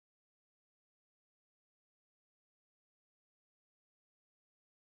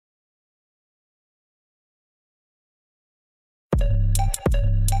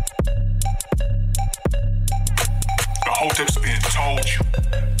Hotep's been told you.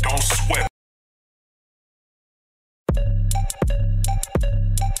 Don't sweat.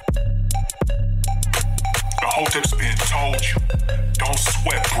 The Hotep's been told you. Don't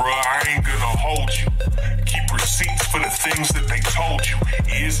sweat, bruh, I ain't gonna hold you. Keep receipts for the things that they told you.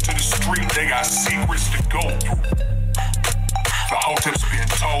 Ears to the street, they got secrets to go through. The Hotep's been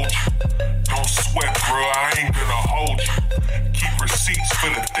told you. Don't sweat, bruh, I ain't gonna hold you. Keep receipts for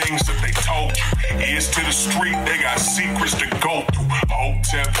the things that they told you. Ears to the street, they got secrets to go through.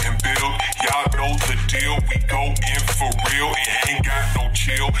 Hotep and Build, y'all know the deal. We go in for real and ain't got no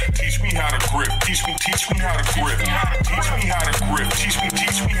chill. Teach me how to grip. Teach me how to grip. Teach me how to grip. Teach me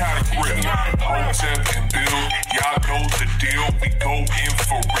how to grip. Hotep and Build, y'all know the deal. We go in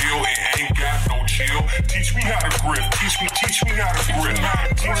for real and ain't got no chill. Teach me how to grip. Teach me how to grip.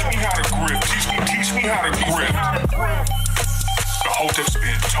 Teach me how to grip. Teach me how to grip. The Hotep's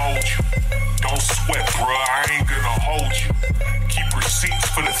been told you. Don't sweat, bruh, I ain't gonna hold you. Keep receipts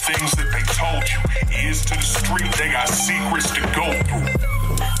for the things that they told you. Ears to the street, they got secrets to go through.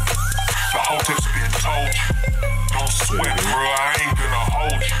 The Hotep's been told you. Don't sweat, bruh, I ain't gonna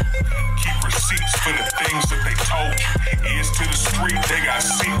hold you. Keep receipts for the things that they told you. Ears to the street, they got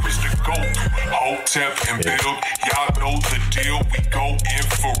secrets to go through. Hotep and Build, y'all know the deal. We go in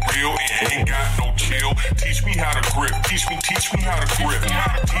for real and ain't got no chill. Teach me how to grip. Teach me how to grip.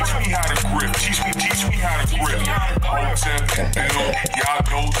 Teach me how to grip. Teach me how to grip. Hotep and Build, y'all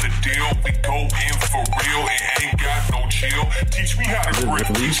know the deal. We go in for real and ain't got no chill. Teach me how to grip.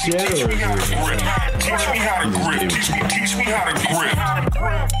 Teach me how to grip. Teach me how to grip. Teach me how to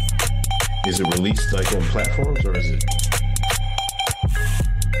grip. Is it released like on platforms or is it?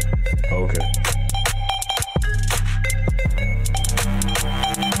 Okay.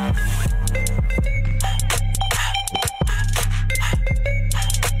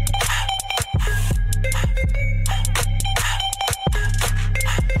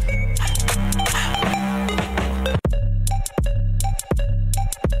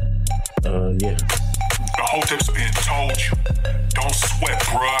 Yeah. The Hotep's been told you. Don't sweat,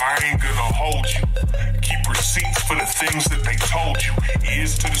 bruh, I ain't gonna hold you. Keep receipts for the things that they told you.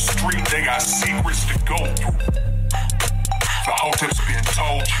 Ears to the street, they got secrets to go through. The Hotep's been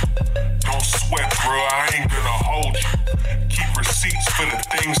told you. Don't sweat, bruh, I ain't gonna hold you. Keep receipts for the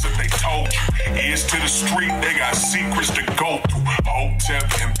things that they told you. Ears to the street, they got secrets to go through. Hotep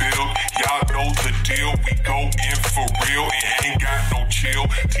and Build, y'all know the deal. We go in for real and ain't got no chill.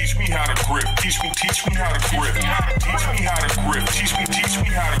 Teach me how to grip. Teach me how to grip. Teach me how to grip. Teach me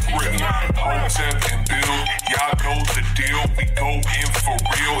how to grip. Hotep and Build, y'all know the deal. We go in for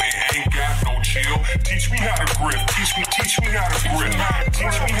real and ain't got no chill. Teach me how to grip. Teach me how to grip.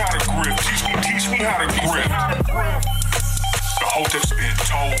 Teach me how to grip. Teach me how to grip. The Hotep's been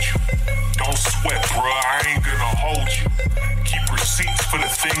told you. Don't sweat, bruh, I ain't gonna hold you. Keep receipts for the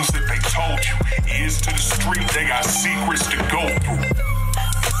things that they told you. Ears to the street, they got secrets to go through.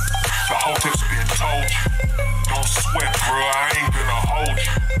 The Hotep's been told you. Don't sweat, bruh, I ain't gonna hold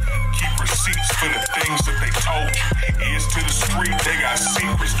you. Keep receipts for the things that they told you. Ears to the street, they got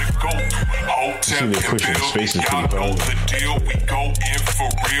secrets to go through. Hotep and Build, y'all know the deal. We go in for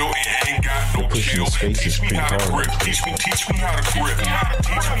real and ain't got no chill. Teach me how to grip. Teach me how to grip.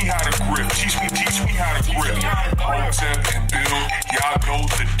 Teach me how to grip. Teach me how to grip. Hotep and Build, y'all know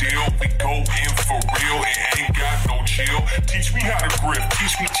the deal. We go in for real and ain't got no chill. Teach me how to grip.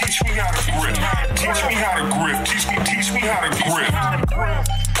 Teach me how to grip. Teach me how to grip. Teach me how to grip.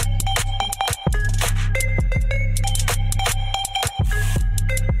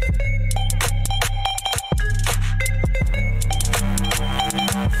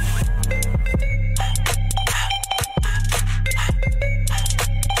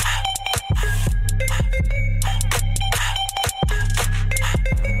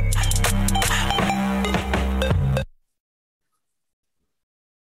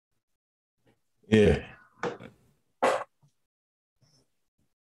 Yeah.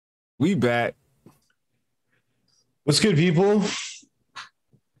 We back. What's good, people?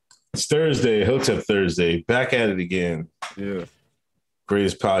 It's Thursday, Hotep Thursday. Back at it again. Yeah.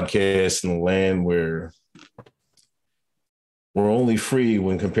 Greatest podcast in the land where we're only free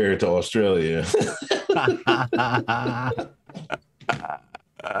when compared to Australia.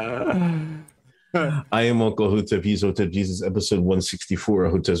 I am Uncle Hotep. He's Hotep Jesus, episode 164.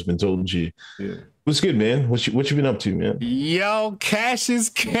 Hotep's been told you. Yeah. What's good, man? What you been up to, man? Yo, Cassius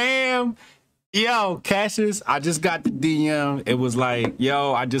Cam. Yo, Cassius, I just got the DM. It was like,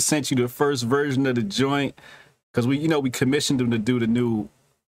 yo, I just sent you the first version of the joint. Because we commissioned him to do the new,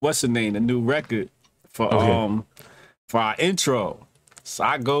 the new record for our intro. So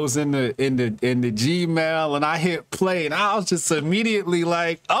I goes in the Gmail and I hit play, and I was just immediately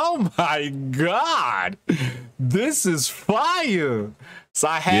like, "Oh my god, this is fire!" So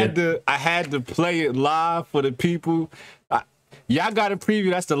I had to play it live for the people. Y'all got a preview.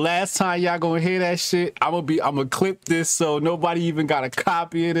 That's the last time y'all gonna hear that shit. I'm gonna clip this so nobody even got a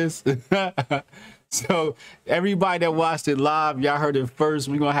copy of this. So everybody that watched it live, y'all heard it first.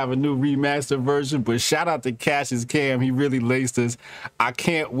 We're gonna have a new remastered version. But shout out to Cassius Cam. He really laced us. I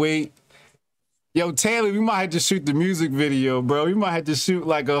can't wait. Yo, Taylor, we might have to shoot the music video, bro. We might have to shoot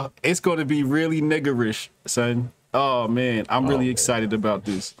it's gonna be really niggerish, son. Oh man, I'm really excited about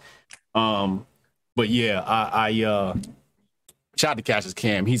this. But yeah, I shout out to Cassius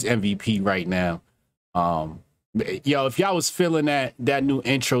Cam. He's MVP right now. Yo, if y'all was feeling that new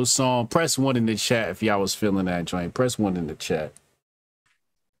intro song, press 1 in the chat. If y'all was feeling that joint, press 1 in the chat.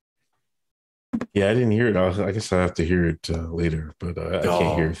 Yeah, I didn't hear it. I guess I have to hear it later, but I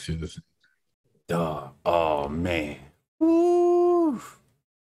can't hear it through the thing. Oh man. Woo.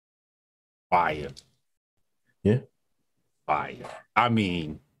 Fire. Yeah. Fire. I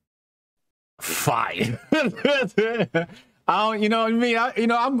mean, fire. You know what I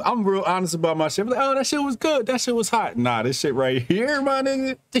mean? I'm real honest about my shit. I'm like, oh, that shit was good. That shit was hot. Nah, this shit right here, my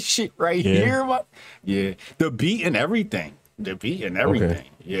nigga. This shit right here, yeah. The beat and everything. Okay.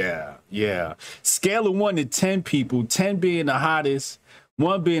 Yeah. Scale of 1 to 10 people, 10 being the hottest,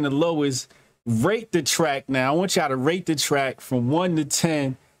 1 being the lowest. Rate the track now. I want y'all to rate the track from 1 to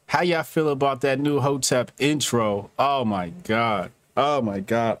 10. How y'all feel about that new Hotep intro? Oh my God. I'm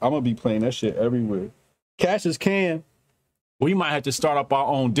gonna be playing that shit everywhere. Cassius Cam. We might have to start up our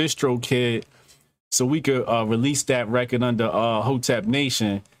own distro kid so we could release that record under Hotep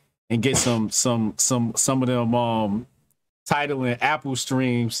Nation and get some of them Tidal and Apple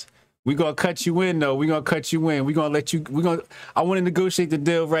streams. We gonna cut you in though. We gonna cut you in. I want to negotiate the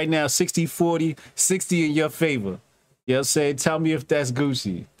deal right now. 60-40, 60 in your favor. You know what I'm saying? Tell me if that's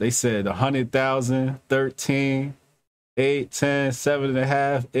Gucci. They said 100,000, 13, 8, 10,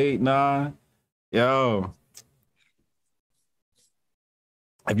 7.5, 8, 9. Yo.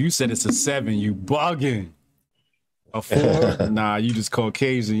 If you said it's a 7, you bugging. A 4? Nah, you just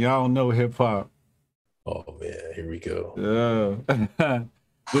Caucasian. Y'all don't know hip hop. Oh man, here we go. Yeah.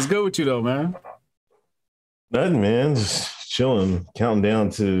 What's good with you though, man? Nothing, man. Just chilling, counting down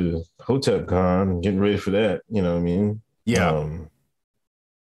to Hotep Con, getting ready for that. You know what I mean? Yeah.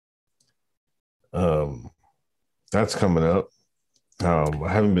 That's coming up. I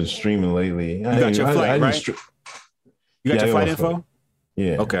haven't been streaming lately. You got your flight, right? You got your flight info?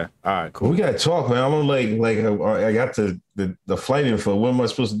 Yeah. Okay. All right. Cool. We gotta talk, man. I'm like I got the flight info. What am I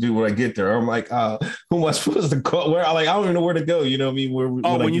supposed to do when I get there? I'm like, who am I supposed to call? Where? I don't even know where to go. You know what I mean?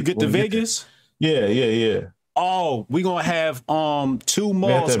 When you get to Vegas? Yeah. Oh, we gonna have 2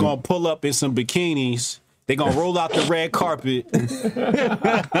 malls gonna pull up in some bikinis. They gonna roll out the red carpet.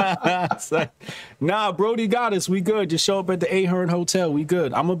 Like, nah, Brody got us. We good. Just show up at the Ahern Hotel. We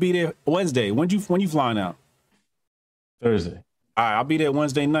good. I'm gonna be there Wednesday. When you flying out? Thursday. All right, I'll be there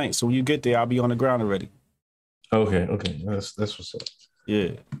Wednesday night. So when you get there, I'll be on the ground already. Okay. That's what's up.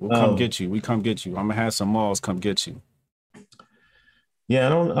 Yeah, we'll come get you. We come get you. I'm gonna have some malls come get you. Yeah,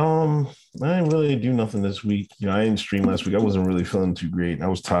 I didn't really do nothing this week. You know, I didn't stream last week. I wasn't really feeling too great. I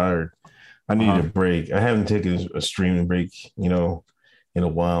was tired. I needed a break. I haven't taken a streaming break, you know, in a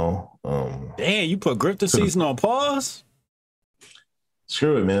while. Damn, you put Grifter season on pause?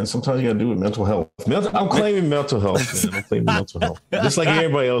 Screw it, man. Sometimes you gotta do it with mental health. I'm claiming mental health, man. I'm claiming mental health. Just like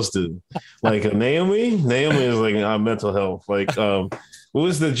everybody else do. Like Naomi is like mental health. Like who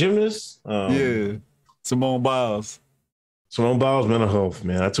was the gymnast? Simone Biles. Simone Biles, mental health,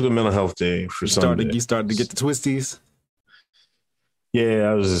 man. I took a mental health day for Sunday. You started to get the twisties? Yeah,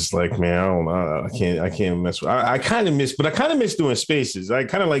 I was just like, man, I don't know. I can't mess with. I kind of miss doing spaces. I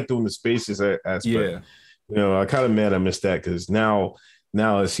kind of like doing the spaces aspect. Yeah. You know, I kind of mad I missed that because now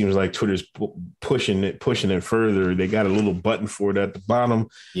it seems like Twitter's pushing it further. They got a little button for it at the bottom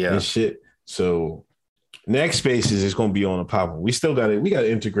and shit. So next spaces is going to be on a popping. We got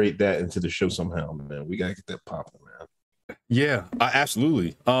to integrate that into the show somehow, man. We got to get that popping, man. Yeah,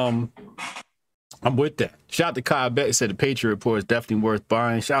 absolutely. I'm with that. Shout out to Kyle Bet. He said the Patriot Report is definitely worth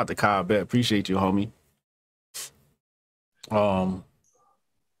buying. Shout out to Kyle Bet. Appreciate you, homie.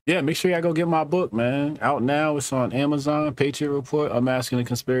 Yeah, make sure y'all go get my book, man. Out now. It's on Amazon. Patriot Report. Unmasking the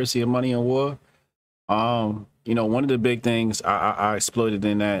Conspiracy of Money and War. You know, one of the big things I exploited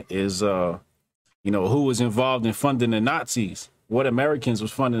in that is, you know, who was involved in funding the Nazis? What Americans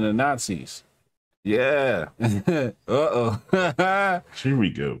was funding the Nazis? Yeah. Uh-oh. Here we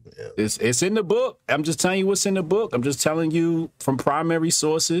go, man. It's in the book. I'm just telling you what's in the book. I'm just telling you from primary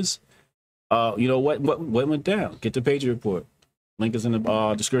sources. You know what went down. Get the Patriot Report. Link is in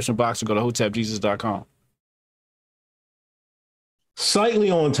the description box or go to hotepjesus.com. Slightly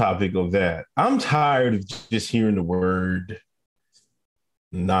on topic of that, I'm tired of just hearing the word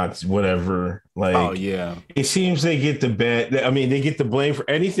Nazi, whatever. Like, oh yeah, it seems they get the bad. I mean, they get the blame for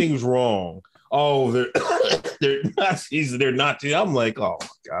anything's wrong. Oh, they're Nazis. They're Nazis. I'm like, oh my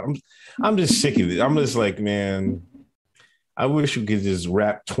god, I'm just sick of it. I'm just like, man, I wish we could just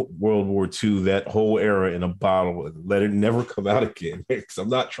wrap World War II, that whole era, in a bottle and let it never come out again. Because I'm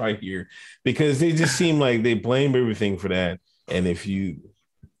not trying here, because they just seem like they blame everything for that. And if you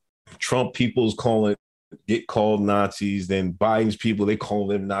Trump people's get called Nazis, then Biden's people, they call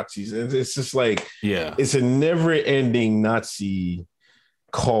them Nazis. And it's just like, yeah, it's a never ending Nazi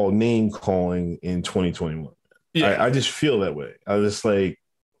name calling in 2021. Yeah. I just feel that way. I just like,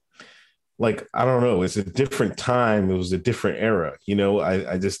 I don't know. It's a different time. It was a different era. You know,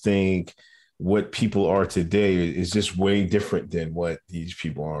 I just think what people are today is just way different than what these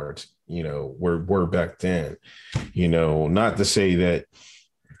people are, you know, were back then. You know, not to say that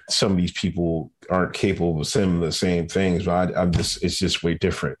some of these people aren't capable of some of the same things, but it's just way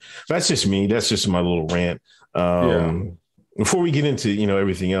different. That's just me. That's just my little rant. Before we get into, you know,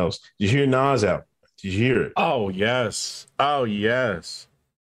 everything else, did you hear Nas out? Did you hear it? Oh, yes. Oh, yes.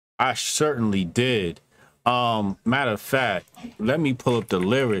 I certainly did. Matter of fact, let me pull up the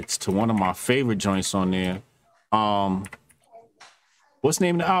lyrics to one of my favorite joints on there. What's the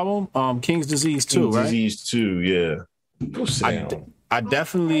name of the album? King's Disease 2, right? Disease 2, yeah. Go sit down. I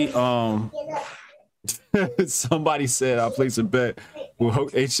definitely somebody said I'll place a bet. Will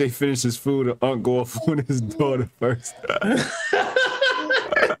HJ finish his food and Unc go off on his daughter first?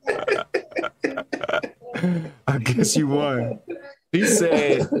 I guess you won. He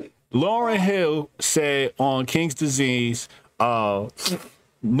said, Lauryn Hill said on King's Disease,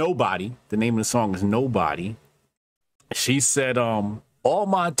 Nobody, the name of the song is Nobody. She said, all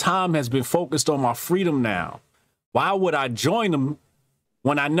my time has been focused on my freedom now. Why would I join them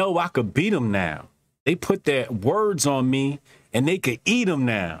when I know I could beat them now? They put their words on me and they could eat them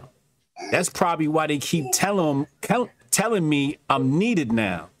now. That's probably why they keep telling me I'm needed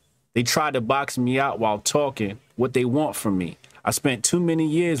now. They try to box me out while talking what they want from me. I spent too many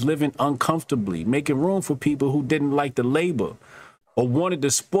years living uncomfortably, making room for people who didn't like the labor or wanted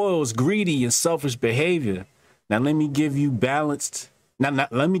the spoils, greedy and selfish behavior. Now let me give you balanced. Now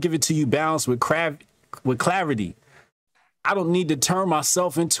let me give it to you balanced with clarity. I don't need to turn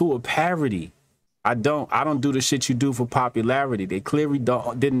myself into a parody. I don't do the shit you do for popularity. They clearly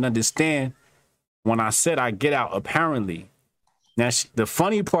didn't understand when I said I get out apparently. Now the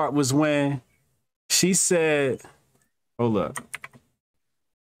funny part was when she said, hold up.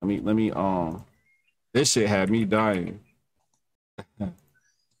 Let me this shit had me dying.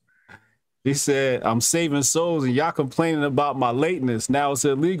 He said, I'm saving souls and y'all complaining about my lateness. Now it's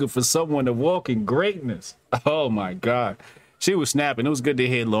illegal for someone to walk in greatness. Oh my God. She was snapping. It was good to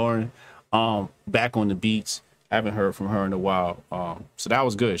hear Lauryn back on the beats. Haven't heard from her in a while. So that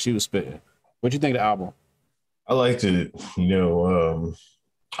was good. She was spitting. What'd you think of the album? I liked it. You know,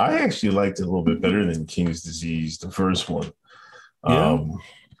 I actually liked it a little bit better than King's Disease, the first one.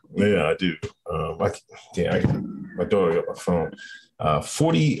 Yeah, I do. My daughter got my phone.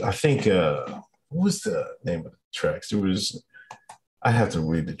 40, I think, what was the name of the tracks? There was, I have to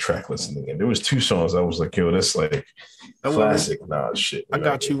read the track listing again. There was 2 songs. I was like, yo, that's like classic Nas shit. I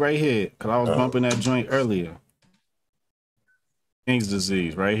got you right here, because I was bumping that joint earlier. King's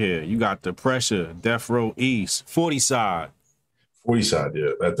Disease, right here. You got The Pressure, Death Row East, 40 Side. 40 Side, yeah.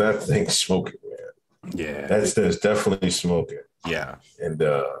 That thing's smoking, man. Yeah. That's definitely smoking. Yeah. And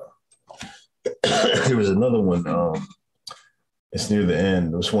there was another one, it's near the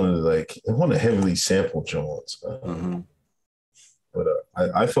end. It was one of the heavily sampled joints. But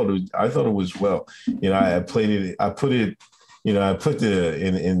I thought it was well. You know, I played it. I put it. You know, I put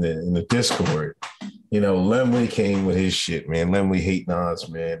in the Discord. You know, Lemley came with his shit, man. Lemley hate Nas,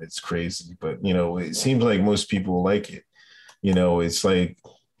 man. It's crazy, but you know, it seems like most people like it. You know, it's like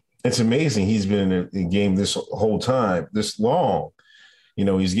it's amazing. He's been in the game this whole time, this long. You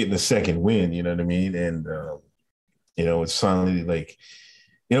know, he's getting a second win. You know what I mean? And you know, it's finally like,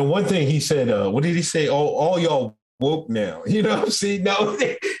 you know, one thing he said, what did he say? All y'all woke now. You know, see, no,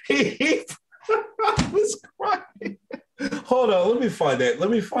 he was crying. Hold on, let me find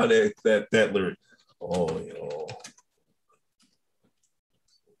that lyric. Oh, you know.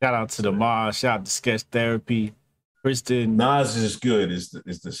 Shout out to the Mars, shout out to Sketch Therapy. Kristen. Nas is good. Is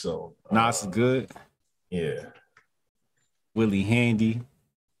the song? Nas is good. Yeah. Willie Handy.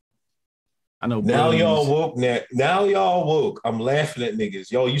 I know. Now y'all woke. Now y'all woke. I'm laughing at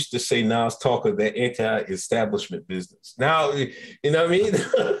niggas. Y'all used to say Nas talker that anti-establishment business. Now, you know what I mean?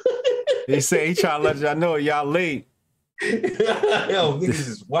 They say he trying to let y'all know y'all late. Yo, niggas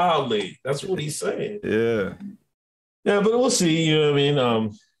is wild late. That's what he's saying. Yeah. Yeah, but we'll see. You know what I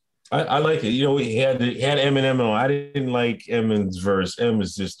mean? I like it. You know, he had Eminem on. I didn't like Eminem's verse.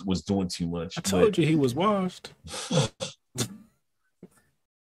 Eminem was doing too much. I told you he was washed.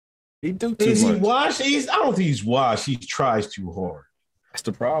 He do too Is much. he washed? I don't think he's washed. He tries too hard. That's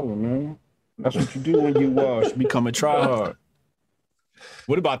the problem, man. That's what you do when you wash. You become a try hard.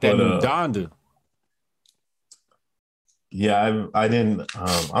 What about that new Donda? Yeah, I didn't.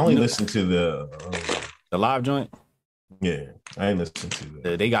 I only listened to the live joint. Yeah, I ain't listened to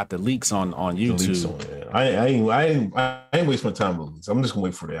that. They got the leaks on YouTube. I ain't waste my time with leaks. I'm just gonna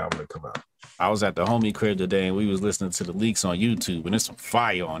wait for the album to come out. I was at the homie crib today and we was listening to the leaks on YouTube, and there's some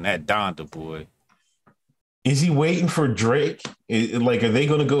fire on that Donda, boy. Is he waiting for Drake? Like, are they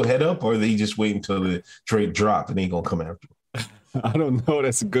gonna go head up, or are they just waiting until the Drake drop and they gonna come after him? I don't know.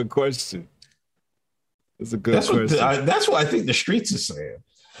 That's a good question. That's a good question. That's what I think the streets is saying.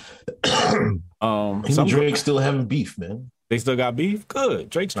 Some Drake still having beef, man. They still got beef? Good.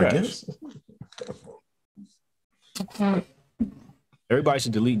 Drake's trash. Everybody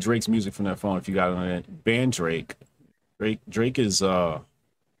should delete Drake's music from their phone if you got it on it. Ban Drake. Drake is he's a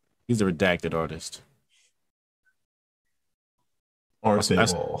redacted artist. Aren't they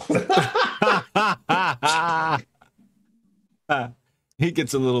all? He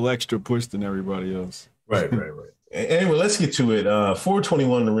gets a little extra push than everybody else. Right. Anyway, let's get to it.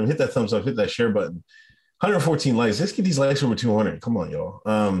 421 in the room. Hit that thumbs up. Hit that share button. 114 likes. Let's get these likes over 200. Come on, y'all.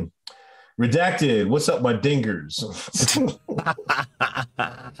 Redacted. What's up, my dingers?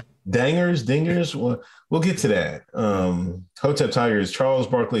 Dingers. We'll get to that. Hotep Tigers. Charles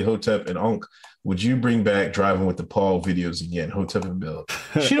Barkley, Hotep, and Unc. Would you bring back Driving with the Paul videos again? Hotep and Bill.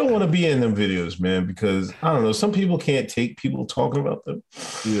 She don't want to be in them videos, man, because I don't know. Some people can't take people talking about them.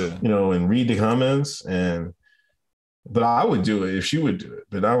 Yeah. You know, and read the comments. But I would do it if she would do it.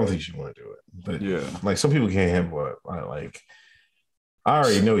 But I don't think she want to do it. But yeah, like some people can't handle it. I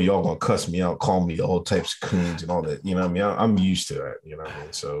already know y'all gonna cuss me out, call me all types of coons and all that. You know what I mean? I'm used to that. You know what I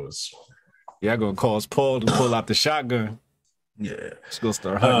mean? So it's gonna cause Paul to pull out the shotgun. Yeah, it's gonna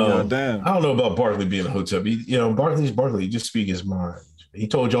start hunting y'all down. I don't know about Barkley being a Hotep. Barkley's Barkley. Just speak his mind. He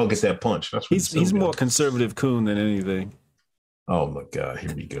told y'all get that punch. That's what he's more conservative coon than anything. Oh my God!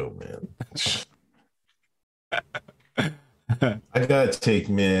 Here we go, man. I gotta take,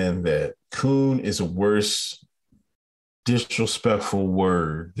 man, that coon is a worse disrespectful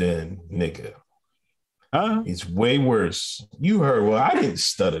word than nigga. It's way worse. You heard, well, I didn't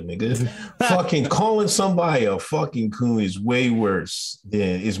stutter, nigga. Fucking calling somebody a fucking coon is way worse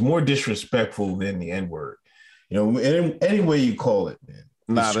is more disrespectful than the N-word. You know, any way you call it, man.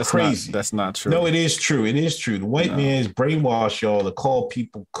 Nah, that's crazy. That's not true. No, it is true. It is true. The white man is brainwashed y'all to call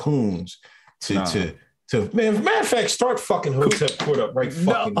people coons matter of fact, start fucking Hotep Court up right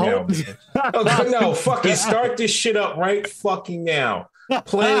fucking now, man. No, fucking start this shit up right fucking now.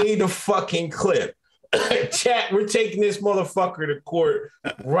 Play the fucking clip. Chat, we're taking this motherfucker to court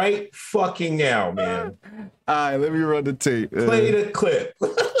right fucking now, man. All right, let me run the tape. Play the clip.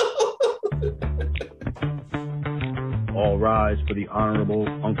 All rise for the Honorable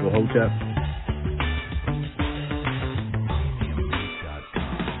Uncle Hotep.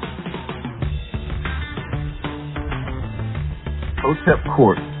 Hotep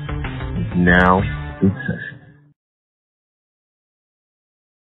Court is now in session.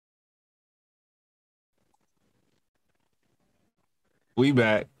 We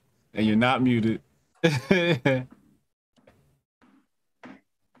back, and you're not muted. I got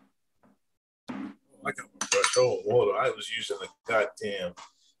my brush. Hold on. I was using that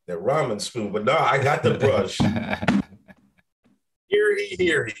ramen spoon, but no, I got the brush. Hear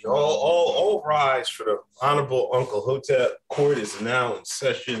ye. All rise for the Honorable Uncle Hotep. Court is now in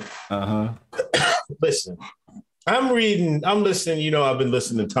session. Listen, I'm listening. You know, I've been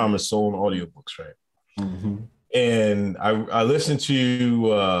listening to Thomas Sowell audiobooks, right? Mm-hmm. And I listened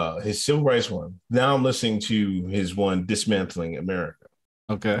to his civil rights one. Now I'm listening to his one, Dismantling America.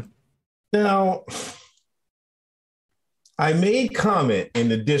 Okay. Now, I made comment in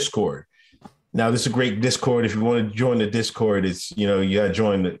the Discord. Now, this is a great Discord. If you want to join the Discord, it's, you know, you got to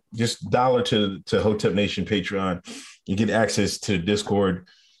join just $1 to Hotep Nation Patreon. You get access to Discord.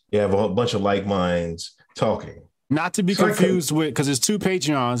 You have a whole bunch of like minds talking. Not to be confused with, because there's two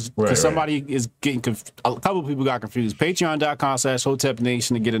Patreons, because somebody is getting a couple of people got confused. Patreon.com/Hotep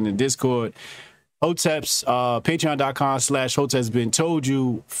Nation to get in the Discord. Hotep's Patreon.com/Hotep's been told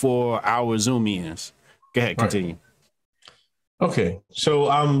you for our Zoom-ins. Go ahead, continue. Okay, so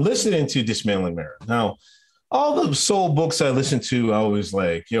I'm listening to Dismantling America. Now, all the soul books I listened to, I was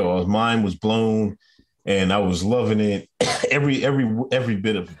like, yo, my mind was blown, and I was loving it, every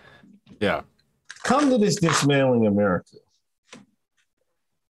bit of it. Yeah. Come to this Dismantling America.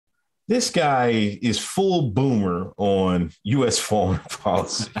 This guy is full boomer on U.S. foreign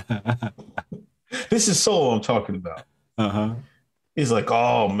policy. This is Soul I'm talking about. He's like,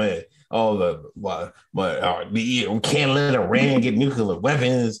 oh man, we can't let Iran get nuclear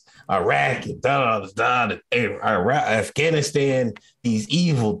weapons. Iraq and Afghanistan, these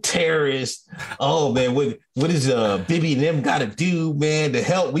evil terrorists. Oh man, what is Bibi and them got to do, man, to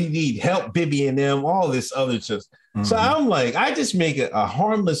help? We need help, Bibi and them. All this other stuff. So I'm like, I just make a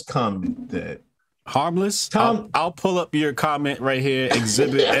harmless comment that harmless. I'll pull up your comment right here,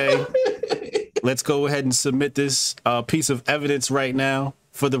 Exhibit A. Let's go ahead and submit this piece of evidence right now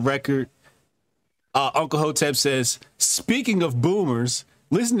for the record. Uncle Hotep says, speaking of boomers,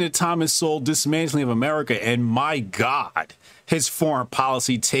 listen to Thomas Sowell Dismantling of America, and my God, his foreign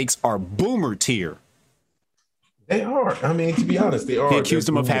policy takes are boomer tier. They are. I mean, to be honest, they are. He accused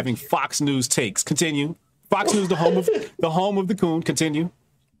him of having Fox News takes. Continue. Fox News, the home of the coon. Continue.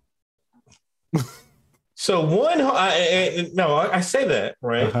 So I say that,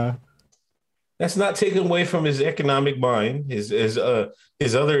 right? That's not taken away from his economic mind, his other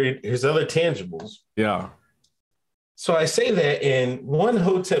tangibles. Yeah. So I say that in one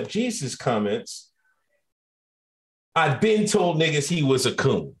Hotep Jesus comments, I've been told niggas he was a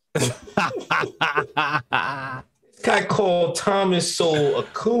coon. This guy called Thomas Sowell a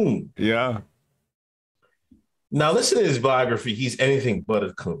coon. Yeah. Now listen to his biography. He's anything but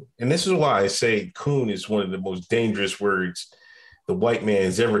a coon. And this is why I say coon is one of the most dangerous words the white man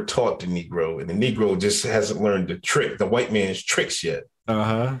has ever taught the Negro. And the Negro just hasn't learned the white man's tricks yet.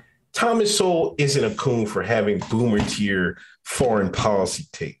 Thomas Sowell isn't a coon for having boomer tier foreign policy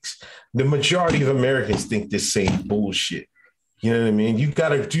takes. The majority of Americans think this same bullshit. You know what I mean? You got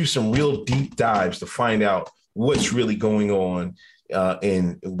to do some real deep dives to find out what's really going on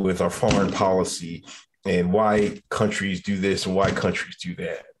with our foreign policy and why countries do this and why countries do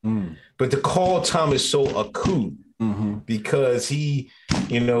that. But to call Thomas Sowell a coon because he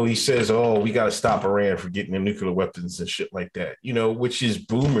says, oh, we got to stop Iran for getting their nuclear weapons and shit like that, which is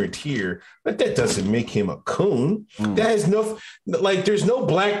boomer tier, but that doesn't make him a coon. That has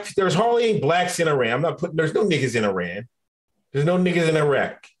there's hardly any blacks in Iran. There's no niggas in Iran. There's no niggas in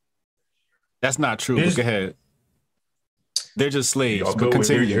Iraq. That's not true. Look ahead. They're just slaves. But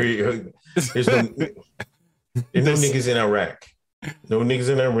continue. There's no niggas in Iraq. No niggas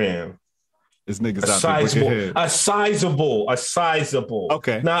in Iran. There's niggas out there. A sizable.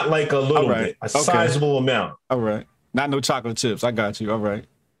 Okay. Not like a little bit. A sizable amount. All right. Not no chocolate chips. I got you. All right.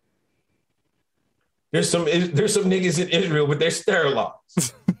 There's some niggas in Israel, but they're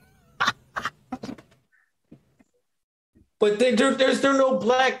sterilized. But there's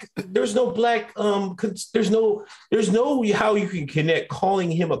no how you can connect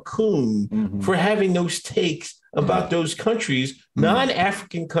calling him a coon for having those takes about those countries,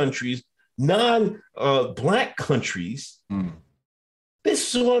 non-African countries, non-black countries.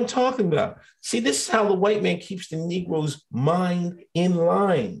 This is what I'm talking about. See, this is how the white man keeps the Negro's mind in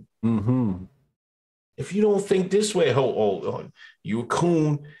line. If you don't think this way, you a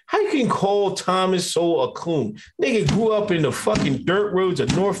coon. How you can call Thomas Sowell a coon? Nigga grew up in the fucking dirt roads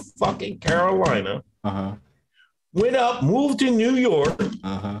of North fucking Carolina. Went up, moved to New York.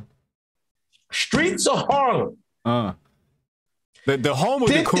 Streets of Harlem. The home of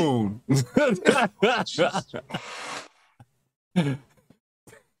the coon.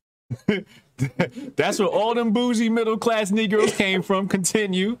 That's where all them bougie middle class Negroes came from.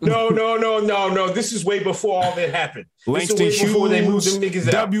 Continue. No. This is way before all that happened. Langston before they moved them niggas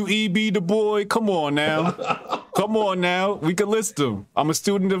out. W.E.B. Du Bois. Come on now. We can list them. I'm a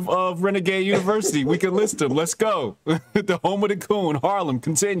student of Renegade University. We can list them. Let's go. The home of the coon, Harlem.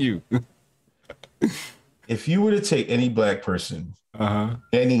 Continue. If you were to take any black person,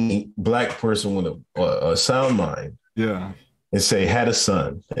 any black person with a sound mind, and say, had a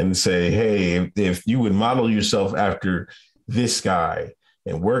son, and say, hey, if you would model yourself after this guy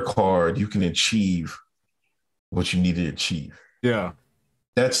and work hard, you can achieve what you need to achieve. Yeah.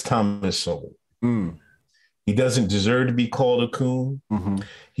 That's Thomas Sowell. He doesn't deserve to be called a coon.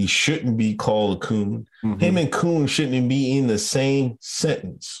 He shouldn't be called a coon. Him and coon shouldn't be in the same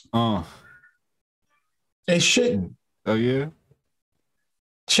sentence. And They shouldn't. Oh, yeah?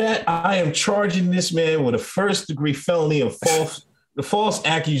 Chat, I am charging this man with a first-degree felony of the false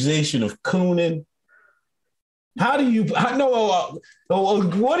accusation of cooning. What do you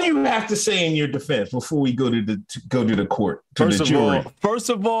have to say in your defense before we go to the court, to the jury? First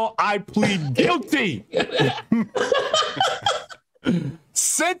of all, I plead guilty.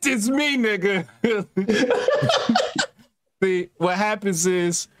 Sentence me, nigga. See, what happens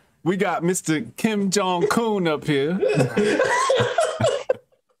is we got Mr. Kim Jong-un up here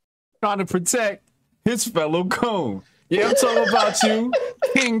trying to protect his fellow coon. Yeah, I'm talking about you,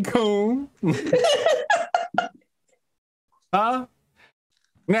 King Coon. Huh?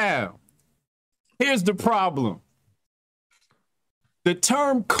 Now, here's the problem. The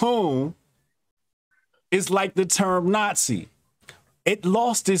term coon is like the term Nazi. It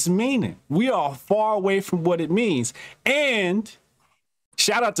lost its meaning. We are far away from what it means. And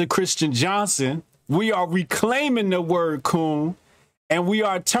shout out to Christian Johnson. We are reclaiming the word coon and we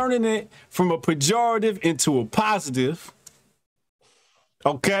are turning it from a pejorative into a positive.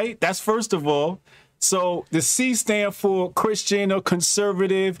 Okay, that's first of all. So the C stand for Christian or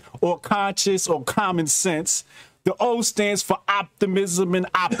conservative or conscious or common sense. The O stands for optimism and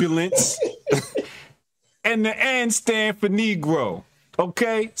opulence. And the N stand for Negro.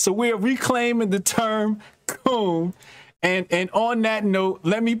 Okay, so we're reclaiming the term coon. And on that note,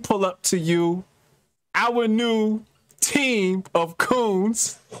 let me pull up to you our new team of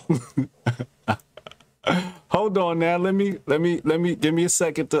coons. Hold on now. Let me give me a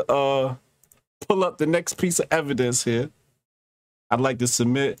second to pull up the next piece of evidence here. I'd like to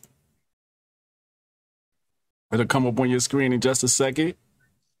submit. It'll come up on your screen in just a second.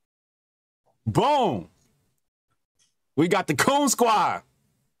 Boom. We got the Coon Squad.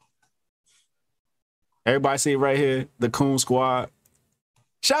 Everybody see it right here, the Coon Squad.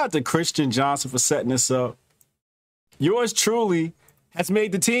 Shout out to Christian Johnson for setting this up. Yours truly has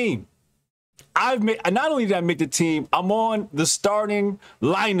made the team. Not only did I make the team, I'm on the starting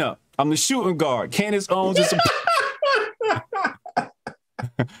lineup. I'm the shooting guard. Candace Owens is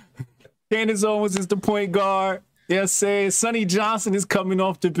Candace Owens is the point guard. Yes, saying Sonny Johnson is coming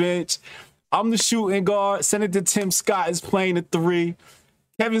off the bench. I'm the shooting guard. Senator Tim Scott is playing the 3.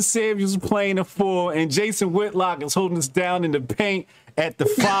 Kevin Samuels is playing the 4, and Jason Whitlock is holding us down in the paint at the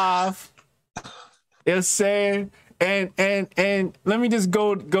 5. Yes, saying. And let me just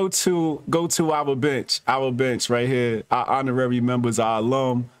go to our bench right here. Our honorary members, our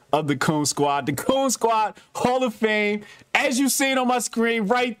alum of the Coon Squad. The Coon Squad Hall of Fame, as you seen on my screen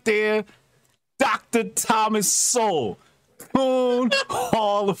right there, Dr. Thomas Sowell, Coon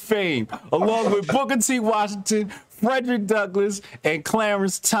Hall of Fame, along with Booker T. Washington, Frederick Douglass, and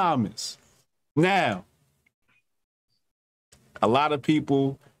Clarence Thomas. Now, a lot of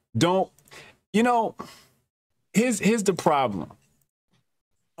people don't, here's the problem.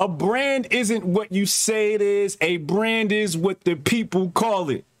 A brand isn't what you say it is. A brand is what the people call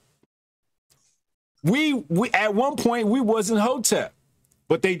it. We at one point, we wasn't Hotep.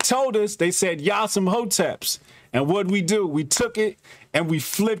 But they told us, they said, y'all some Hoteps. And what we do? We took it and we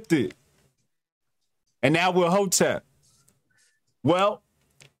flipped it. And now we're Hotep. Well,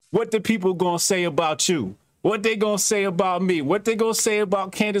 what the people gonna say about you? What they gonna say about me? What they gonna say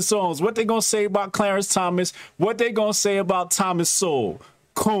about Candace Owens? What they gonna say about Clarence Thomas? What they gonna say about Thomas Sowell?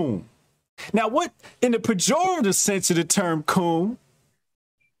 Coon. Now, what, in the pejorative sense of the term coon,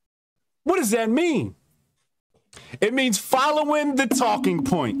 what does that mean? It means following the talking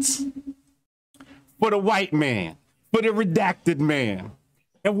points for the white man, for the redacted man.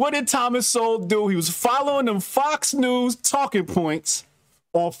 And what did Thomas Sowell do? He was following them Fox News talking points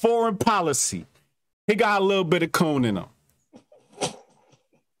on foreign policy. He got a little bit of coon in him.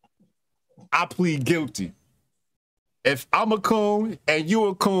 I plead guilty. If I'm a coon and you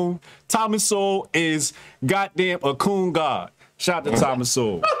a coon, Thomas Sowell is goddamn a coon god. Shout out to Thomas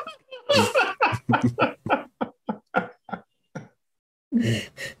Sowell.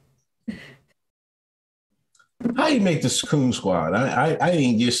 How you make this Coon Squad? I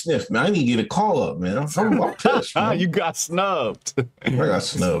didn't get sniffed, man. I didn't get a call up, man. I'm pissed, man. You got snubbed. I got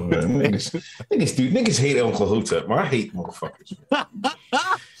snubbed, man. Niggas hate Uncle Hotep, man. I hate motherfuckers.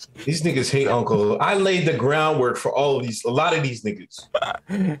 These niggas hate Uncle. I laid the groundwork for a lot of these niggas.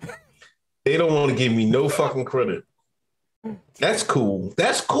 They don't want to give me no fucking credit. That's cool.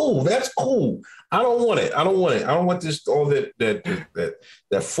 I don't want it. I don't want this all that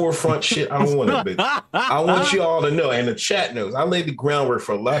forefront shit. I don't want it. But I want you all to know, and the chat knows, I laid the groundwork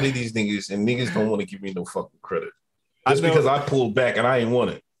for a lot of these niggas, and niggas don't want to give me no fucking credit. Just because I pulled back and I ain't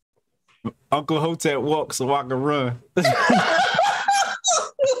want it. Uncle Hotep walks so I can run.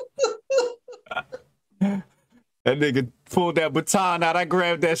 That nigga pulled that baton out. I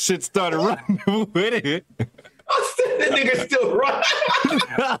grabbed that shit, started running with it. That nigga still running.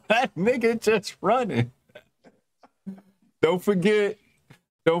 That nigga just running. Don't forget,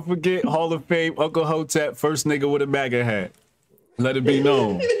 Hall of Fame, Uncle Hotep, first nigga with a MAGA hat. Let it be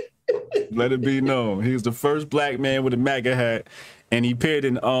known. Let it be known. He was the first black man with a MAGA hat. And he appeared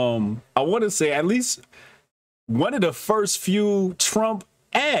in, I want to say, at least one of the first few Trump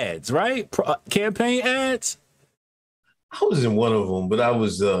ads, right? Campaign ads. I was in one of them, but I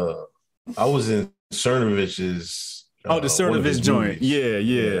was in Cernovich's. The Cernovich joint.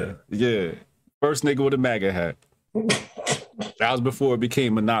 Yeah. First nigga with a MAGA hat. That was before it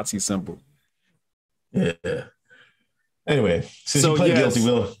became a Nazi symbol. Yeah. Anyway, since you played guilty,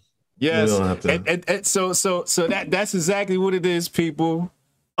 Will. Yes. We don't have to... and so that's exactly what it is, people.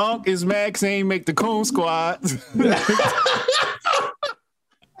 Unc is mad 'cause he ain't make the Coon Squad.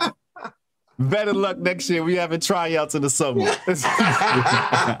 Better luck next year. We having tryouts in the summer.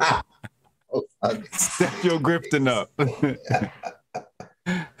 Step your grifting up.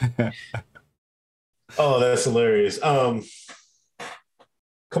 Oh, that's hilarious.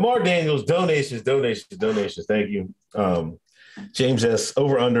 Kamar Daniels, donations. Thank you. James S.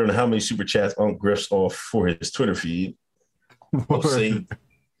 Over under on how many super chats Unc grifts off for his Twitter feed. We'll see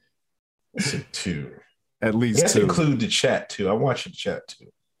 2. At least 2. Let's include the chat too. I watch the chat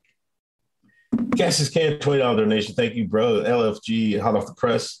too. Cassius Can, $20 donation. Thank you, bro. LFG, hot off the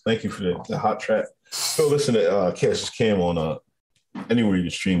press. Thank you for the hot track. Go listen to Cassius Cam on anywhere you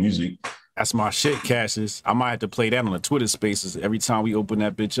stream music. That's my shit, Cassius. I might have to play that on the Twitter Spaces every time we open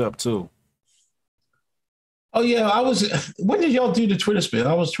that bitch up too. Oh yeah, when did y'all do the Twitter Space?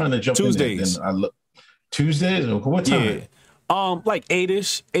 I was trying to jump Tuesdays. in there. Tuesdays? What time? Yeah. Like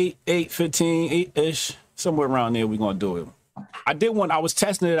 8-ish, 8:15, 8-ish, somewhere around there. We're gonna do it. I did one. I was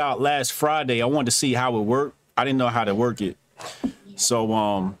testing it out last Friday. I wanted to see how it worked. I didn't know how to work it.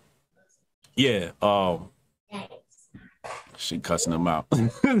 So, she cussing them out.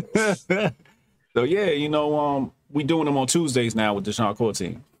 So yeah, we doing them on Tuesdays now with the Sean Core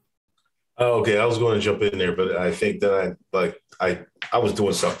team. Oh, okay. I was going to jump in there, but I think that I was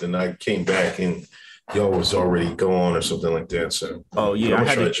doing something. I came back and y'all was already gone or something like that. So I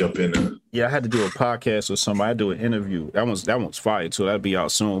had to jump in there. Yeah, I had to do a podcast or something. I had to do an interview. That one's fire too. That'll be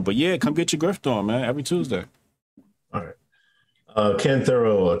out soon. But yeah, come get your grift on, man. Every Tuesday. All right. Ken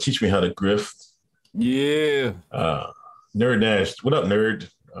Thorough, teach me how to grift. Yeah. Nerd Nash. What up, Nerd?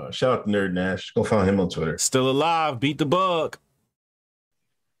 Shout out to Nerd Nash. Go find him on Twitter. Still alive. Beat the bug.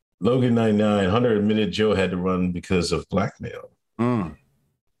 Logan 99. Hunter admitted Joe had to run because of blackmail.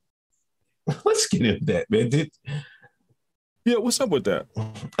 Let's get into that, man. Yeah, what's up with that?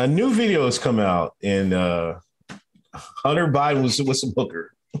 A new video has come out, and Hunter Biden was with some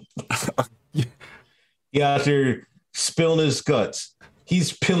hooker. He out there spilling his guts.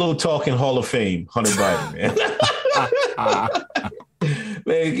 He's pillow talking Hall of Fame, Hunter Biden, man.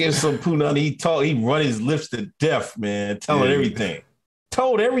 Man, give some punani. He run his lips to death, man. Telling everything.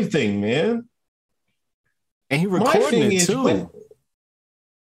 Told everything, man. And he recording it too.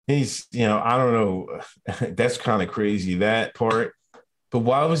 He's, I don't know. That's kind of crazy, that part. But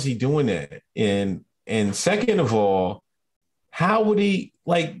why was he doing that? And second of all, how would he,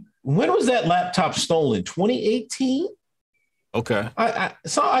 when was that laptop stolen? 2018? Okay. I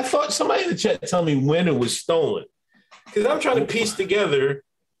thought somebody in the chat tell me when it was stolen. Because I'm trying to piece together.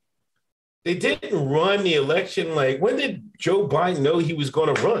 They didn't run the election. When did Joe Biden know he was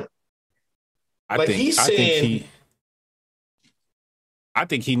going to run? I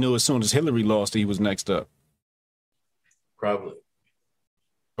think he knew as soon as Hillary lost, he was next up. Probably.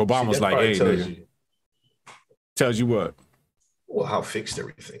 Obama was like, hey, nigga. Tells you what? Well, how fixed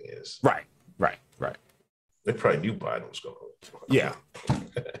everything is. Right. They probably knew Biden was going to. Yeah.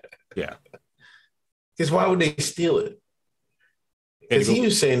 Yeah. Because why would they steal it? Because he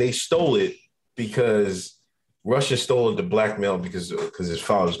was saying they stole it because Russia stole it to blackmail because his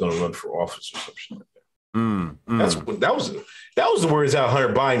father's going to run for office or something like that. That was the words out of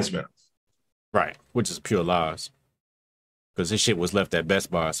Hunter Biden's mouth. Right, which is pure lies. Because his shit was left at Best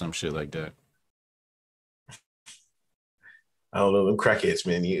Buy or some shit like that. I don't know, them crackheads,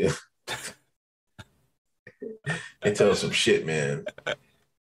 man. Yeah. They tell some shit, man.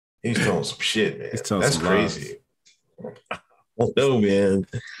 He's telling some shit, man. That's crazy. I don't know, man.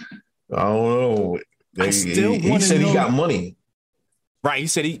 I don't know. He said he got money. Right.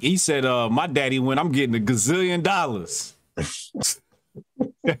 He said my daddy went, I'm getting $1 gazillion.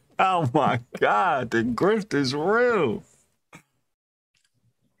 Oh my God, the grift is real.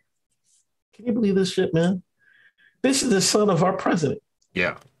 Can you believe this shit, man? This is the son of our president.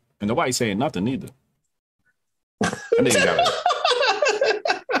 Yeah. And nobody's saying nothing either.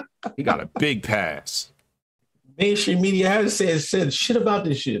 He got a big pass. Mainstream media hasn't said shit about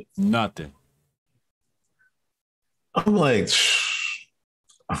this shit. Nothing. I'm like,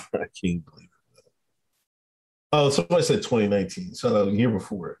 I can't believe it. Oh, somebody said 2019. So the year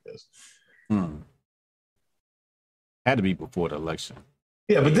before, I guess. Had to be before the election.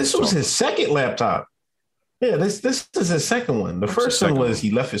 Yeah, but this was his second laptop. Yeah, this is his second one. The first one was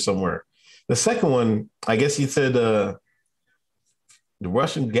he left it somewhere. The second one, I guess he said the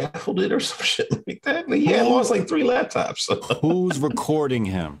Russian gaffled it or some shit like that. But he lost like 3 laptops. Who's recording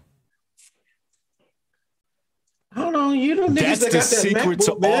him? I don't know. You know, that's the secret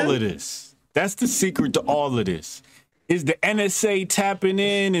to all of this. That's the secret to all of this. Is the NSA tapping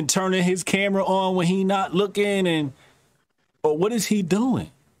in and turning his camera on when he not looking, or what is he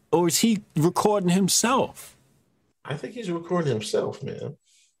doing? Or is he recording himself? I think he's recording himself, man.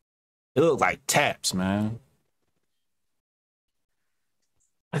 It looked like taps, man.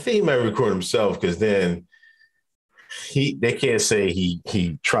 I think he might record himself because then they can't say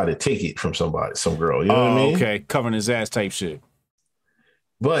he tried to take it from some girl. You know what I mean? Okay, covering his ass type shit.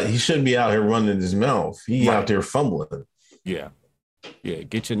 But he shouldn't be out here running his mouth. He out there fumbling. Yeah.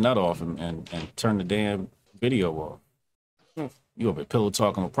 Get your nut off and turn the damn video off. You over pillow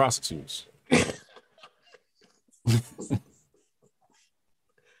talking with prostitutes.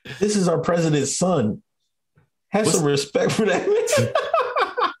 This is our president's son. Have some respect for that.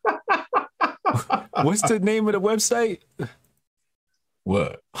 What's the name of the website?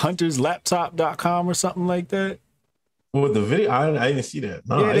 What? hunterslaptop.com or something like that? Well, the video, I didn't see that.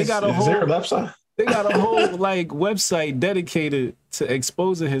 No, yeah, they got a whole, is there a website? They got a whole like website dedicated to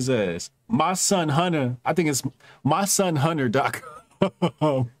exposing his ass. My son Hunter, I think it's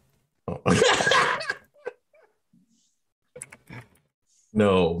mysonhunter.com.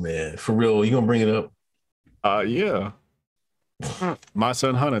 No, man. For real, you gonna bring it up? Yeah.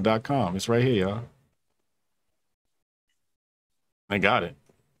 mysonhunter.com. It's right here, y'all. I got it.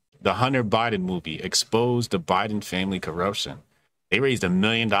 The Hunter Biden movie exposed the Biden family corruption. They raised $1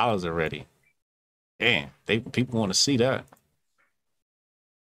 million already. Damn, people want to see that.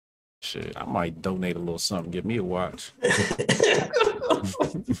 Shit, I might donate a little something. Give me a watch.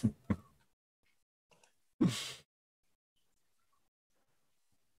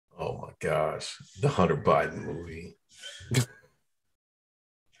 Oh my gosh, the Hunter Biden movie.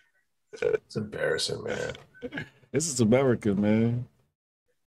 It's embarrassing, man. This is America, man.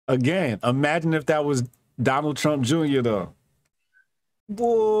 Again, imagine if that was Donald Trump Jr., though.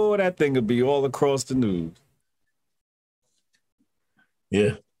 Boy, that thing would be all across the news.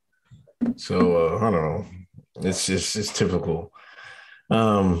 Yeah. So, I don't know. It's typical.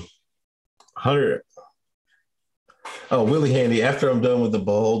 Hunter. Oh, Willie Handy. After I'm done with the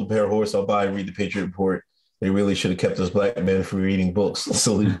Behold the Pair Horse, I'll buy and read the Patriot Report. They really should have kept us black men from reading books.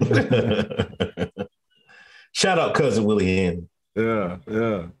 Salute. Shout out cousin Willie Handy. Yeah.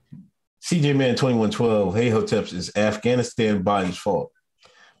 CJ Man 2112. Hey, Hoteps, is Afghanistan Biden's fault?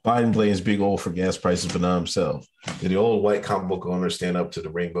 Biden blames Big Oil for gas prices, but not himself. Did the old white comic book owner stand up to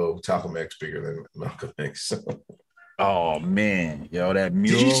the rainbow? Malcolm X bigger than Malcolm X. Oh, man. Yo, that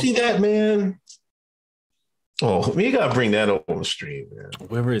mural. Did you see that, man? Oh, you gotta bring that up on the stream, man.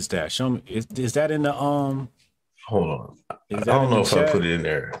 Where is that? Show me. Is that in the Hold on. I don't know if I put it in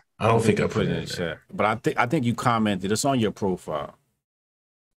there. I don't think I put it in the chat. But I think you commented. It's on your profile.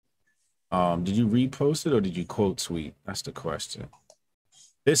 Did you repost it or did you quote tweet? That's the question.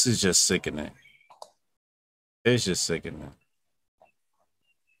 This is just sickening. It's just sickening.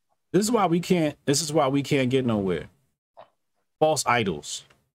 This is why we can't get nowhere. False idols.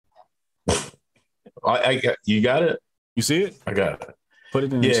 You got it? You see it? I got it. Put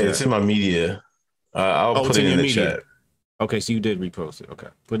it in the chat. Yeah, it's in my media. I'll put it in the chat. Okay, so you did repost it. Okay.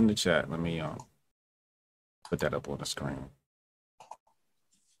 Put it in the chat. Let me put that up on the screen.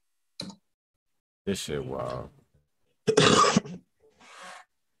 This shit wild.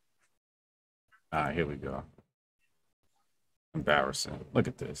 All right, here we go. Embarrassing. Look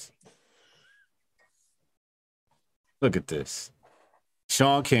at this. Look at this.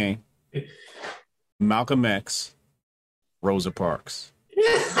 Sean King, Malcolm X, Rosa Parks.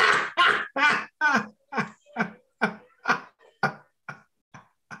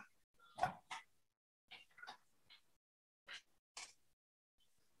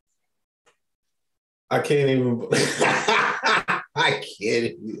 I can't even. I can't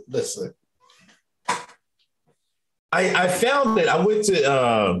even listen. I found it.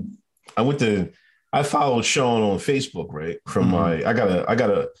 I followed Sean on Facebook, right? From my, I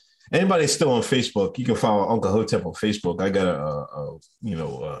got anybody still on Facebook, you can follow Uncle Hotep on Facebook. I got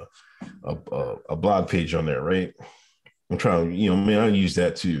a blog page on there, right? I'm trying, I use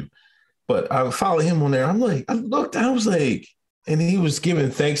that too. But I follow him on there. I'm like, I was like, and he was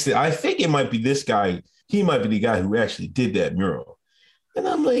giving thanks to, I think it might be this guy. He might be the guy who actually did that mural. And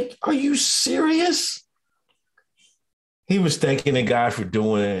I'm like, are you serious? He was thanking the guy for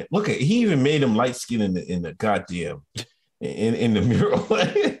doing it. Look at, he even made him light skinned in the goddamn, in the mural.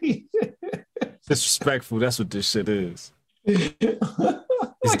 Disrespectful. That's what this shit is.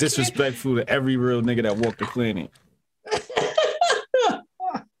 It's disrespectful to every real nigga that walked the planet.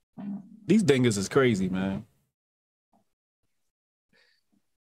 These dingas is crazy, man.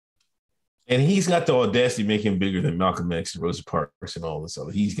 And he's got the audacity to make him bigger than Malcolm X and Rosa Parks and all this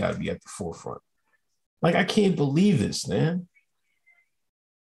other. He's got to be at the forefront. Like, I can't believe this, man.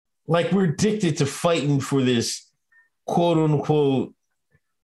 Like, we're addicted to fighting for this quote unquote,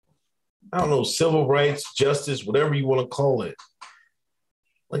 I don't know, civil rights, justice, whatever you want to call it.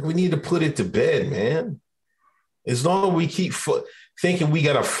 Like, we need to put it to bed, man. As long as we keep thinking we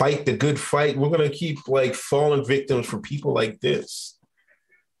got to fight the good fight, we're going to keep, like, falling victims for people like this.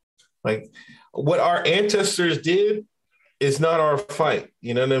 Like, what our ancestors did is not our fight.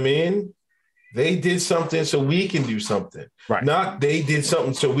 You know what I mean? They did something so we can do something. Right. Not they did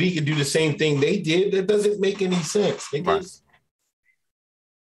something so we can do the same thing they did. That doesn't make any sense. Right.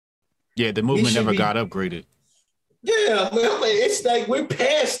 Yeah, the movement never got upgraded. Yeah, it's like we're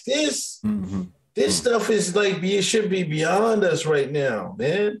past this. Mm-hmm. This stuff is like, it should be beyond us right now,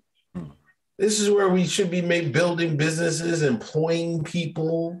 man. Mm-hmm. This is where we should be building businesses, employing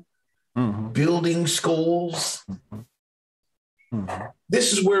people, building schools. Mm-hmm.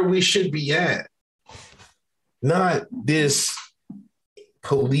 This is where we should be at. Not this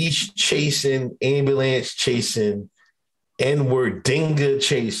police chasing, ambulance chasing, N-word dinga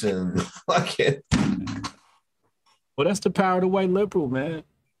chasing. Well, that's the power of the white liberal, man.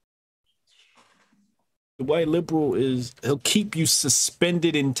 The white liberal he'll keep you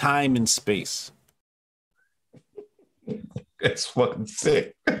suspended in time and space. That's fucking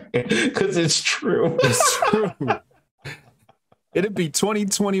sick. Because it's true. It's true. It'd be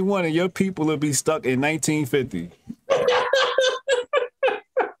 2021 and your people would be stuck in 1950.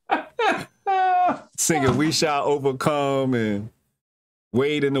 Singing "We Shall Overcome" and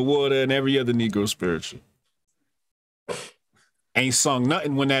 "Wade in the Water" and every other Negro spiritual. Ain't sung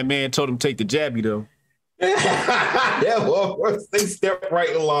nothing when that man told him take the jabby, though. Yeah, well, they step right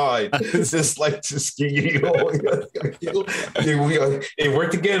in line. It's just like, just it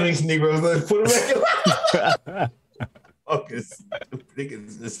work together, these Negroes. Let's put them back.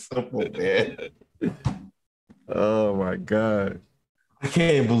 It's just simple, man. Oh my God. I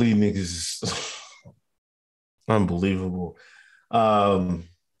can't believe niggas is unbelievable.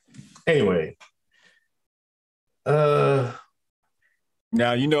 Anyway.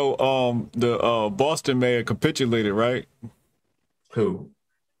 Now, the Boston mayor capitulated, right? Who?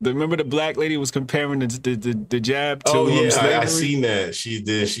 Remember the black lady was comparing the jab to slavery? I seen that. She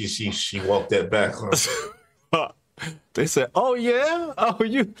did. She walked that back. Huh? They said, "Oh yeah,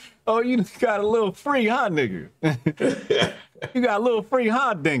 you got a little free, huh, nigga? You got a little free,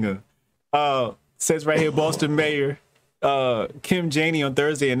 huh, dinger?" Says right here, Boston Mayor Kim Janey on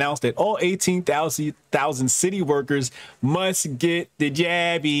Thursday announced that all 18,000 city workers must get the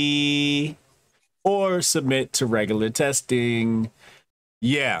jabby or submit to regular testing.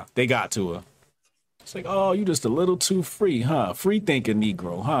 Yeah, they got to her. It's like, oh, you just a little too free, huh? Free thinking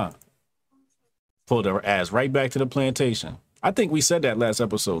Negro, huh? Pulled her ass right back to the plantation. I think we said that last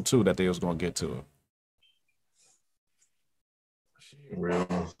episode too, that they was gonna get to her. Real.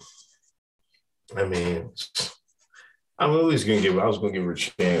 I mean, I was gonna give her a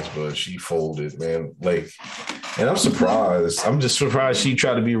chance, but she folded, man. Like, and I'm surprised. I'm just surprised she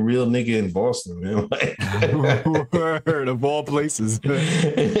tried to be a real nigga in Boston, man. Like, word of all places.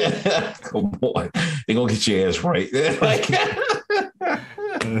 Come on, they gonna get your ass right. Like,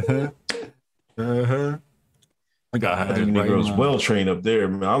 I got her Negroes well trained up there,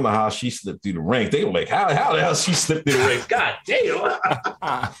 man. I don't know how she slipped through the rank. They were like, how the hell she slipped through the rank? God damn.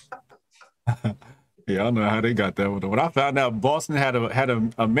 Yeah, I don't know how they got that one. When I found out Boston had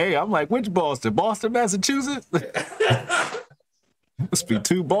a mayor, I'm like, which Boston? Boston, Massachusetts? Must be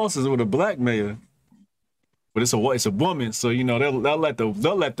two bosses with a black mayor. But it's a woman, so they'll let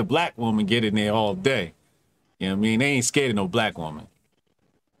the black woman get in there all day. You know what I mean? They ain't scared of no black woman.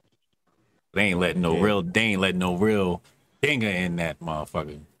 They ain't letting no real dinger in that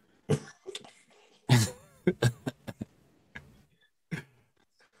motherfucker.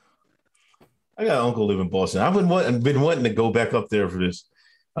 I got an uncle live in Boston. I've been wanting to go back up there for this,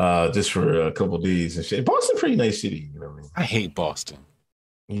 just for a couple of days and shit. Boston's a pretty nice city, you know what I mean? I hate Boston.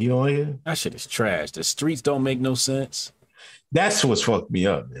 You don't like it? That shit is trash. The streets don't make no sense. That's what's fucked me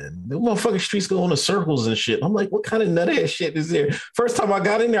up, man. The motherfucking streets go into circles and shit. I'm like, what kind of nut-ass shit is there? First time I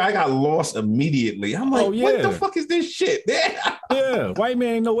got in there, I got lost immediately. I'm like, what the fuck is this shit? Yeah, white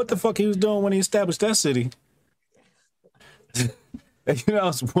man didn't know what the fuck he was doing when he established that city. And, you know,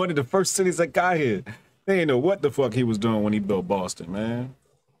 it's one of the first cities that got here. They didn't know what the fuck he was doing when he built Boston, man.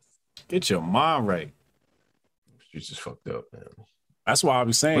 Get your mind right. Streets is fucked up, man. That's why I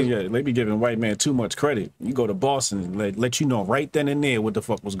was saying, yeah, they be giving white man too much credit. You go to Boston and let you know right then and there what the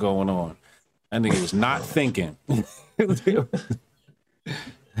fuck was going on. That nigga was not thinking.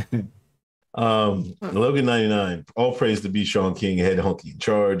 Logan 99. All praise to be Sean King, head hunky in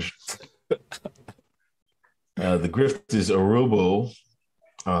charge. The grift is Arubo.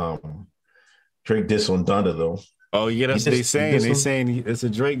 Drake diss on Donda though. Oh yeah, that's what they saying. They saying it's a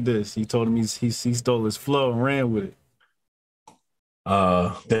Drake diss. He told him he stole his flow and ran with it.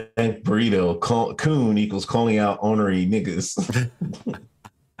 Thank Burrito. Coon equals calling out ornery niggas.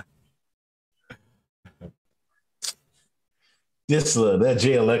 That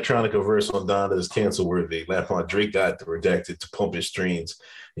Jay Electronica verse on Donda is cancel worthy. Last time Drake got the redacted to pump his strings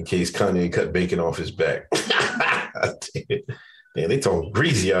in case Kanye cut bacon off his back. Man, they talking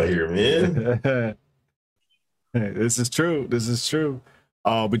greasy out here, man. This is true.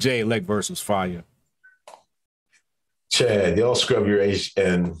 But Jay Elect verse was fire. Chad, y'all scrub your H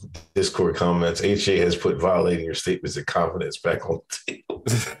and Discord comments. HA has put violating your statements of confidence back on the table.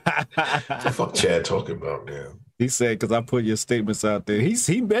 What the fuck Chad talking about, man? He said because I put your statements out there.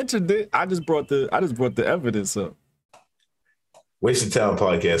 He mentioned it. I just brought the evidence up. Wasted Talent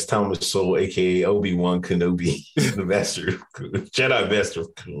Podcast, Thomas Sowell, aka Obi-Wan Kenobi, the master Jedi Master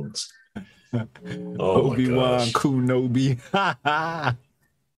of Coons. Oh Obi-Wan Kenobi.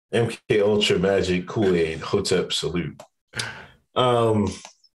 MK Ultra Magic Kool-Aid Hotep Salute. Cuomo's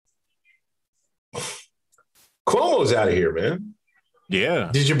out of here, man.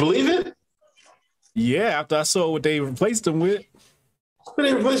 Yeah. Did you believe it? Yeah, after I saw what they replaced him with. What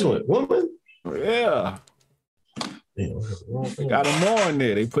they replaced him with? Woman? Yeah. Got them all in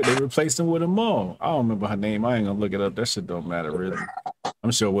there. They replaced him with them all. I don't remember her name. I ain't gonna look it up. That shit don't matter really.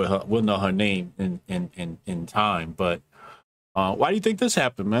 I'm sure we'll know her name in time, but why do you think this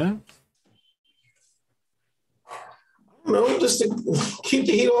happened, man? No, just to keep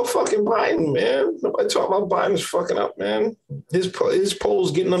the heat off fucking Biden, man. Nobody talking about Biden's fucking up, man. His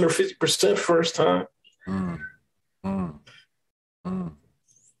polls getting under 50% first time.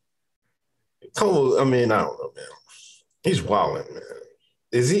 Como, I mean, I don't know, man. He's wilding, man.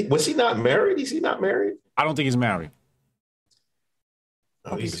 Was he not married? Is he not married? I don't think he's married.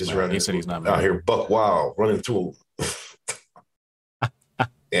 Oh, he's just running. He said he's not married. Out here, buck wild, running through.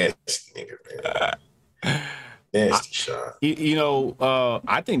 Nasty nigga, man. Nasty shot. You know,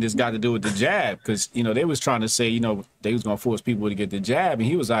 I think this got to do with the jab because, you know, they was trying to say, you know, they was going to force people to get the jab. And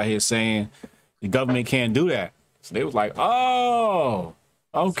he was out here saying the government can't do that. So they was like, oh,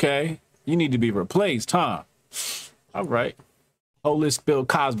 okay. You need to be replaced, huh? All right. Holistic Bill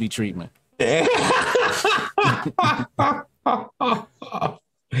Cosby treatment.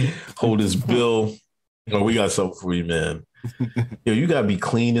 Hold this bill. Oh, we got something for you, man. Yo, you gotta be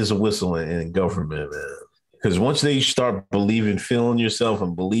clean as a whistle in government, man. Because once they start feeling yourself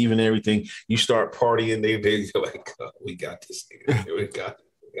and believing everything, you start partying. They're like, oh, we got this nigga. We got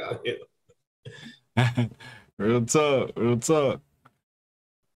him. Real talk.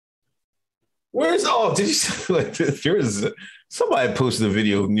 Where's did you see like there was somebody posted a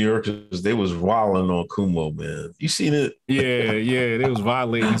video of New Yorkers, they was wilding on Kumo, man. You seen it? Yeah, they was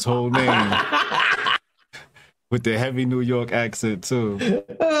violating his whole name. With the heavy New York accent too.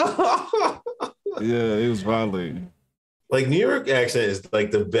 Yeah, it was violating. Like New York accent is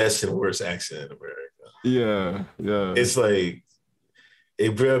like the best and worst accent in America. Yeah. It's like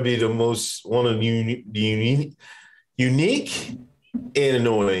it better be the most one of the unique and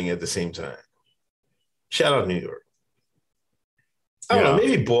annoying at the same time. Shout out New York. I don't know,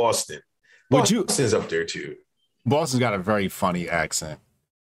 maybe Boston. Boston's up there too. Boston's got a very funny accent.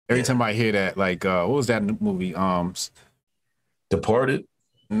 Every time I hear that, like, what was that movie? Departed?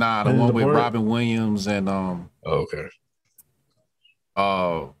 Nah, the one with Robin Williams and okay.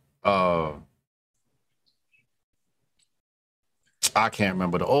 I can't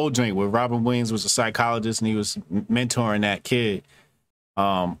remember the old joint where Robin Williams was a psychologist and he was mentoring that kid.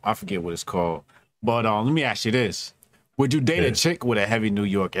 I forget what it's called. But let me ask you this. Would you date a chick with a heavy New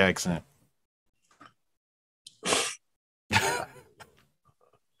York accent?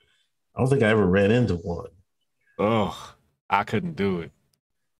 I don't think I ever ran into one. Oh, I couldn't do it.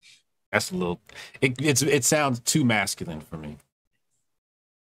 That's a little. It sounds too masculine for me.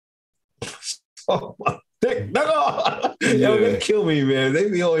 Oh my Dick, no. Yo, they kill me, man. They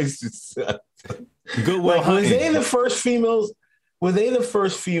be always just, Good like, were they the first females? Were they the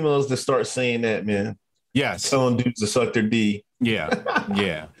first females to start saying that, man? Yes. Telling dudes to suck their D. Yeah.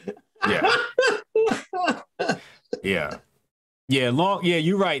 Long. Yeah,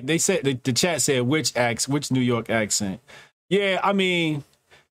 you're right. They said the chat said which New York accent. Yeah, I mean,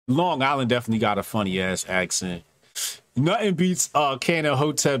 Long Island definitely got a funny ass accent. Nothing beats Kana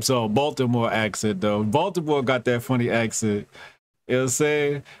Hotep's Baltimore accent though. Baltimore got that funny accent. You know what I'm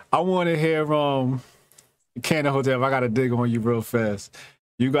saying? I want to hear Kana Hotep. I gotta dig on you real fast.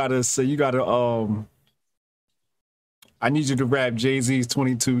 You gotta I need you to rap Jay-Z's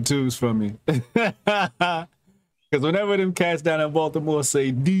 22 twos for me. Because whenever them cats down in Baltimore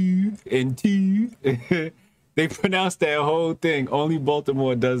say do and T, they pronounce that whole thing. Only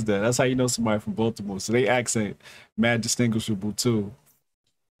Baltimore does that. That's how you know somebody from Baltimore. So they accent mad distinguishable too.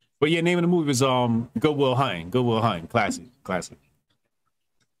 But yeah, name of the movie is Good Will Hunting. Good Will Hunting. Classic.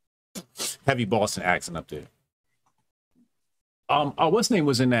 Heavy Boston accent up there. What's name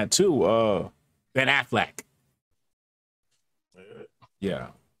was in that too? Ben Affleck. Yeah.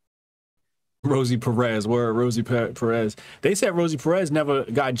 Rosie Perez. They said Rosie Perez never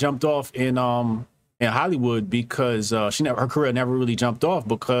got jumped off in Hollywood because her career never really jumped off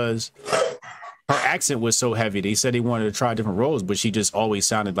because her accent was so heavy. They said they wanted to try different roles, but she just always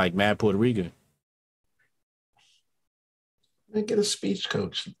sounded like mad Puerto Rican. Get a speech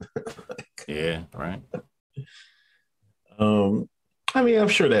coach. Yeah, right. I mean, I'm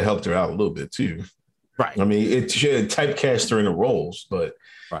sure that helped her out a little bit too. Right. I mean, it should typecast her in the roles, but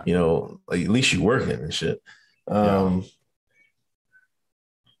right. You know, like, at least you working and shit. What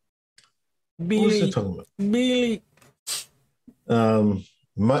was I talking about? Billy.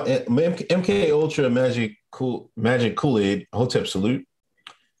 MK Ultra Magic Kool-Aid Hotep salute.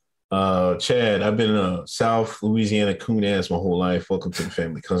 Chad, I've been a South Louisiana coon ass my whole life. Welcome to the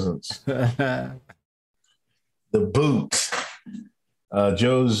family, cousins. The boot.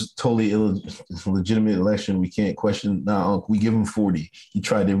 Joe's totally illegitimate election. We can't question. Nah, we give him 40. He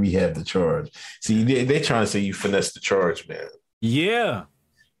tried to rehab the charge. See, they trying to say you finessed the charge, man. Yeah.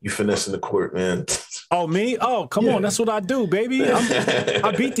 You finessing the court, man. Oh, me? Oh, come on. That's what I do, baby.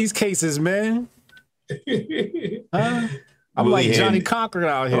 I beat these cases, man. Huh? I'm really like Johnny Cochran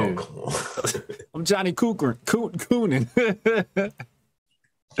out here. Oh, I'm Johnny Coonin.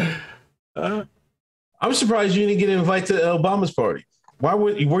 I'm surprised you didn't get invited to Obama's party. Why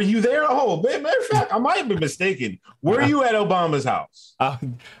were you there? Oh, matter of fact, I might have been mistaken. Were you at Obama's house?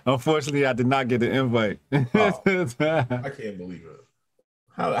 Unfortunately, I did not get the invite. Oh, I can't believe it.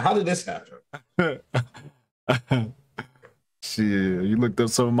 How did this happen? Shit, you looked up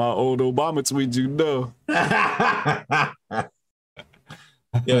some of my old Obama tweets, you know.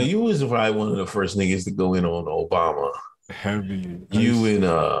 Yo, you was probably one of the first niggas to go in on Obama. Heavy. You and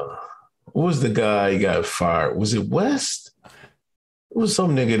what was the guy who got fired? Was it West? It was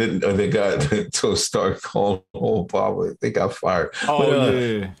some nigga that got to start calling Obama. They got fired. Oh, but,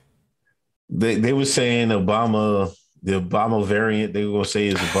 yeah. They were saying Obama, the Obama variant, they were going to say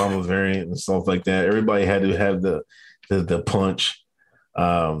is Obama variant and stuff like that. Everybody had to have the punch.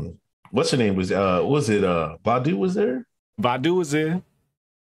 What's her name? Was it Badu was there? Badu was there.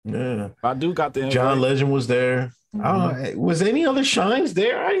 Yeah. Badu got the invite. John Legend was there. Mm-hmm. Was any other shines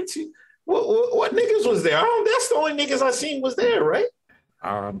there? I didn't see. What niggas was there? That's the only niggas I seen was there, right?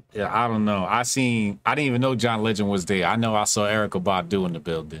 Yeah, I don't know. I didn't even know John Legend was there. I know I saw Erykah Badu in the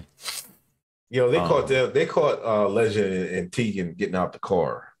building. Yo, they caught Legend and Tegan getting out the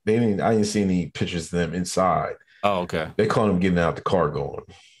car. I didn't see any pictures of them inside. Oh, okay. They caught them getting out the car going.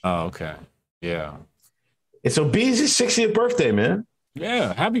 Oh, okay. Yeah. It's Obeezy's 60th birthday, man.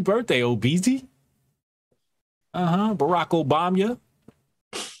 Yeah. Happy birthday, Obeezy. Barack Obama.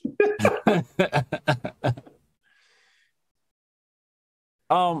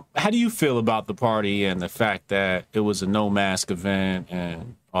 How do you feel about the party and the fact that it was a no mask event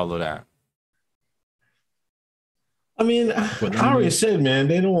and all of that? I mean, I already said, man,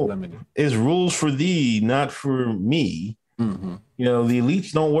 they don't. It's rules for thee, not for me. Mm-hmm. You know, the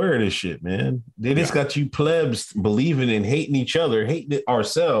elites don't wear this shit, man. They just got you plebs believing and hating each other, hating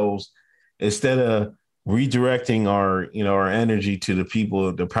ourselves, instead of redirecting our energy to the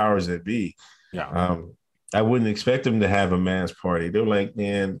people, the powers that be. Yeah. I wouldn't expect them to have a mass party. They're like,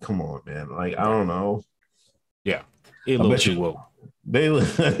 man, come on, man. Like, I don't know. Yeah. I bet you will. They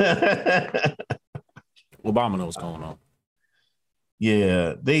Obama knows what's going on.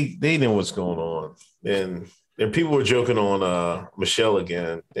 Yeah, they know what's going on. And people were joking on Michelle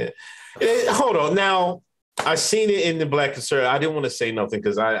again. Hold on. Now, I seen it in the Black Conservative. I didn't want to say nothing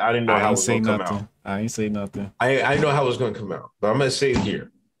because I didn't know how it was going to come out. I ain't say nothing. I didn't know how it was going to come out, but I'm going to say it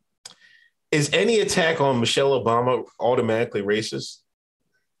here. Is any attack on Michelle Obama automatically racist?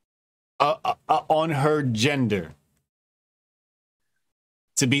 On her gender,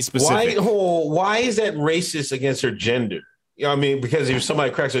 to be specific. Why is that racist against her gender? You know what I mean? Because if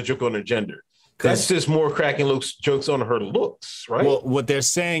somebody cracks a joke on her gender, that's just more cracking jokes on her looks, right? Well, what they're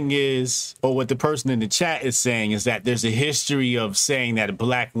saying is, or what the person in the chat is saying, is that there's a history of saying that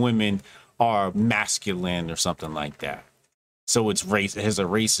black women are masculine or something like that. So it has a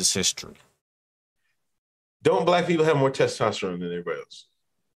racist history. Don't black people have more testosterone than everybody else?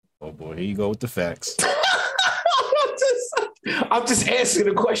 Oh boy, here you go with the facts. I'm just asking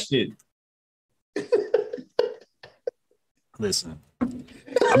a question. Listen,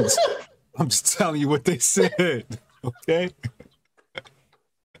 I'm just telling you what they said, okay?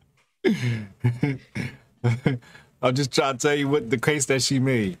 I'm just trying to tell you what the case that she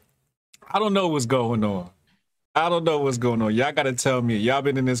made. I don't know what's going on. Y'all got to tell me. Y'all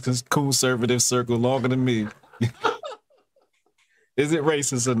been in this conservative circle longer than me. Is it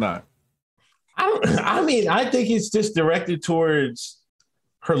racist or not? I mean, I think it's just directed towards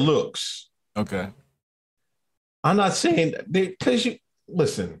her looks. Okay. I'm not saying because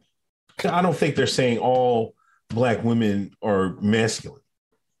listen, I don't think they're saying all black women are masculine.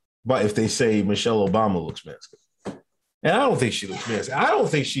 But if they say Michelle Obama looks masculine, and I don't think she looks masculine. I don't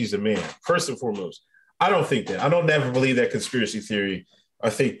think she's a man, first and foremost. I don't think that. I don't ever believe that conspiracy theory. I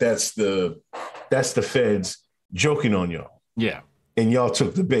think that's the feds joking on y'all. Yeah. And y'all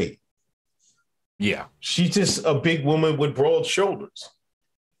took the bait. Yeah. She's just a big woman with broad shoulders.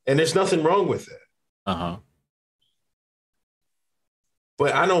 And there's nothing wrong with that. Uh-huh.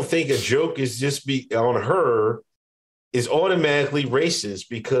 But I don't think a joke is just on her is automatically racist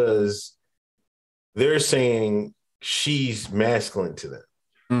because they're saying she's masculine to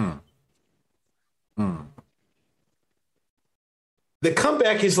them. The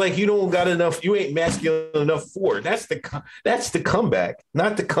comeback is like you don't got enough, you ain't masculine enough for it. That's the comeback,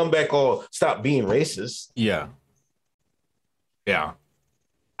 not the comeback all stop being racist. Yeah. Yeah.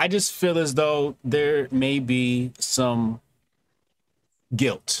 I just feel as though there may be some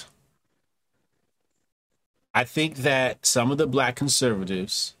guilt. I think that some of the black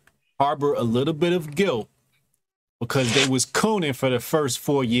conservatives harbor a little bit of guilt because they was cooning for the first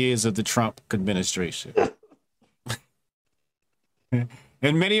 4 years of the Trump administration.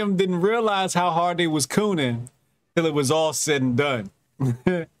 And many of them didn't realize how hard they was cooning till it was all said and done.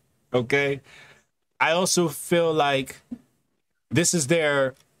 Okay? I also feel like this is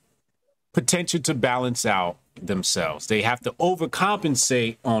their potential to balance out themselves. They have to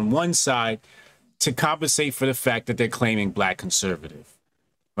overcompensate on one side to compensate for the fact that they're claiming black conservative.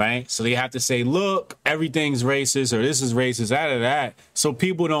 Right? So they have to say, look, everything's racist or this is racist, that. So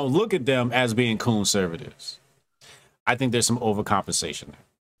people don't look at them as being conservatives. I think there's some overcompensation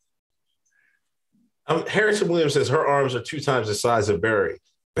there. Harrison Williams says her arms are 2 times the size of Barry.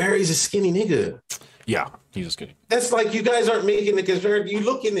 Barry's a skinny nigga. Yeah, he's a skinny. That's like you guys aren't making the concern. You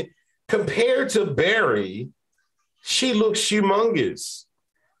look in it compared to Barry, she looks humongous.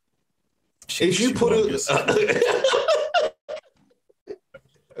 If you put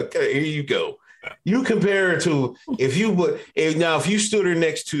okay, here you go. You compare her to if you stood her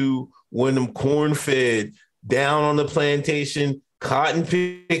next to one of them corn-fed down on the plantation, cotton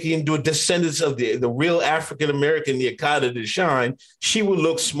picking, descendants of the real African American, the Akata to shine, she would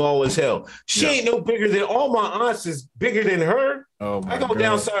look small as hell. She ain't no bigger than all my aunts is bigger than her. Oh my I go God.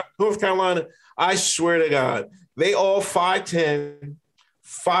 down south North Carolina. I swear to God, they all 5'10",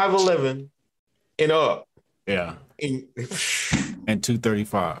 5'11", and up. Yeah. And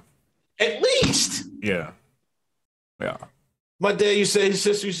 235. At least. Yeah. Yeah. My dad used to say his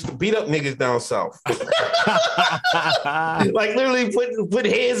sister used to beat up niggas down south. Like literally put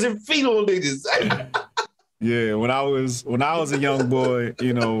hands and feet on niggas. Yeah, when I was a young boy,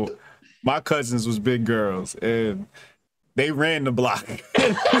 you know, my cousins was big girls and they ran the block.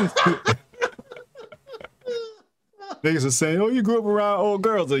 Niggas are saying, "Oh, you grew up around old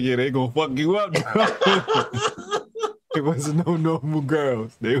girls." Like, yeah, they gonna fuck you up. It wasn't no normal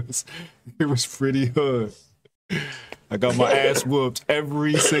girls. It was pretty hood. I got my ass whooped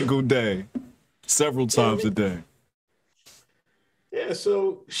every single day, several times a day. Yeah,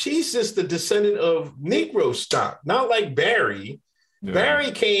 so she's just the descendant of Negro stock, not like Barry. Yeah.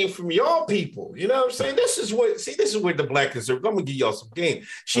 Barry came from y'all people. You know what I'm saying? This is where the black conservative. I'm gonna give y'all some game.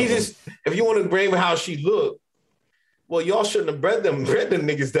 She just, if you want to bring how she looked, well, y'all shouldn't have bred them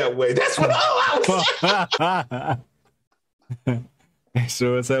niggas that way. That's what I was saying.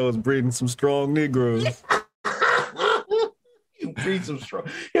 Sure as hell was breeding some strong Negroes.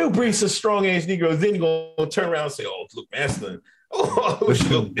 He'll breed some strong ass Negroes. Then he's gonna turn around and say, "Oh, look masculine. Oh, she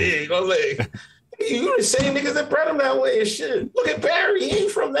look big." I'm like, you the same niggas that bred him that way and shit. Look at Barry. He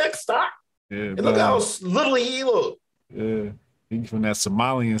ain't from that stock. Yeah, and look how little he look. Yeah, he's from that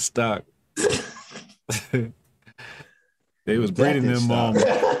Somalian stock. They was breeding them.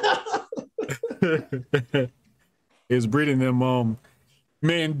 They was breeding them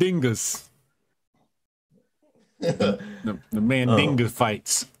Mandingas. The Mandinga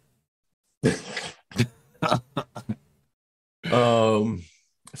fights.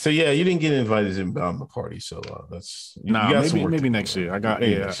 So yeah, you didn't get invited to the party, so that's maybe next year. I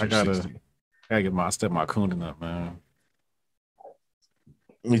gotta step my cooning up, man.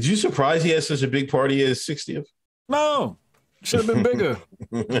 Did you surprise he had such a big party at his 60th? No, should have been bigger.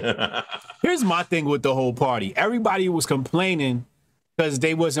 Here's my thing with the whole party. Everybody was complaining because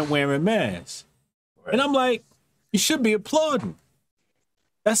they wasn't wearing masks. Right. And I'm like, you should be applauding.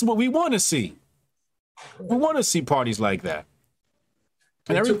 That's what we want to see. We want to see parties like that.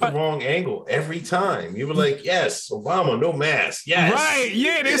 And they took the wrong angle every time. You were like, yes, Obama, no mask. Yes. Right.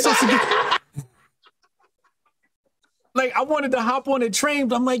 Yeah, they're supposed to get... Like, I wanted to hop on the train,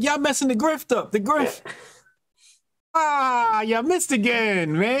 but I'm like, y'all messing the grift up. The grift. Y'all missed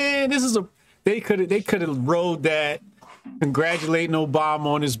again, man. This is they could have rode that, congratulating Obama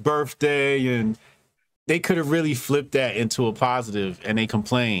on his birthday, and they could have really flipped that into a positive, and they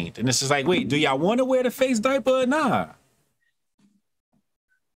complained. And it's just like, wait, do y'all want to wear the face diaper or not?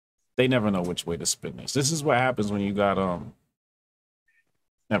 They never know which way to spin this. This is what happens when you got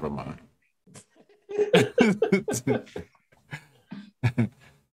never mind.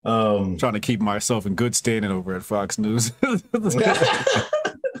 Trying to keep myself in good standing over at Fox News.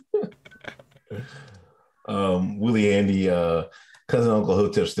 Willie Andy, cousin Uncle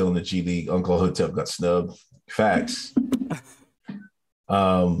Hotep still in the G League. Uncle Hotep got snubbed. Facts.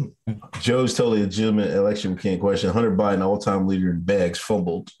 Joe's totally legitimate election can't question. Hunter Biden, all-time leader in bags,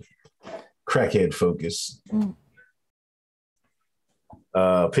 fumbled. Crackhead focus.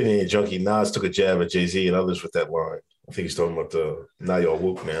 Opinion junkie Nas took a jab at Jay-Z and others with that line. I think he's talking about the now y'all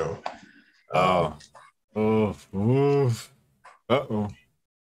woke now.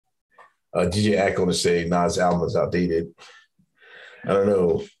 DJ Ack gonna say Nas' album is outdated. I don't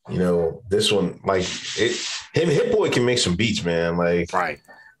know. You know, this one, like Hit Boy can make some beats, man. Like, right.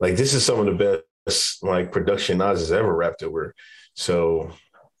 Like this is some of the best like production Nas has ever rapped over. So,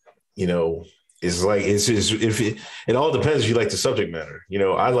 you know, it's like it all depends if you like the subject matter. You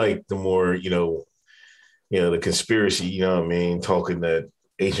know, I like the more, you know, the conspiracy, you know what I mean, talking that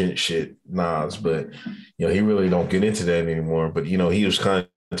agent shit Nas, but you know, he really don't get into that anymore. But you know, he was kind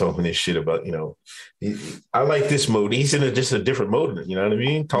of talking this shit about, you know, I like this mode. He's in just a different mode, you know what I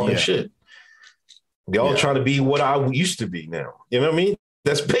mean? Talking shit. They all trying to be what I used to be now. You know what I mean?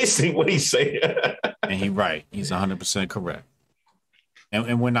 That's basically what he's saying. And he's right. He's 100% correct.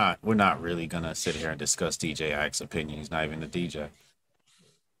 And we're not really gonna sit here and discuss DJ Ack's opinion. He's not even a DJ.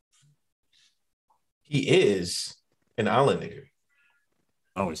 He is an island nigga.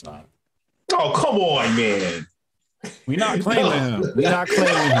 No, he's not. Oh, come on, man. We're not claiming him. We're not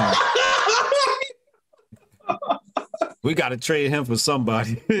claiming him. We got to trade him for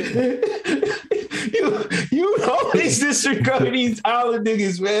somebody. You always disregard these island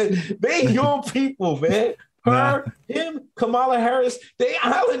niggas, man. They your people, man. Him, Kamala Harris, they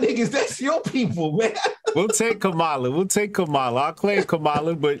island niggas. That's your people, man. We'll take Kamala. I'll claim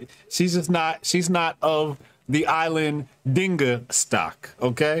Kamala, but she's not of the island Dinga stock,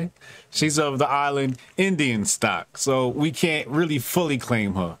 okay? She's of the island Indian stock. So we can't really fully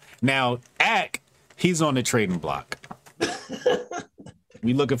claim her. Now, Ack, he's on the trading block.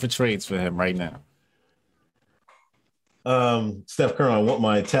 We looking for trades for him right now. Steph Curry, I want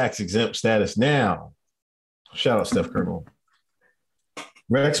my tax exempt status now. Shout out Steph Curry.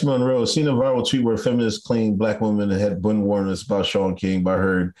 Rex Monroe, seen a viral tweet where feminists claim black women had been warned us about Shaun King, but I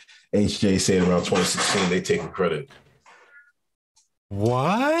heard HJ say it around 2016. They taking credit.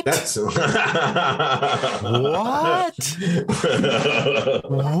 What? That's what? What?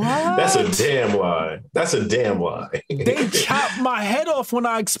 That's a damn lie. That's a damn lie. They chopped my head off when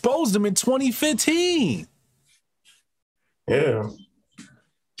I exposed them in 2015. Yeah.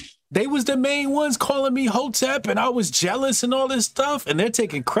 They was the main ones calling me Hotep, and I was jealous and all this stuff, and they're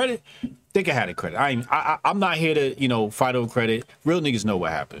taking credit. They can have the credit. I'm not here to, fight over credit. Real niggas know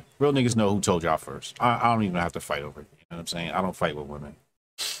what happened. Real niggas know who told y'all first. I don't even have to fight over it. You know what I'm saying? I don't fight with women.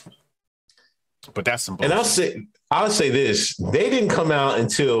 But that's some bullshit. And I'll say this. They didn't come out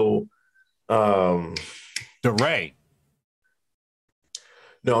until DeRay.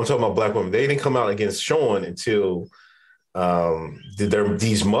 No, I'm talking about black women. They didn't come out against Shaun until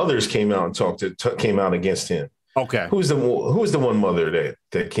these mothers came out and came out against him. Okay. Who's the one mother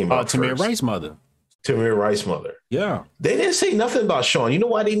that came out Tamir Rice's mother. Tamir Rice's mother. Yeah. They didn't say nothing about Sean. You know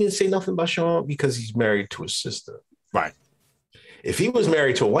why they didn't say nothing about Sean? Because he's married to his sister. Right. If he was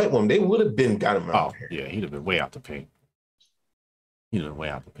married to a white woman, they would have got him out here. Yeah, he'd have been way out the paint.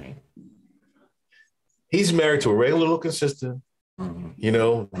 He's married to a regular looking sister,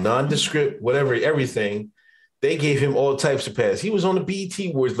 nondescript, whatever, everything. They gave him all types of pass. He was on the BET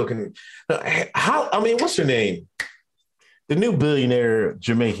Awards looking. What's her name? The new billionaire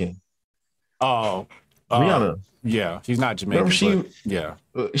Jamaican. Oh, Rihanna. Yeah, she's not Jamaican.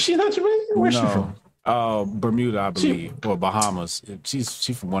 She's not Jamaican? Where's she from? Bermuda, I believe, or Bahamas.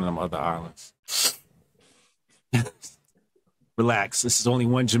 She's from one of them other islands. Relax. This is only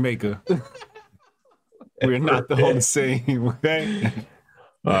one Jamaica. We're not the whole same, okay?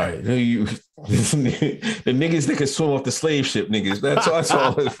 All right. The niggas that can swim off the slave ship niggas. That's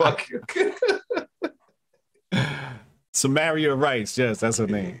all. Fuck you. Samaria Rice. Yes, that's her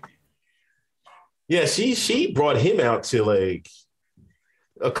name. Yeah, she brought him out to like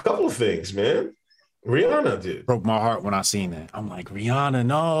a couple of things, man. Rihanna did. Broke my heart when I seen that. I'm like, Rihanna,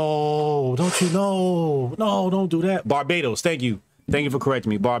 no, don't you know? No, don't do that. Barbados, thank you. Thank you for correcting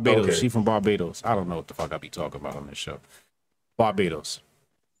me. Barbados. Okay. She from Barbados. I don't know what the fuck I be talking about on this show. Barbados.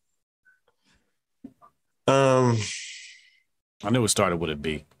 I knew it started with a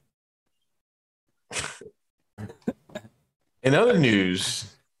B. In other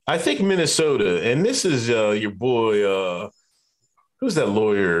news, I think Minnesota, and this is your boy, who's that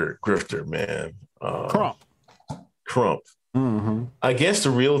lawyer grifter, man? Crump. Mm-hmm. I guess the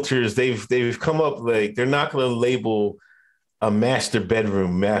realtors, they've come up like they're not going to label a master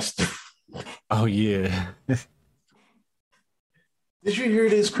bedroom master. Oh, yeah. Did you hear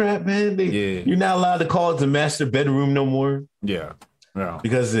this crap, man? You're not allowed to call it the master bedroom no more. Yeah.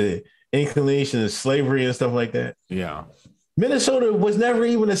 Because the inclination of slavery and stuff like that. Yeah. Minnesota was never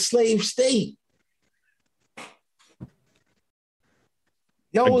even a slave state.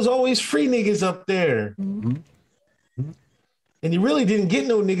 Y'all was always free niggas up there. Mm-hmm. And you really didn't get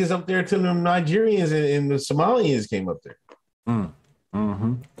no niggas up there until them Nigerians and the Somalians came up there.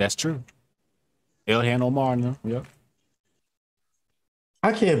 Mm-hmm. That's true. Ilhan Omar, no? Yep.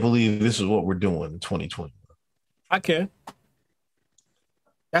 I can't believe this is what we're doing in 2020. I can.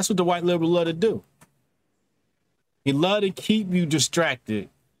 That's what the white liberal love to do. He love to keep you distracted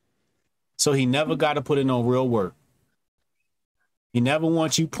so he never got to put in no real work. He never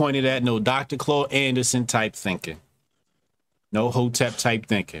wants you pointed at no Dr. Claude Anderson type thinking. No Hotep type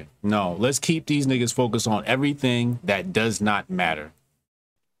thinking. No, let's keep these niggas focused on everything that does not matter.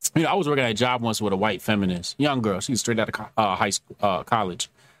 I was working at a job once with a white feminist, young girl. She was straight out of college.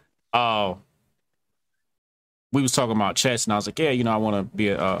 We was talking about chess, and I was like, yeah, I want to be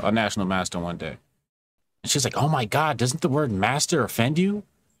a national master one day. And she's like, oh my God, doesn't the word master offend you?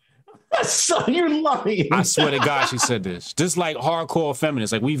 So you're lying. I swear to God, she said this. Just like hardcore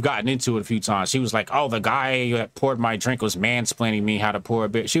feminists, like we've gotten into it a few times. She was like, oh, the guy that poured my drink was mansplaining me how to pour a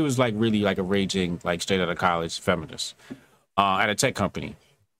beer. She was like really like a raging, like straight out of college feminist at a tech company.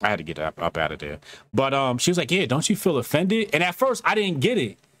 I had to get up out of there. But she was like, yeah, don't you feel offended? And at first I didn't get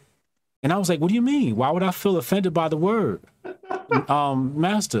it. And I was like, what do you mean? Why would I feel offended by the word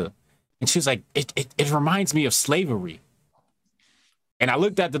master? And she was like, it reminds me of slavery. And I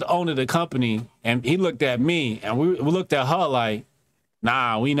looked at the owner of the company, and he looked at me, and we looked at her like,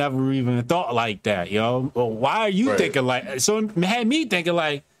 nah, we never even thought like that, yo. Well, why are you thinking like? So it had me thinking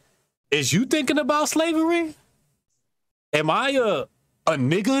like, is you thinking about slavery? Am I a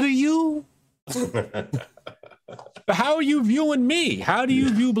nigga to you? How are you viewing me? How do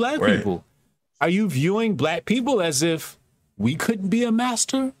you view black people? Are you viewing black people as if we couldn't be a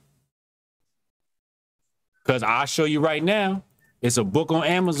master? Because I'll show you right now. It's a book on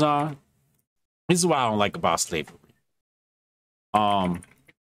Amazon. This is what I don't like about slavery. I'm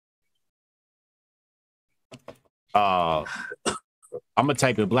gonna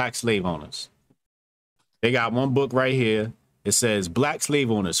type in Black Slave Owners. They got one book right here. It says Black Slave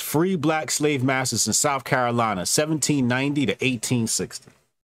Owners, Free Black Slave Masters in South Carolina, 1790 to 1860.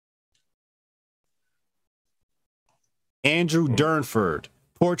 Andrew Durnford,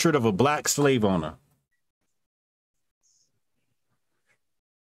 Portrait of a Black Slave Owner.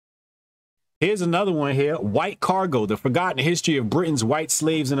 Here's another one here. White Cargo, The Forgotten History of Britain's White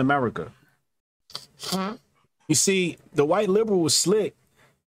Slaves in America. You see, the white liberal was slick.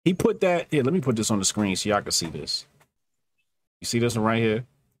 He put that, here, let me put this on the screen so y'all can see this. You see this one right here?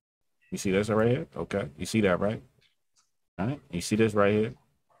 You see this one right here? Okay. You see that, right? All right. You see this right here?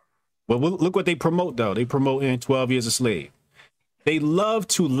 Well, look what they promote, though. They promote in 12 Years a Slave. They love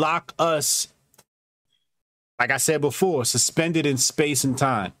to lock us, like I said before, suspended in space and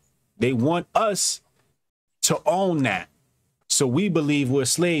time. They want us to own that. So we believe we're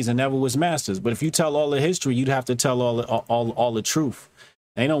slaves and never was masters. But if you tell all the history, you'd have to tell all the truth.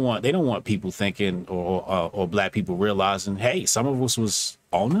 They don't want people thinking or black people realizing, hey, some of us was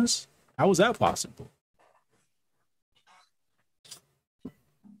owners. How was that possible?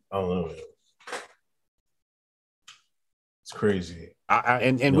 I don't know. It's crazy. We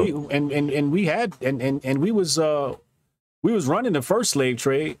was running the first slave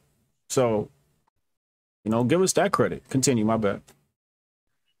trade. So, give us that credit. Continue, my bad.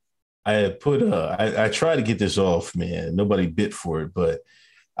 I tried to get this off, man. Nobody bit for it, but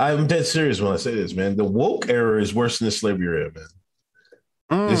I'm dead serious when I say this, man. The woke era is worse than the slavery era,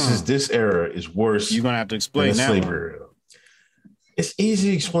 man. This era is worse. You're gonna have to explain that. Slavery era. It's easy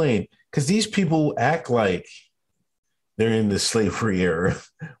to explain because these people act like they're in the slavery era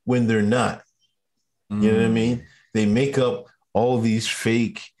when they're not. You know what I mean? They make up all these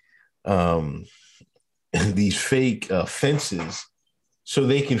fake fences so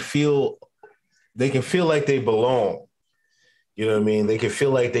they can feel like they belong. You know what I mean? They can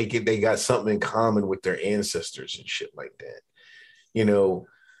feel like they got something in common with their ancestors and shit like that.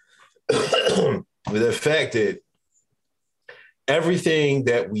 With the fact that everything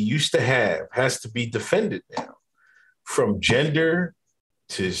that we used to have has to be defended now, from gender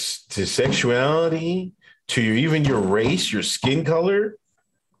to sexuality to even your race, your skin color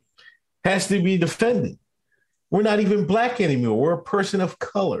has to be defended. We're not even black anymore. We're a person of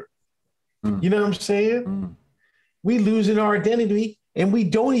color. You know what I'm saying? We losing our identity and we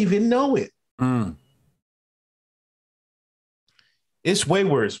don't even know it. It's way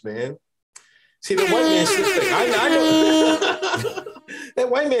worse, man. See, the white man slick thing. I know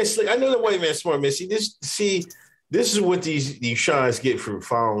that white man slick. I know the white man smart, man. This is what these shines get for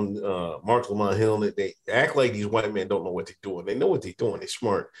following Mark Lamont Hill. They act like these white men don't know what they're doing. They know what they're doing. They're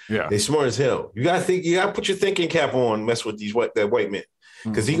smart. Yeah, they're smart as hell. You gotta think. You gotta put your thinking cap on. Mess with that white man,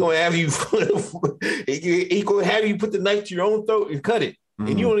 because he gonna have you. He gonna have you put the knife to your own throat and cut it,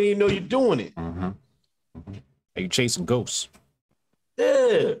 and you don't even know you're doing it. Are you chasing ghosts?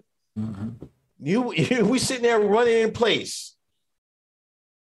 Yeah. We sitting there running in place.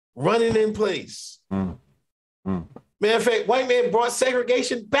 Matter of fact, white man brought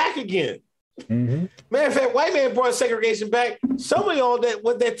segregation back again. Matter of fact, white man brought segregation back. Some of y'all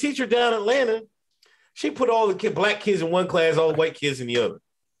that teacher down in Atlanta, she put all the black kids in one class, all the white kids in the other.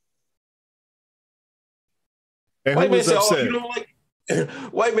 And white man said, "Oh, you don't like."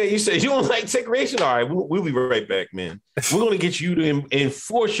 White man, you said you don't like segregation. All right, we'll be right back, man. We're going to get you to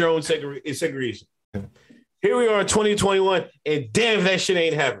enforce your own segregation. Here we are in 2021, and damn, that shit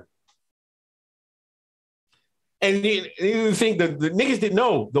ain't happening. And you think the niggas didn't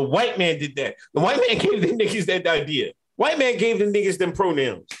know. The white man did that. The white man gave the niggas that idea. White man gave the niggas them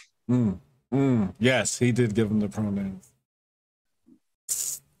pronouns. Yes, he did give them the pronouns.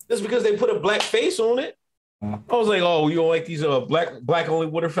 That's because they put a black face on it. I was like, oh, you don't like these black only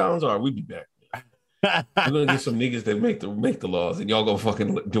water fountains? All right, we'll be back. We're gonna get some niggas that make the laws, and y'all gonna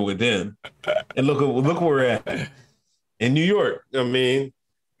fucking do it then. And look where we're at in New York. I mean,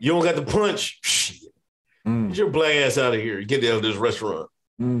 you don't got the punch. Shit. Get your black ass out of here. Get out of this restaurant.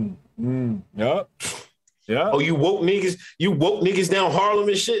 Yep. Oh, you woke niggas down Harlem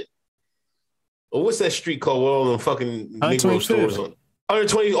and shit. Oh, what's that street called with all them fucking Negro stores on?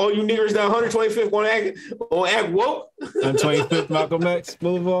 120. All you niggers down 125th gonna act woke. 125th Malcolm X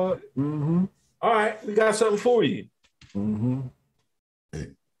Boulevard. All right, we got something for you.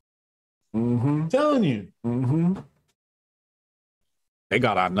 Telling you. They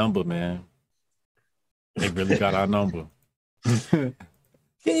got our number, man. They really got our number. Can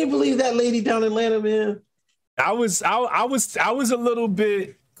you believe that lady down in Atlanta, man? I was a little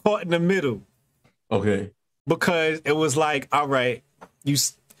bit caught in the middle. Okay. Because it was like, all right,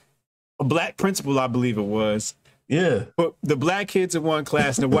 a black principal, I believe it was. Yeah. But the black kids in one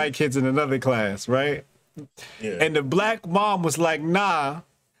class and the white kids in another class, right? Yeah. And the black mom was like, nah,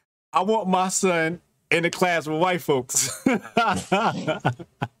 I want my son in the class with white folks. I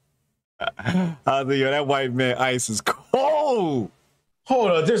was like, yo, that white man ice is cold.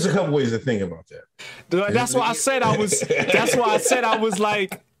 Hold on, there's a couple ways to think about that. That's why I said I was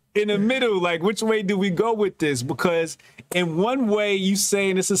like in the middle, like which way do we go with this? Because in one way you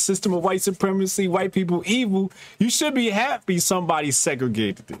saying it's a system of white supremacy, white people evil, you should be happy somebody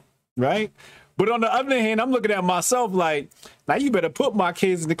segregated it, right? But on the other hand, I'm looking at myself like, now you better put my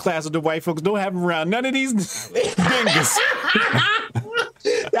kids in the class with the white folks. Don't have them around none of these niggas.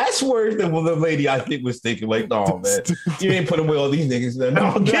 That's swear that the lady I think was thinking like, no, man, you ain't put him with all these niggas.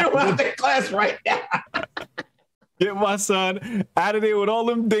 No, get him out of that class right now. Get my son out of there with all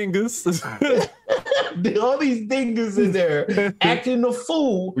them dingas. All these dingas in there acting a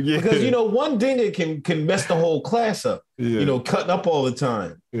fool because one dinga can mess the whole class up. Cutting up all the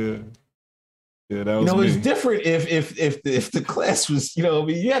time. Yeah, that was me. It's different if the class was,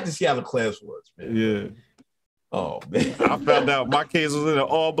 you have to see how the class was, man. Yeah. Oh man, I found out my kids was in an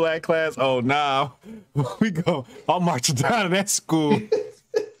all-black class. Oh, nah, I'll march down to that school.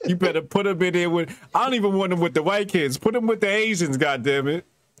 You better put them in there with. I don't even want them with the white kids. Put them with the Asians. Goddammit.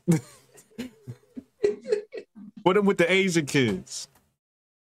 Put them with the Asian kids.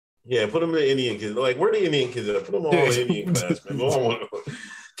 Yeah, put them in the Indian kids. Like, where the Indian kids at? Put them all in the Indian class, man.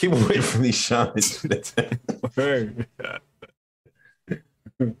 Keep them away from these shamans.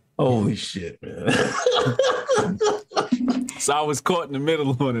 Holy shit, man. So I was caught in the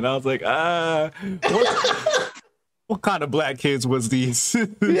middle on it. I was like, what kind of black kids was these?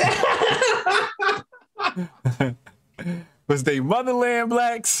 Was they motherland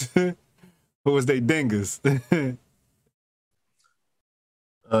blacks? Or was they dingas?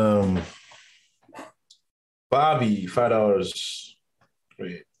 Bobby, $5.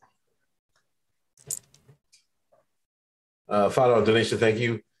 Wait. $5 donation, thank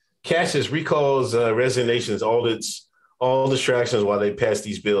you. Cassius recalls resignations, audits, all distractions while they pass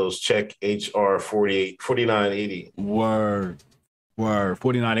these bills. Check HR 4980. Word.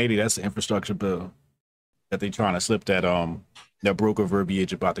 4980, that's the infrastructure bill that they trying to slip that broker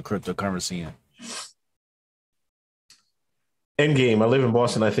verbiage about the cryptocurrency in. Endgame. I live in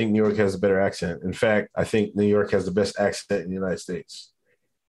Boston. I think New York has a better accent. In fact, I think New York has the best accent in the United States.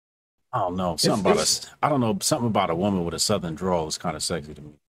 I don't know. Something about a woman with a southern drawl is kind of sexy to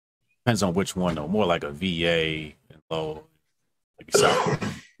me. Depends on which one though. More like a VA and low. Maybe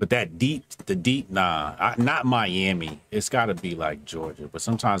south. But the deep, nah. Not Miami. It's got to be like Georgia. But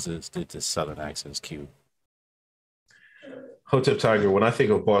sometimes the southern accent is cute. Hotep Tiger. When I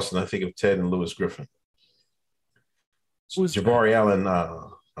think of Boston, I think of Ted and Louis Griffin. Who's Jabari Allen? I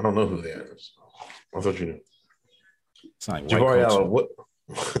don't know who that is. I thought you knew. It's like Jabari Allen. What?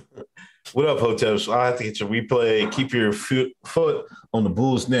 What up, Hoteps? I have to get your replay. Keep your foot on the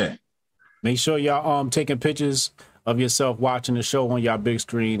bull's neck. Make sure y'all taking pictures of yourself watching the show on y'all big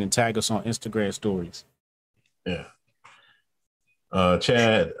screen and tag us on Instagram stories. Yeah.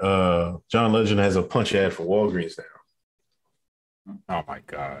 Chad, John Legend has a punch ad for Walgreens now. Oh my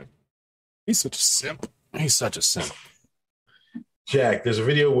God. He's such a simp. Jack, there's a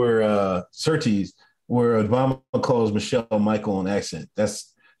video where Surtees, where Obama calls Michelle Michael an accent.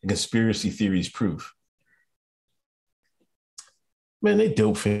 That's a conspiracy theories proof. Man, they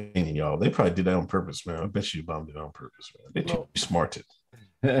dope fiending, y'all. They probably did that on purpose, man. I bet you Obama did that on purpose, man. They're too smart.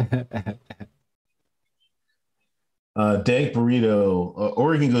 Dank Burrito,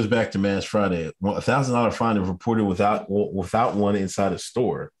 Oregon goes back to Mass Friday. $1,000 fine is reported without one inside a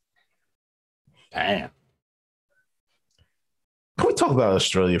store. Damn. Can we talk about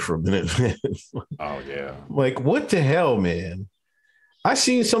Australia for a minute, man? Oh, yeah. Like, what the hell, man? I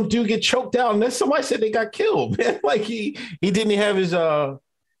seen some dude get choked out, and then somebody said they got killed, man. Like he didn't have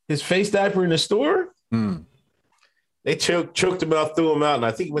his face diaper in the store. Mm. They choked him out, threw him out, and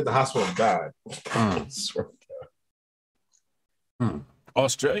I think he went to the hospital and died.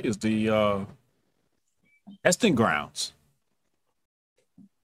 Australia is the testing grounds.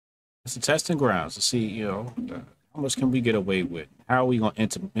 It's the testing grounds to see, how much can we get away with? How are we going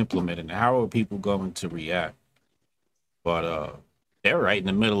to implement it? And how are people going to react? But they're right in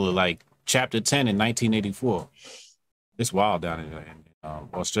the middle of like chapter 10 in 1984. It's wild down in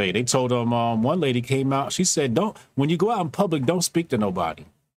Australia. They told them, one lady came out. She said, when you go out in public, don't speak to nobody.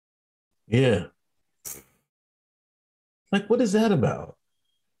 Yeah. Like, what is that about?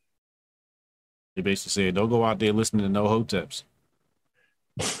 They basically said, don't go out there listening to no hoteps.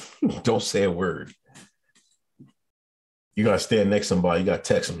 Don't say a word. You gotta stand next to somebody. You gotta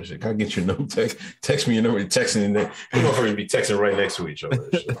text them and shit. Can I get your number? Text me your number. Texting in there. You don't have to be texting right next to each other.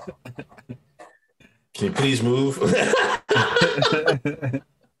 Can you please move?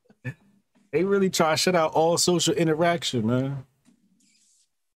 They really try to shut out all social interaction, man.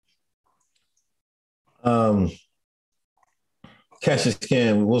 Cassius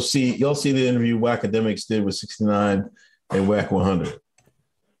Cam. We'll see. Y'all see the interview Whackademics did with 69 and Whack 100.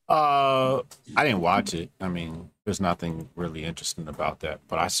 I didn't watch it. I mean, there's nothing really interesting about that,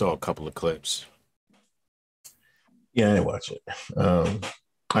 but I saw a couple of clips. Yeah, I didn't watch it.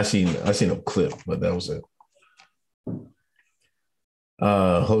 I seen a clip, but that was it.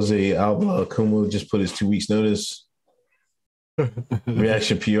 Jose Alba Kumu just put his 2 weeks notice.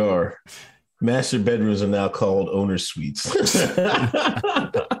 Reaction PR. Master bedrooms are now called owner suites.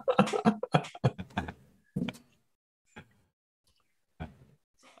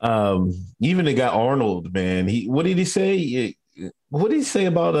 Even the guy Arnold, man. What did he say? What did he say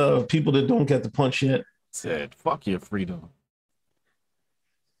about people that don't get the punch yet? Said, "Fuck your freedom."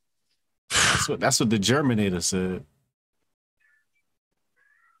 That's what the Germinator said.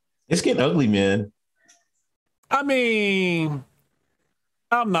 It's getting ugly, man. I mean,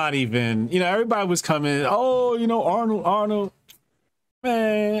 I'm not even. Everybody was coming. Oh, Arnold,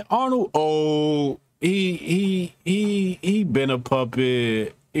 man, Arnold. Oh, he been a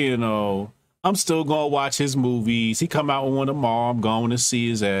puppet. I'm still gonna watch his movies. He come out with one tomorrow. I'm going to see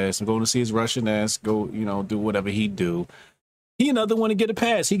his ass. I'm going to see his Russian ass go, do whatever he do. He another one to get a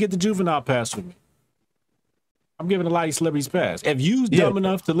pass. He get the juvenile pass with me. I'm giving a lot of these celebrities pass. If you dumb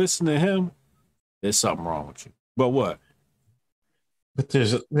enough to listen to him, there's something wrong with you. But what? But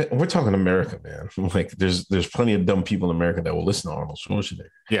we're talking America, man. Like there's plenty of dumb people in America that will listen to Arnold Schwarzenegger.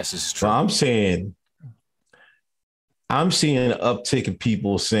 Yes, it's true. So I'm seeing an uptick of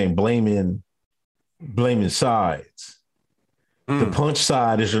people saying blaming sides. The punch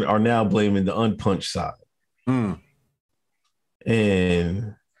side are now blaming the unpunched side.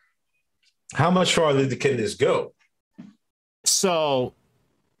 And how much farther can this go? So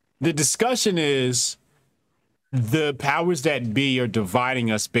the discussion is the powers that be are dividing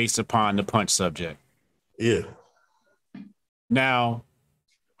us based upon the punch subject. Yeah. Now,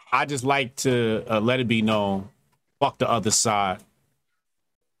 I just like to let it be known, fuck the other side.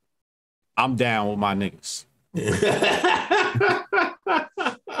 I'm down with my niggas.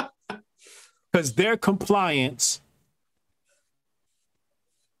 Because their compliance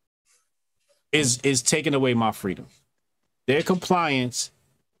is taking away my freedom. Their compliance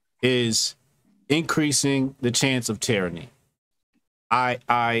is increasing the chance of tyranny. I've been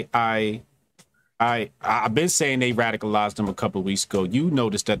saying they radicalized them a couple of weeks ago. You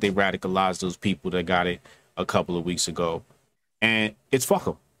noticed that they radicalized those people that got it a couple of weeks ago, and it's fuck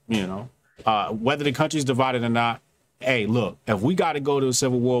them. Whether the country's divided or not. Hey, look, if we got to go to a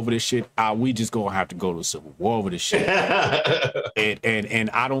civil war over this shit, we just gonna have to go to a civil war over this shit. and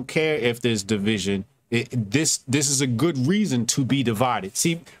I don't care if there's division. This is a good reason to be divided.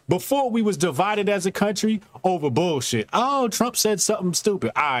 See, before we was divided as a country over bullshit. Oh, Trump said something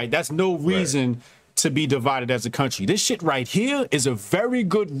stupid. All right, that's no reason to be divided as a country. This shit right here is a very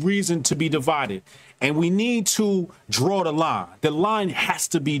good reason to be divided. And we need to draw the line. The line has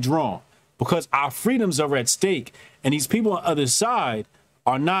to be drawn because our freedoms are at stake. And these people on the other side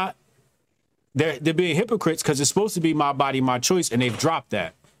are not, they're being hypocrites because it's supposed to be my body, my choice. And they've dropped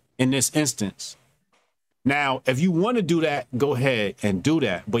that in this instance. Now, if you want to do that, go ahead and do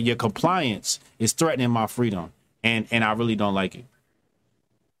that. But your compliance is threatening my freedom. And I really don't like it.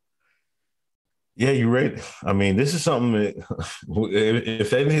 Yeah, you're right. I mean, this is something that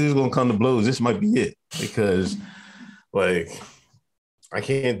if anything's going to come to blows, this might be it. Because, I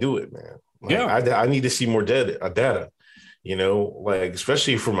can't do it, man. I need to see more data,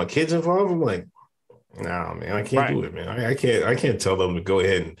 especially for my kids involved. I'm like, nah, man, I can't do it, man. I can't tell them to go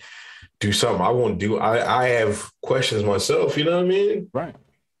ahead and do something I won't do. I have questions myself, you know what I mean? Right.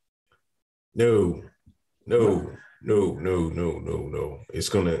 No. It's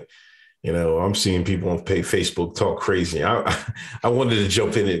gonna, I'm seeing people on Facebook talk crazy. I wanted to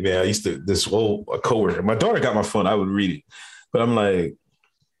jump in it, man. This old coworker. My daughter got my phone. I would read it, but I'm like,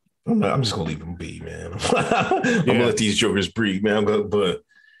 I'm just gonna leave them be, man. I'm gonna let these jokers breathe, man. But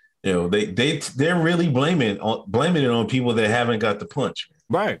they're really blaming it on people that haven't got the punch.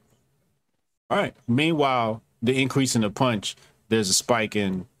 Right. Meanwhile, the increase in the punch, there's a spike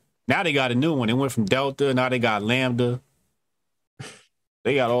in. Now they got a new one. It went from Delta. Now they got Lambda.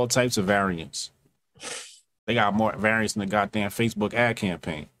 They got all types of variants. They got more variants than the goddamn Facebook ad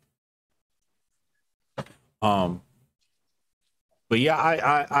campaign. But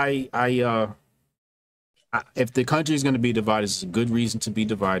yeah, if the country is going to be divided, it's a good reason to be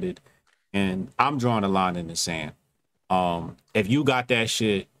divided. And I'm drawing a line in the sand. If you got that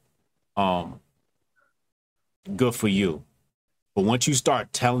shit, good for you. But once you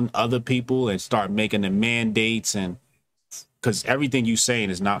start telling other people and start making the mandates, and because everything you're saying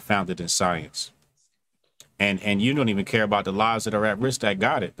is not founded in science, and you don't even care about the lives that are at risk that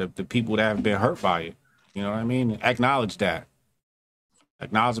got it, the people that have been hurt by it. You know what I mean? Acknowledge that.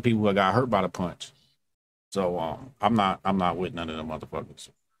 Acknowledge the people who got hurt by the punch. So I'm not with none of them motherfuckers.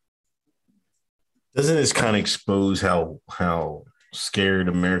 Doesn't this kind of expose how scared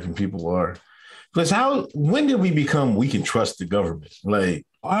American people are? Because when did we become we can trust the government?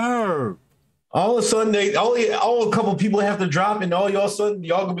 All of a sudden, all a couple people have to drop, and all y'all sudden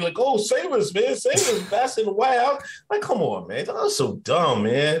y'all gonna be like, "Oh, save us, man, save us!" That's in the White House. Like, come on, man, that's so dumb,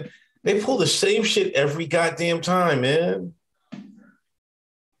 man. They pull the same shit every goddamn time, man.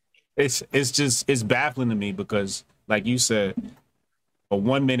 It's baffling to me because, like you said, for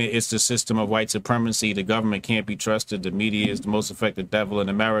 1 minute it's the system of white supremacy. The government can't be trusted. The media is the most effective devil in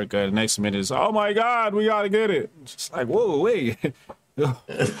America. The next minute is, oh my God, we gotta get it. It's just like, whoa, wait.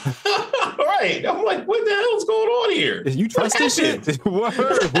 Right. I'm like, what the hell's going on here? You trust this shit?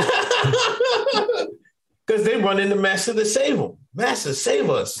 Because they run into Massa to save them. Massa, save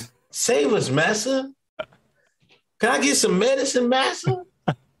us. Save us, Massa. Can I get some medicine, Massa?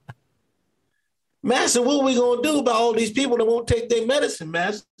 Massa, what are we going to do about all these people that won't take their medicine,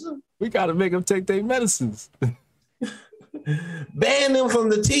 Massa? We got to make them take their medicines. Ban them from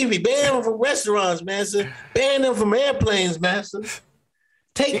the TV. Ban them from restaurants, Massa. Ban them from airplanes, Massa.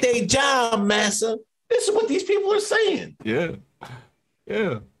 Take their job, Massa. This is what these people are saying. Yeah.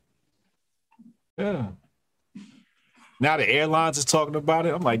 Now the airlines is talking about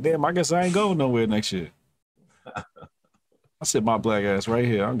it. I'm like, damn, I guess I ain't going nowhere next year. I sit my black ass right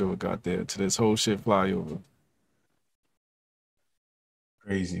here. I'm going to go out there to this whole shit fly over.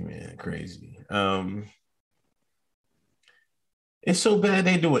 Crazy, man. Crazy. It's so bad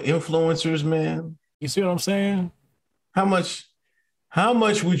they doing influencers, man. You see what I'm saying? How much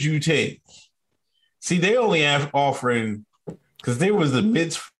would you take? See, they only have offering, because there was the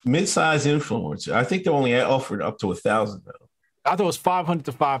mid-size influencer. I think they only offered up to 1,000 though. I thought it was 500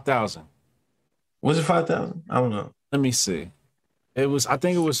 to 5,000. Was it 5,000? I don't know. Let me see. I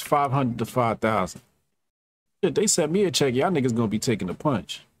think it was 500 to 5,000. They sent me a check. Y'all niggas gonna be taking the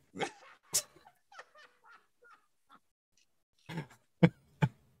punch.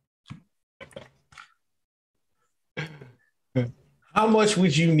 How much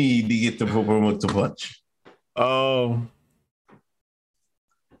would you need to get the promote the punch?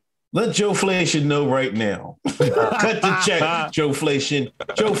 Let Joe Flation know right now. Cut the check, Joe Flation.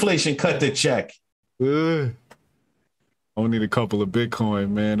 Joe Flation, cut the check. I'm gonna need a couple of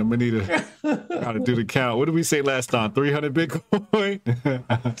Bitcoin, man. I'm gonna need how to do the count. What did we say last time? 300 Bitcoin?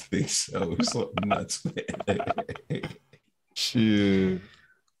 I think so. It's something nuts, man. Shit.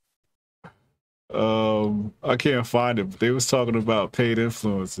 I can't find it. But they was talking about paid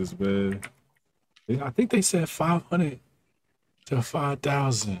influencers, man. I think they said 500 to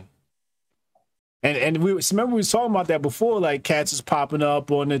 5,000. And we remember we was talking about that before, like cats is popping up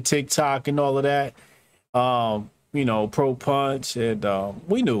on the TikTok and all of that. You know, Pro Punch, and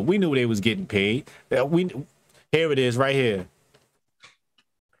we knew they was getting paid. Here it is right here.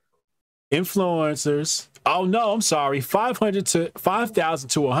 Influencers. Oh no, I'm sorry. 5,000 to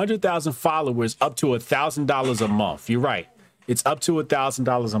 100,000 followers, up to $1,000 a month. You're right. It's up to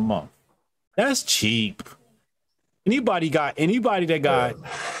 $1,000 a month. That's cheap. Anybody that got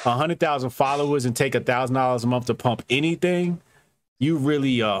 100,000 followers and take $1,000 a month to pump anything, you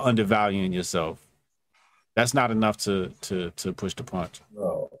really are undervaluing yourself. That's not enough to push the punch.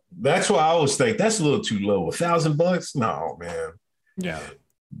 No, that's why I always think that's a little too low. $1,000? No, man. Yeah,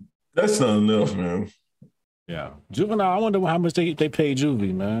 that's not enough, man. Yeah, Juvenile. I wonder how much they pay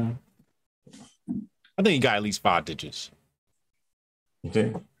Juvie, man. I think he got at least 5 digits.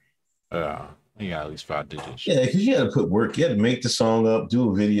 Okay. He got at least 5 digits. Yeah, because you got to put work. You got to make the song up,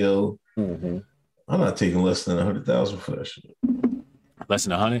 do a video. Mm-hmm. I'm not taking less than 100,000 for that shit. Less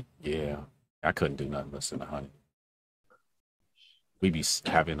than 100? Yeah, I couldn't do nothing less than 100. We be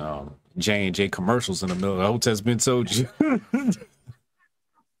having J&J commercials in the middle. I hope that's been told you.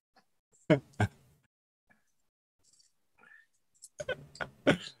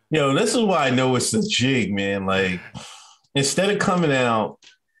 Yo, this is why I know it's a jig, man. Like, instead of coming out,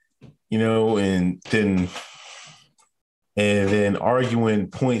 you know, and then arguing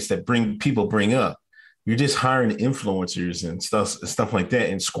points that people bring up, you're just hiring influencers and stuff like that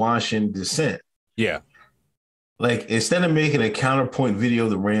and squashing dissent. Yeah. Like, instead of making a counterpoint video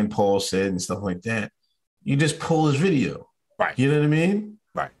that Rand Paul said and stuff like that, you just pull his video. Right. You know what I mean?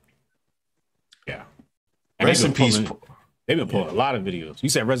 Right. Yeah. And Rest in peace. They've been pulling a lot of videos. You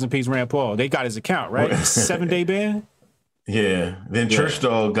said rest in peace, Rand Paul. They got his account, right? 7-day ban? Yeah. Then Church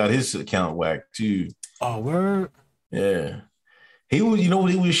Dog got his account whacked too. Oh, word? Yeah. He was, you know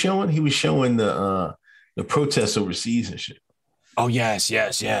what he was showing? He was showing the protests overseas and shit. Oh, yes.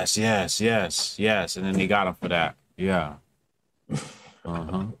 And then they got him for that. Yeah.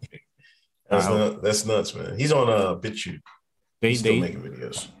 Uh-huh. That's nuts, man. He's on BitChute. He's still making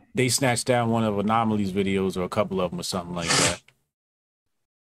videos. They snatched down one of Anomaly's videos or a couple of them or something like that.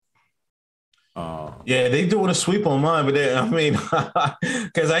 Yeah, they doing a sweep on mine, but I mean,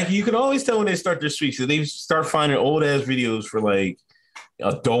 because you can always tell when they start their sweeps. So they start finding old ass videos for like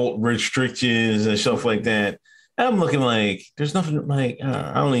adult restrictions and stuff like that. And I'm looking like there's nothing like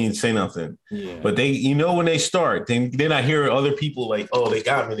I don't even say nothing. Yeah. But when they start, they're not hearing other people like, oh, they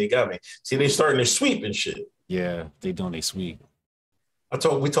got me. See, they starting their sweep and shit. Yeah, they doing their sweep.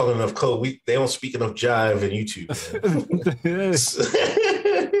 We talking enough code. They don't speak enough jive in YouTube.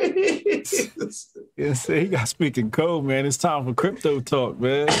 Yes, he got speaking code, man. It's time for crypto talk,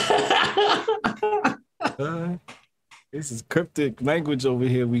 man. This is cryptic language over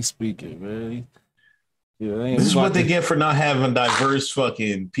here we speaking, man. Yeah, this is what they get for not having diverse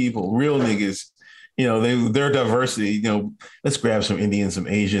fucking people, real niggas. Their diversity. Let's grab some Indians, some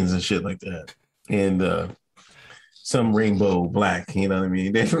Asians, and shit like that, and some rainbow black. You know what I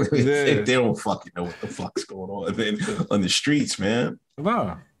mean? They don't fucking know what the fuck's going on the streets, man.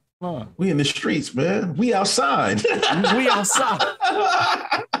 No. We in the streets, man. We outside. We outside.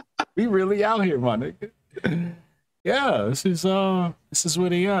 We really out here, my nigga. Yeah, this is where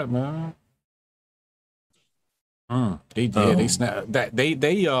they at, man. They snap that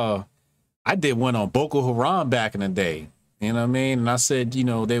they I did one on Boko Haram back in the day. You know what I mean? And I said,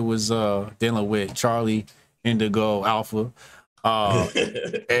 they was dealing with Charlie Indigo Alpha.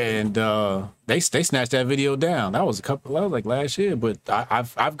 And they snatched that video down. That was like last year, but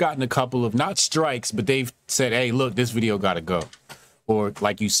I've gotten a couple of not strikes, but they've said, hey, look, this video gotta go. Or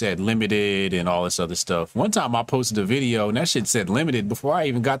like you said, limited and all this other stuff. One time I posted a video and that shit said limited before I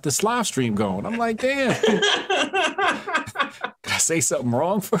even got this live stream going. I'm like, damn. Did I say something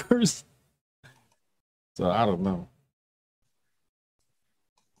wrong first? So I don't know.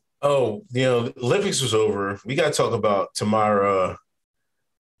 Oh, Olympics was over. We got to talk about Tamara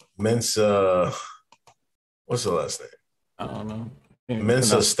Mensah. What's the last name? I don't know.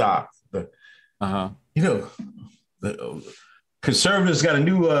 Mensah Stock. The conservatives got a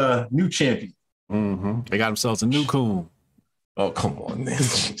new champion. Mm-hmm. They got themselves a new coon. Oh, come on, man.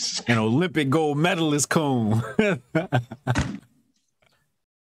 An Olympic gold medalist coon.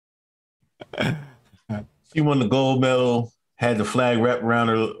 She won the gold medal. Had the flag wrapped around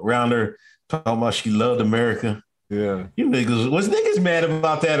her, talking about she loved America. Yeah. Was niggas mad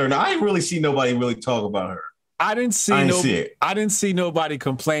about that or not? I didn't really see nobody really talk about her. I didn't see nobody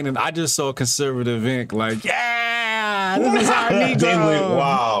complaining. I just saw Conservative Inc. like, yeah, this is our Negro. They went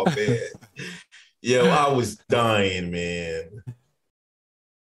wild, man. Yo, I was dying, man.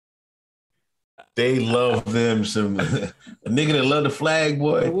 They love them some a nigga that love the flag,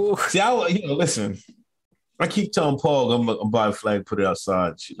 boy. Ooh. See, listen. I keep telling Paul I'm gonna buy a flag, put it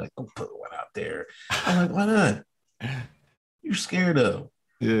outside. She's like, don't put one out there. I'm like, why not? You're scared of.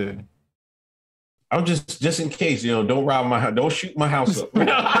 Yeah. I'm just in case, don't rob my house, don't shoot my house up. When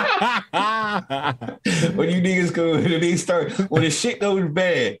you niggas go, when the shit goes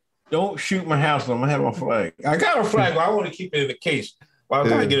bad, don't shoot my house up. I'm gonna have my flag. I got a flag, but I want to keep it in the case. Well, I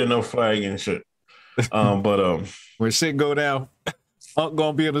gotta get enough flag and shit. But when shit go down, Unc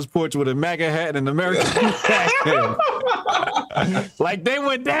gonna be on his porch with a MAGA hat and an American flag. Like they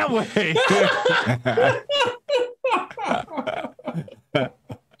went that way.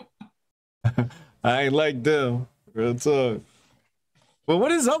 I ain't like them. Real talk. But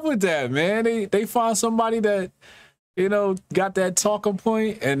what is up with that, man? They find somebody that, got that talking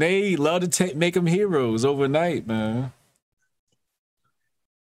point and they love to make them heroes overnight, man.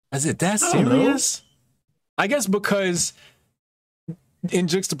 Is it that serious? I guess because in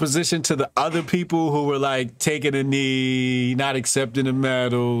juxtaposition to the other people who were like taking a knee, not accepting a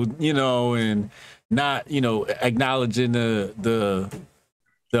medal, and not, acknowledging the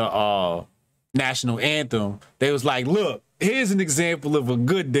national anthem, they was like, look, here's an example of a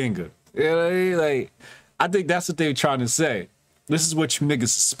good dinger. Like, I think that's what they were trying to say. This is what you niggas are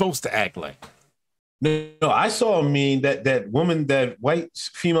supposed to act like. No, I saw a meme that woman, that white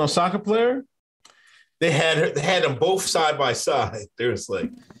female soccer player, they had them both side by side. There's like,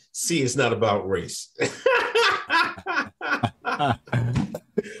 see, it's not about race.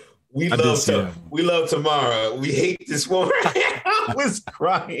 We love Tamara. We hate this woman. I was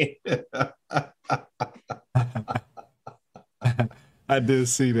crying. I did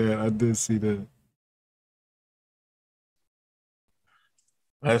see that.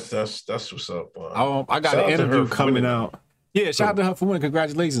 That's what's up. I got an interview coming out. Yeah, shout out to her for winning.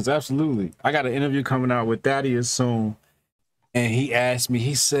 Congratulations. Absolutely. I got an interview coming out with Thaddeus soon. And he asked me,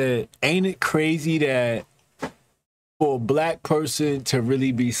 he said, ain't it crazy that for a black person to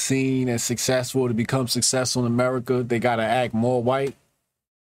really be seen as successful, to become successful in America, they got to act more white?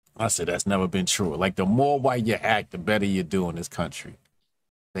 I said, that's never been true. Like, the more white you act, the better you do in this country.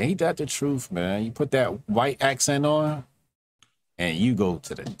 Ain't that the truth, man? You put that white accent on, and you go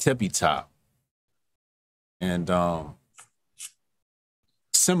to the tippy top. And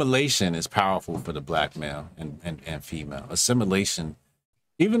assimilation is powerful for the black male and female. Assimilation,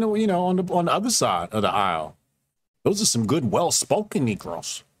 even though, on the other side of the aisle, those are some good, well-spoken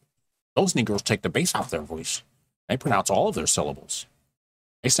Negroes. Those Negroes take the bass off their voice. They pronounce all of their syllables.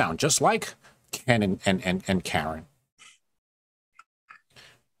 They sound just like Ken and Karen.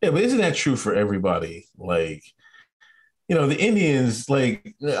 Yeah, but isn't that true for everybody? Like, the Indians,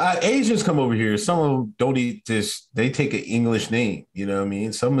 like, Asians come over here. Some of them don't eat this. They take an English name. You know what I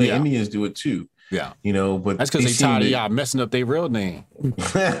mean? Some of the Indians do it too. Yeah. But that's because they tired of y'all messing up their real name. You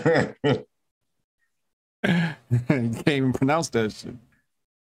can't even pronounce that shit.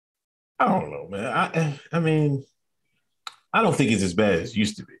 I don't know, man. I mean, I don't think it's as bad as it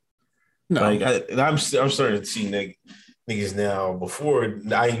used to be. No. Like, I'm starting to see niggas now. Before,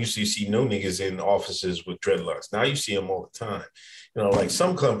 I used to see no niggas in offices with dreadlocks. Now you see them all the time. Like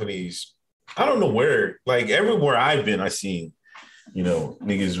some companies, I don't know where, like everywhere I've been, I've seen,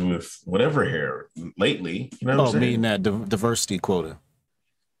 niggas with whatever hair lately. You know what I'm saying? Meaning that diversity quota.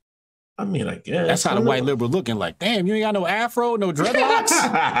 I mean, I guess. That's how the white liberal looking like, damn, you ain't got no afro, no dreadlocks?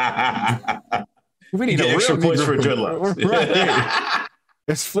 We need a extra real points for dreadlocks. Right.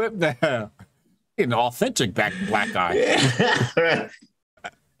 It's flipped now. An authentic black guy. Yeah.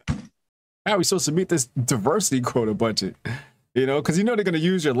 How are we supposed to meet this diversity quota budget? Because they're going to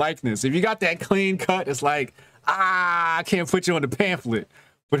use your likeness. If you got that clean cut, it's like, I can't put you on the pamphlet.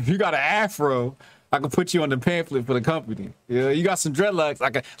 But if you got an afro, I can put you on the pamphlet for the company. You got some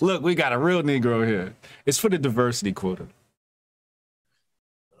dreadlocks. Look, we got a real Negro here. It's for the diversity quota.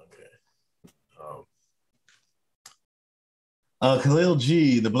 Khalil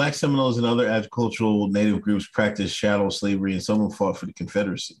G., the Black Seminoles and other agricultural native groups practiced chattel slavery, and some of them fought for the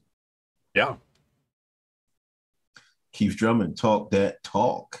Confederacy. Yeah. Keith Drummond, talk that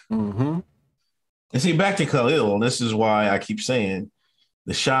talk. Mm-hmm. And see, back to Khalil, and this is why I keep saying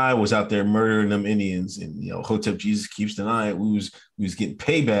the Shai was out there murdering them Indians, and Hotep Jesus keeps denying we was getting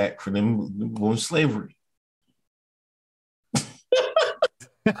payback for them going to slavery.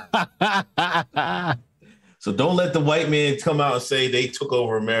 So don't let the white man come out and say they took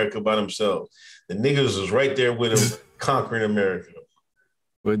over America by themselves. The niggas was right there with them conquering America.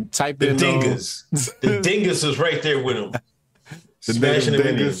 But type the in dingus. The dingus is right there with them. Smashing them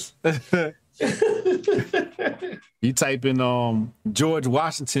Indians. You type in George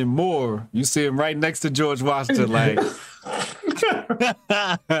Washington Moore, you see him right next to George Washington, like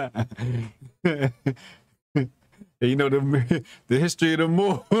the history of the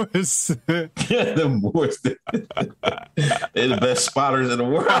Moors. Yeah, the Moors. They're the best spotters in the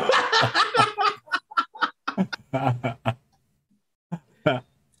world.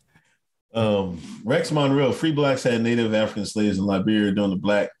 Rex Monroe, free blacks had native African slaves in Liberia during the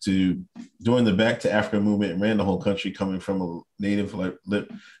Back to Africa movement and ran the whole country coming from a native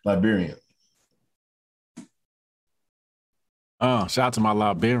Liberian. Shout out to my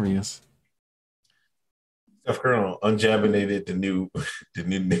Liberians. Steph Curl unjabinated the new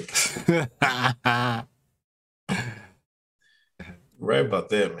niggas. Right about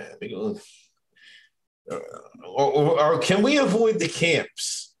that, man. Or can we avoid the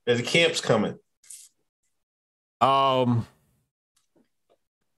camps? Are the camps coming? Well,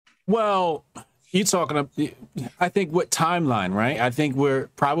 you're talking. I think what timeline, right? I think we're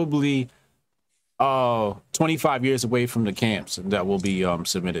probably 25 years away from the camps that will be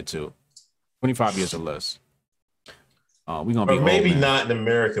submitted to. 25 years or less. We're gonna be maybe not in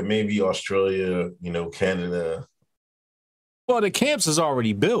America, maybe Australia, Canada. Well, the camps is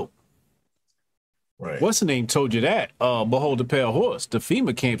already built. Right. What's the name told you that? Behold the pale horse. The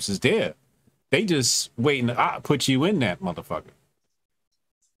FEMA camps is there. They just waiting to put you in that motherfucker.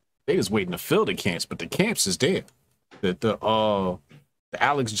 They just waiting to fill the camps, but the camps is there. The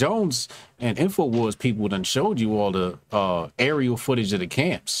Alex Jones and InfoWars people done showed you all the aerial footage of the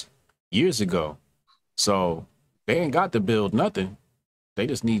camps years ago. So they ain't got to build nothing. They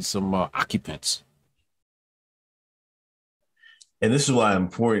just need some occupants. And this is why it's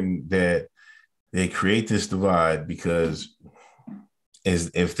important that they create this divide, because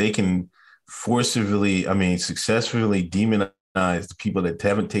if they can successfully demonize the people that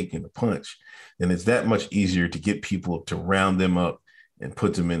haven't taken the punch, then it's that much easier to get people to round them up and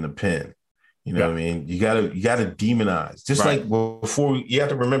put them in the pen. What I mean? You gotta demonize. Just right. Like before, you have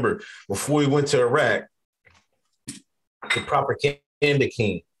to remember, before we went to Iraq, the propaganda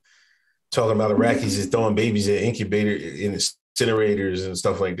came talking about Iraqis just throwing babies in incinerators and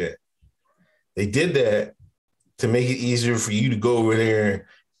stuff like that. They did that to make it easier for you to go over there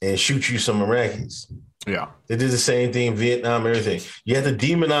and shoot you some Iraqis. Yeah. They did the same thing in Vietnam, everything. You have to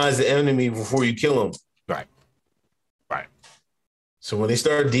demonize the enemy before you kill them. Right. Right. So when they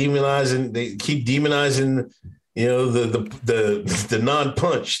start demonizing, they keep demonizing, the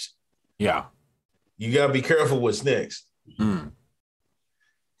non-punched. Yeah. You got to be careful what's next.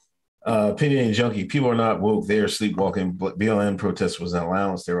 Opinion junkie. People are not woke. They are sleepwalking. BLM protest was an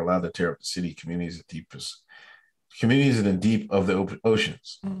allowance. They were allowed to tear up the city communities in the deep of the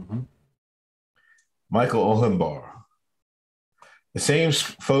oceans. Mm-hmm. Michael Ohenbar. The same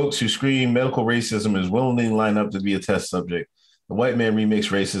folks who scream medical racism is willingly lined up to be a test subject. The white man remix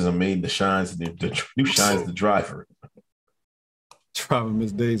racism made the shines the new shines the driver. Driving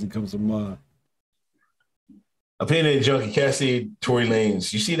Miss Daisy comes to mind. Opinion junkie. Cassidy, Tory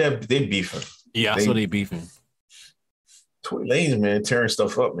Lanez. You see that they beefing? Yeah, I saw they beefing. Tory Lanez, man, tearing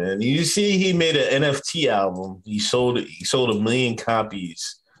stuff up, man. You see, he made an NFT album. He sold 1 million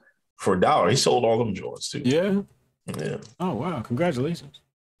copies for $1. He sold all them joints too. Yeah. Yeah. Oh wow! Congratulations.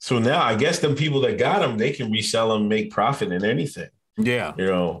 So now I guess them people that got them, they can resell them, make profit in anything. Yeah.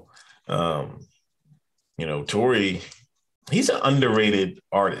 Tory, he's an underrated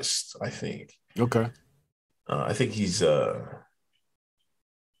artist, I think. Okay. I think he's a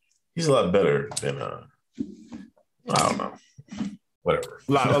lot better than I don't know. Whatever.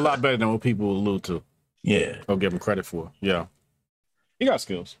 A lot better than what people allude to. Yeah. I'll give him credit for. Yeah. He got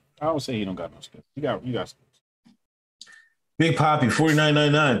skills. I don't say he don't got no skills. You got skills. Big Poppy,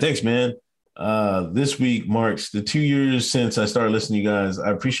 $49.99. Thanks, man. This week marks the 2 years since I started listening to you guys.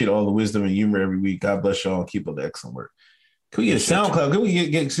 I appreciate all the wisdom and humor every week. God bless y'all and keep up the excellent work. Can we get a SoundCloud? Can we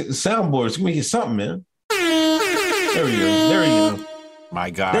get soundboards? Can we get something, man? There we go. My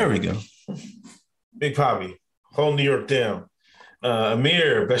God. There we go. Big Poppy, hold New York down.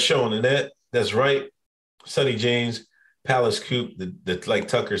 Amir, best show on the net. That's right. Sonny James, Palace Coupe, like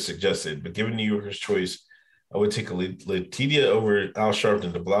Tucker suggested. But given New Yorkers' choice, I would take a Letitia over Al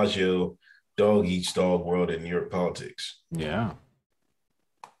Sharpton, de Blasio, dog eats dog world in New York politics. Yeah.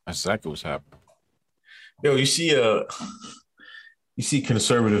 That's exactly what's happening. Yo, you see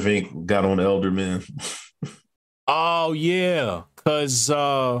Conservative Inc. got on Elderman. Oh, yeah. Because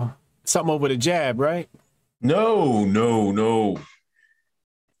something over the jab, right? No.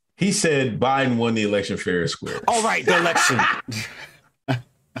 He said Biden won the election fair and square. All right, the election.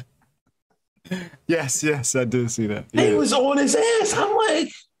 Yes, I did see that. Yeah. He was on his ass. I'm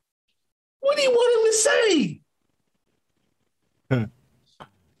like, what do you want him to say?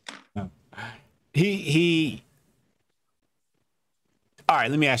 He. All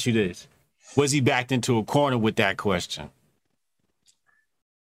right, let me ask you this. Was he backed into a corner with that question?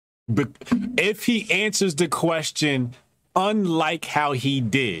 But if he answers the question unlike how he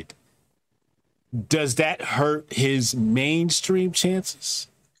did, does that hurt his mainstream chances?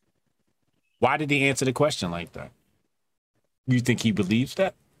 Why did he answer the question like that? You think he believes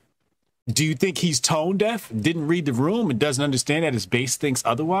that? Do you think he's tone deaf, didn't read the room, and doesn't understand that his base thinks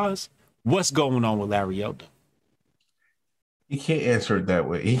otherwise? What's going on with Larry Elder? He can't answer it that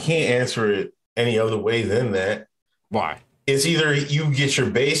way. He can't answer it any other way than that. Why? It's either you get your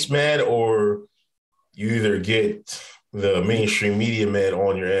base mad or you either get the mainstream media mad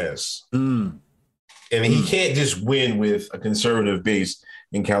on your ass. And he can't just win with a conservative base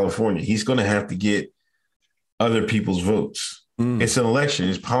in California. He's going to have to get other people's votes. It's an election.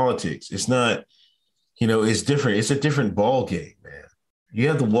 It's politics. It's not, it's different. It's a different ball game, man. You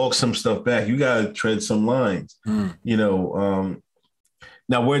have to walk some stuff back. You got to tread some lines, Now,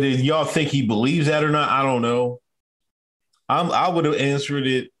 whether y'all think he believes that or not, I don't know. I would have answered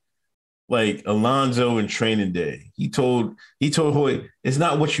it like Alonzo in Training Day. He told Hoyt, it's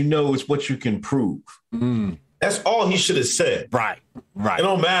not what you know, it's what you can prove. That's all he should have said. Right. It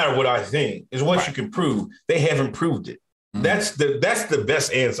don't matter what I think. It's what you can prove. They haven't proved it. That's the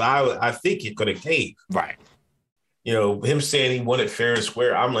best answer I think he could have gave. Right. Him saying he won it fair and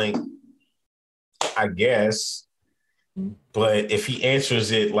square, I'm like, I guess. But if he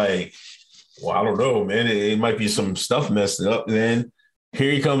answers it like, well, I don't know, man, it might be some stuff messed up. And then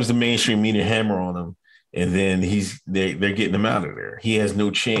here he comes the mainstream media hammer on him. And then they're getting him out of there. He has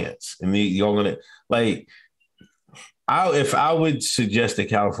no chance. And y'all gonna if I would suggest that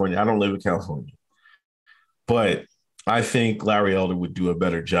California, I don't live in California, but I think Larry Elder would do a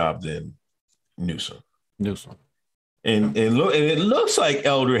better job than Newsom. And it looks like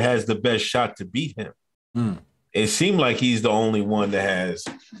Elder has the best shot to beat him. It seemed like he's the only one that has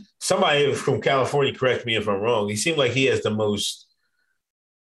somebody from California. Correct me if I'm wrong. He seemed like he has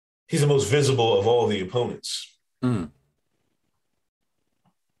he's the most visible of all the opponents. And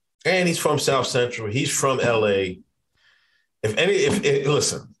he's from South Central. He's from LA.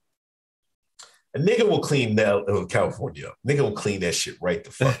 Listen, A nigga will clean California up. Nigga will clean that shit right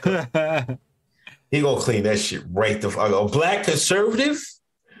the fuck up. He gonna clean that shit right the fuck up. A black conservative?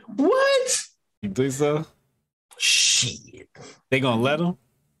 What? You think so? Shit. They gonna let him?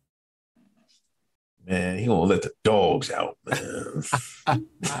 Man, he gonna let the dogs out, man.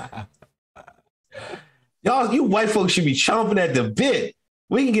 Y'all, you white folks should be chomping at the bit.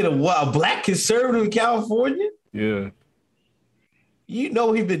 We can get a black conservative in California? Yeah. You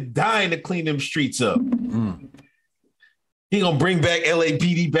know he been dying to clean them streets up. He gonna bring back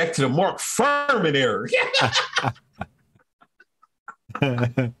LAPD back to the Mark Furman era.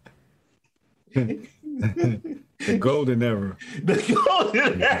 The golden era. The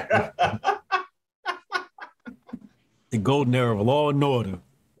golden era. The golden era of law and order.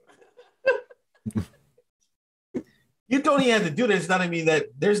 You don't even have to do that. It's not even that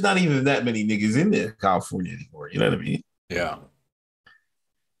there's not even that many niggas in there, California anymore. You know what I mean? Yeah.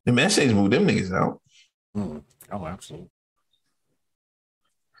 The essays moved them niggas out. Oh, absolutely.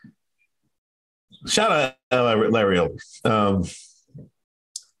 Shout out Larry Elder.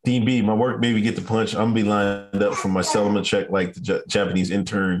 Dean B, my work baby get the punch. I'm gonna be lined up for my settlement check like the Japanese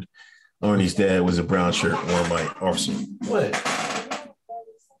intern. Arnie's dad was a brown shirt or my officer. What?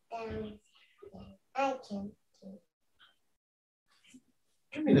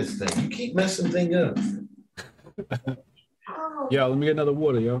 Give me this thing. You keep messing thing up. Yo, let me get another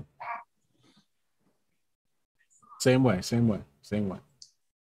water, yo. Same way.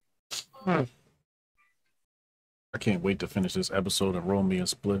 I can't wait to finish this episode and roll me a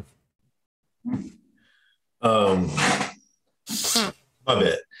spliff. My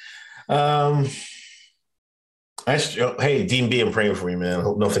bad. Hey, Dean B, I'm praying for you, man. I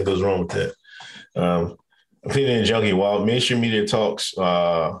hope nothing goes wrong with that. Opinion and Junkie, while mainstream media talks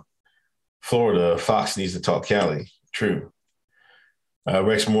Florida, Fox needs to talk Cali. True.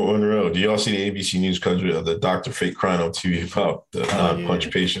 Rex Monroe, do y'all see the ABC News coverage of the doctor fake crying on TV about the non-punch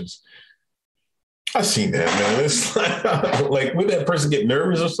patients? I've seen that, man. It's like, would that person get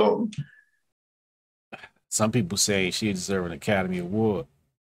nervous or something? Some people say she deserves an Academy Award.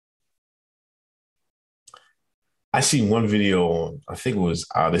 I seen one video on, I think it was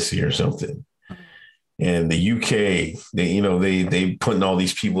Odyssey or something. And the UK, they putting all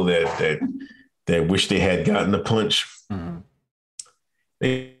these people that wish they had gotten the punch. Mm-hmm.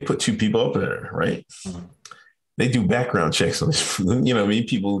 They put two people up there, right? Mm-hmm. They do background checks on this.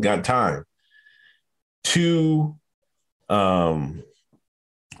 People got time. Two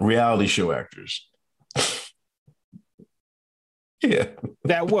reality show actors. Yeah.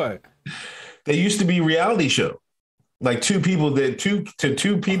 That what? They used to be reality show. Like two people they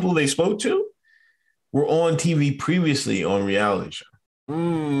spoke to were on TV previously on reality show.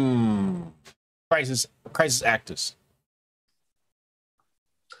 Crisis actors.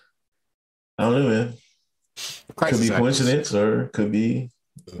 I don't know, man. Could be coincidence or could be,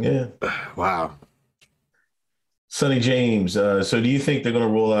 yeah. Wow. Sonny James. So do you think they're going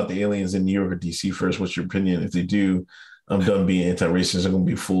to roll out the aliens in New York or DC first? What's your opinion? If they do, I'm done being anti-racist. I'm going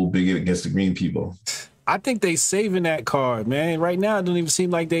to be full bigot against the green people. I think they saving that card, man. Right now, it don't even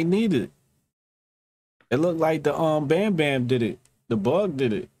seem like they need it. It looked like the Bam Bam did it. The Bug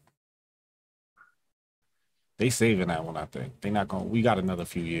did it. They saving that one, I think. They not going. We got another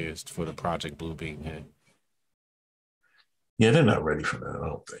few years for the Project Blue being hit. Yeah, they're not ready for that. I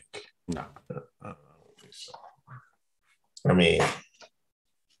don't think. No. I don't think so. I mean,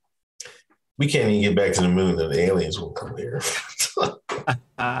 we can't even get back to the moon, and the aliens will come here.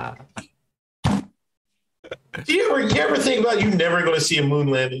 Do you ever think about you never going to see a moon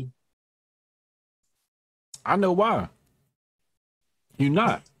landing? I know why. You're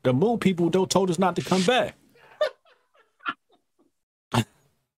not. The moon people told us not to come back.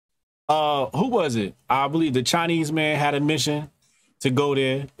 Who was it? I believe the Chinese man had a mission to go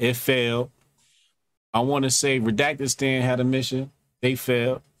there. It failed. I want to say Redactistan had a mission. They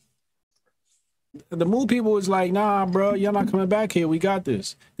failed. The moon people was like, nah, bro, y'all not coming back here. We got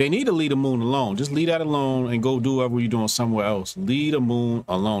this. They need to leave the moon alone. Just leave that alone and go do whatever you're doing somewhere else. Leave the moon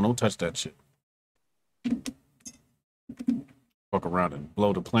alone. Don't touch that shit. Fuck around and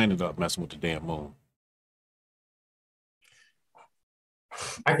blow the planet up messing with the damn moon.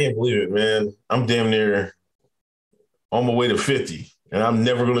 I can't believe it, man. I'm damn near on my way to 50, and I'm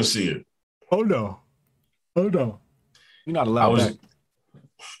never going to see it. Oh, no. You're not allowed back.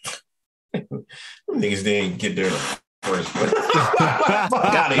 Niggas didn't get there first. Fuck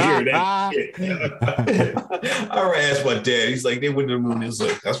out of here. That shit. I asked my dad. He's like, they went to the moon. He's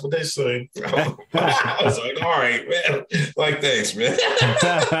like, that's what they say. I was like, all right, man. Like, thanks, man.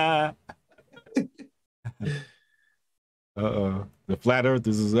 Uh-oh. The flat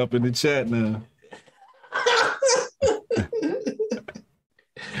earthers is up in the chat now.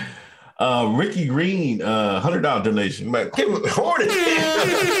 Ricky Green, $100 donation. Like, give him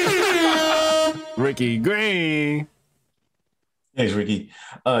Ricky Green. Thanks, Ricky.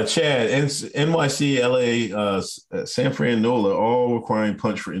 Chad, NYC, LA, San Fran, NOLA, all requiring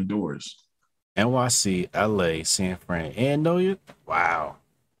punch for indoors. NYC, LA, San Fran, and NOLA? Wow.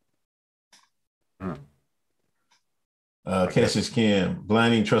 Cassius Cam,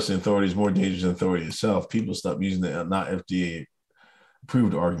 blinding trust in authority is more dangerous than authority itself. People stop using the not FDA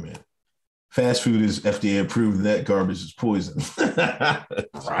approved argument. Fast food is FDA approved, and that garbage is poison.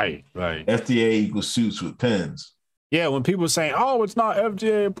 Right. FDA equals suits with pens. Yeah, when people saying, "Oh, it's not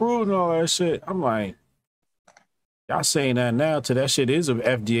FDA approved" and all that shit, I'm like, y'all saying that now till that shit is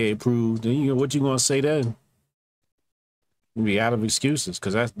FDA approved. Then what you gonna say then? You be out of excuses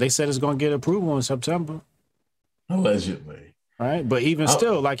because they said it's gonna get approval in September. Allegedly. Right, but even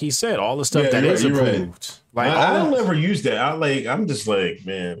still, like he said, all the stuff that is approved. Right. Like I don't ever use that. I'm just like,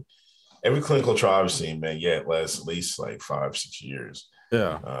 man. Every clinical trial I've seen, man, it lasts at least like 5-6 years.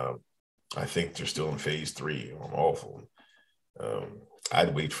 Yeah. I think they're still in phase 3. I'm awful.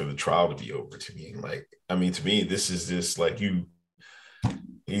 I'd wait for the trial to be over. To me, to me, this is just like you're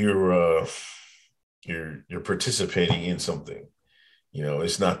participating in something. You know,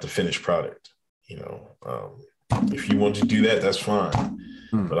 it's not the finished product. You know, if you want to do that, that's fine.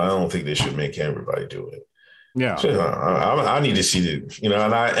 But I don't think they should make everybody do it. Yeah, so, I need to see and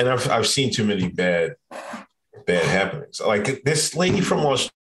I've seen too many bad happenings. Like this lady from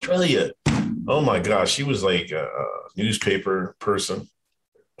Australia. Oh my gosh, she was like a newspaper person.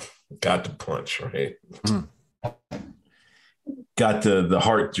 Got the punch, right? Got the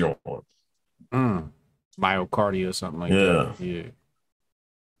heart joint. Myocardia or something like that. Yeah.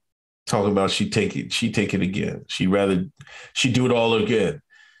 Talking about she take it again. She'd do it all again.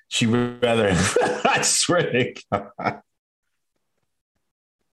 She'd rather, I swear to God.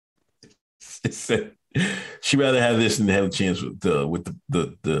 She'd rather have this than have a chance with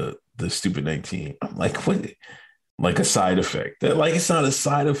the stupid 19. I'm like, what? Like a side effect. Like it's not a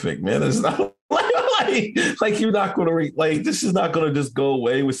side effect, man. It's not like you're not going to this is not going to just go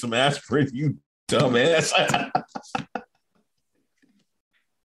away with some aspirin, you dumbass.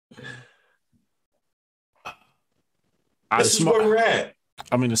 This is where we're at.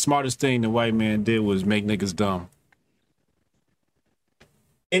 I mean, the smartest thing the white man did was make niggas dumb.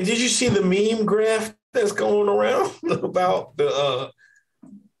 And did you see the meme graph that's going around about the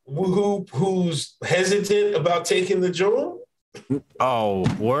who's hesitant about taking the joint? Oh,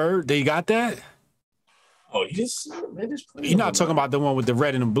 word? They got that? Oh, you just you're not talking about the one with the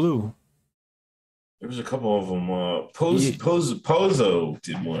red and the blue. There was a couple of them. Pozo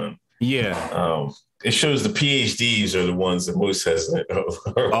did one. Yeah. It shows the PhDs are the ones that most hesitant.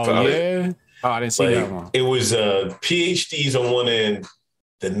 Oh, yeah? Oh, I didn't see that one. It was PhDs on one end,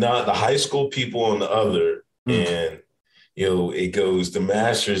 the high school people on the other. And, it goes, the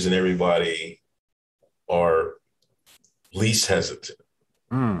masters and everybody are least hesitant.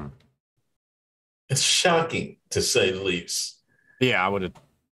 It's shocking, to say the least. Yeah, I would have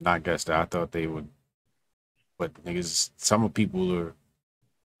not guessed that. I thought they would. But niggas, some people are,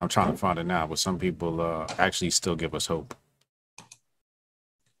 I'm trying to find it now, but some people actually still give us hope.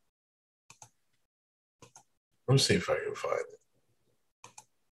 Let me see if I can find it.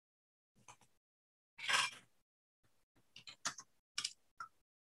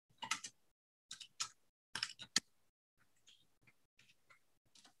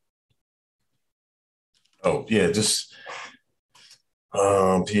 Oh, yeah, just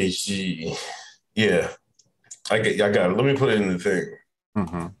PhD. Yeah. I got it. Let me put it in the thing.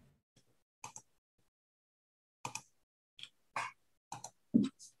 Mm-hmm.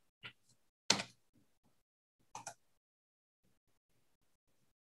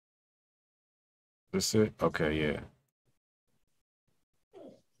 This it? Okay, yeah.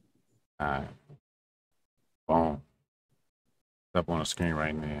 All right. Boom. Up on the screen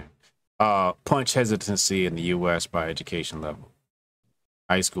right now. Punch hesitancy in the U.S. by education level.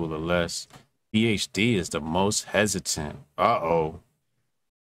 High school or less. PhD is the most hesitant. Uh-oh.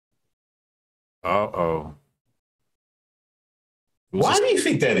 Why do you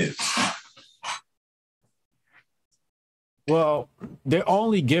think that is? Well, they're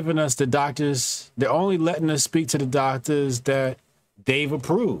only giving us the doctors. They're only letting us speak to the doctors that they've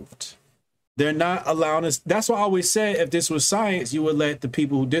approved. They're not allowing us. That's why I always said if this was science, you would let the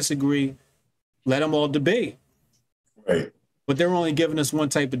people who disagree, let them all debate. Right. But they're only giving us one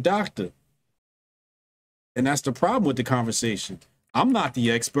type of doctor. And that's the problem with the conversation. I'm not the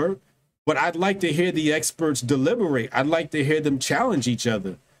expert, but I'd like to hear the experts deliberate. I'd like to hear them challenge each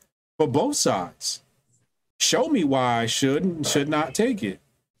other for both sides. Show me why I should and should not take it.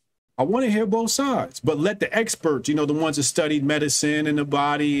 I want to hear both sides, but let the experts, the ones that studied medicine and the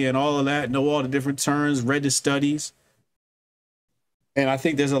body and all of that, know all the different terms, read the studies. And I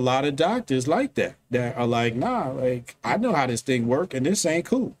think there's a lot of doctors like that are like, nah, like, I know how this thing works, and this ain't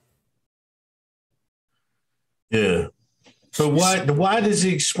cool. Yeah. So why does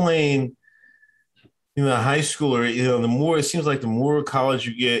he explain, high school, or, the more, it seems like the more college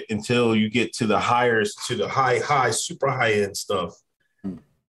you get until you get to the high, super high end stuff,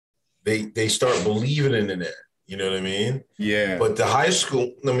 they start believing in that. You know what I mean? Yeah. But the high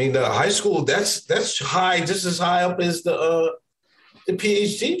school, that's high, just as high up as the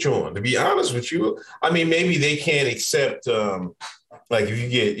PhD joint, to be honest with you. I mean, maybe they can't accept, like if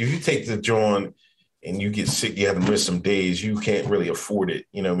you take the joint and you get sick, you have to miss some days, you can't really afford it.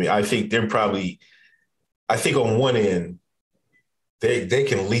 You know what I mean? I think on one end, they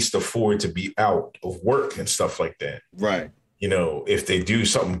can at least afford to be out of work and stuff like that. Right. If they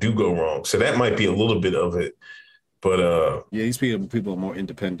something go wrong. So that might be a little bit of it. But yeah, these people are more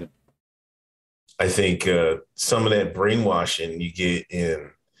independent. I think some of that brainwashing you get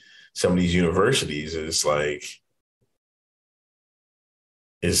in some of these universities is like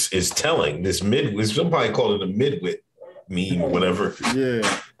is telling. Somebody call it a midwit meme or whatever. Yeah,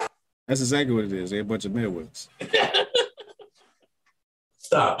 that's exactly what it is. They're a bunch of midwits.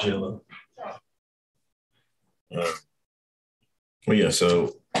 Stop, Jilla. Well, yeah.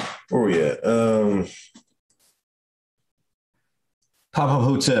 So where we at? Pop-Up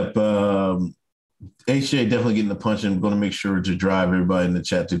Hotep. HJ definitely getting the punch. I'm going to make sure to drive everybody in the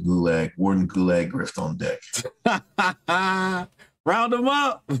chat to Gulag. Warden Gulag Grift on deck. Round them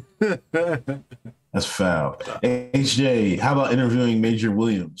up. That's foul. HJ, how about interviewing Major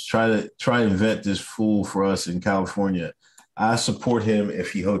Williams? Try and vet this fool for us in California. I support him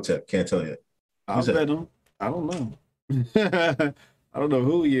if he Hotep. Can't tell you. I'll vet him. I don't know. I don't know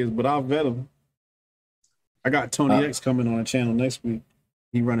who he is, but I'll vet him. I got Tony X coming on the channel next week.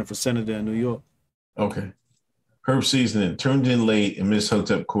 He running for senator in New York. Okay. Herb Seasoning turned in late and missed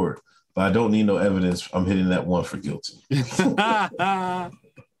Hotep court, but I don't need no evidence. I'm hitting that one for guilty.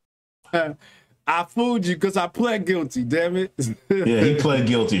 I fooled you because I pled guilty, damn it. Yeah, he pled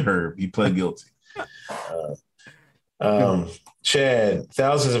guilty, Herb. He pled guilty. Chad,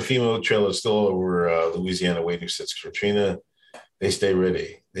 thousands of female trailers still over Louisiana waiting since Katrina. They stay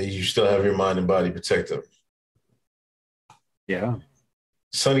ready. You still have your mind and body protected. Yeah.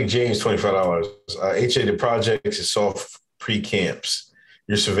 Sonny James, $25. HA, the projects is soft pre-camps.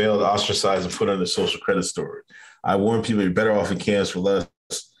 You're surveilled, ostracized, and put under social credit storage. I warn people you're better off in camps for less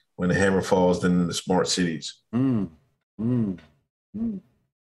when the hammer falls than in the smart cities. Sonny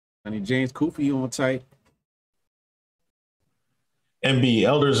James, Kufi, you on tight. MB,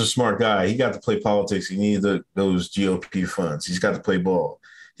 Elder's a smart guy. He got to play politics. He needs those GOP funds. He's got to play ball.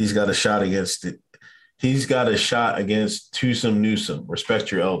 He's got a shot against it. He's got a shot against Twosome Newsome. Respect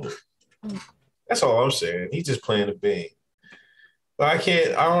your elder. That's all I'm saying. He's just playing the bang. But I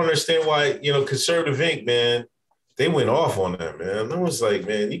don't understand why, Conservative Inc., man, they went off on that, man. I was like,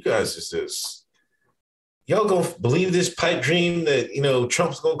 man, you guys is this. Y'all gonna believe this pipe dream that,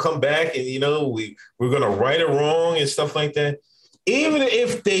 Trump's gonna come back and, we're gonna right or wrong and stuff like that. Even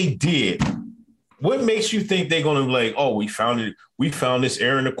if they did, what makes you think they're going to be like, oh, we found it. We found this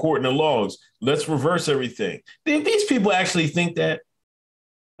error in the court and the logs. Let's reverse everything. Did these people actually think that?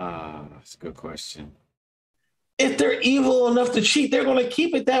 That's a good question. If they're evil enough to cheat, they're going to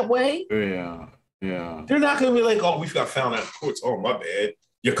keep it that way. Yeah. They're not going to be like, oh, we got found out in the courts. Oh, my bad.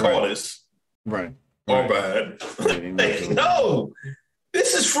 You caught us. Right. Oh, bad. Like, no,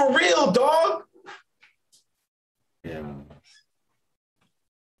 this is for real, dog. Yeah.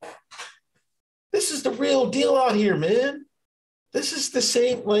 This is the real deal out here, man. This is the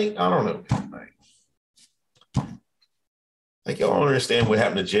same, I don't know. Y'all don't understand what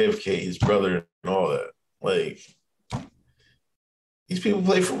happened to JFK, his brother, and all that. These people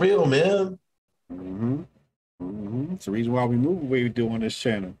play for real, man. It's the reason why we move the way we do on this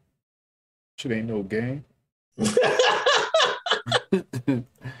channel. Shit ain't no game.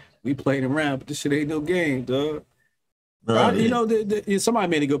 We played around, but this shit ain't no game, dog. Somebody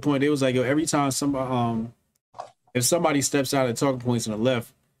made a good point. It was like, every time if somebody steps out of talking points on the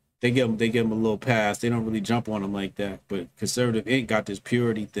left, they give them a little pass. They don't really jump on them like that. But Conservative Inc. got this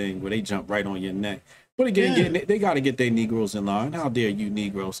purity thing where they jump right on your neck. But again, they got to get their Negroes in line. How dare you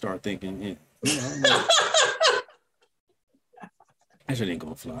Negroes start thinking, that shit ain't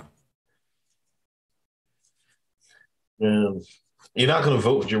gonna fly. You're not going to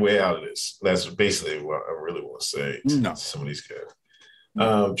vote your way out of this. That's basically what I really want to say to some of these guys.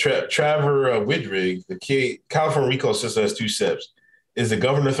 Trevor Widrig, the California recall system has two steps. Is the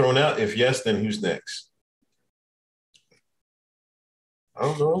governor thrown out? If yes, then who's next? I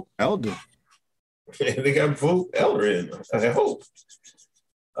don't know. Elder. They got vote Elder in. I hope.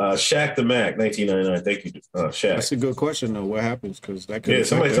 Shaq the Mac, 1999. Thank you, Shaq. That's a good question, though. What happens? Because that could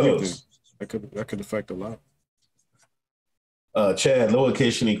somebody tell us. That could affect a lot. Chad, low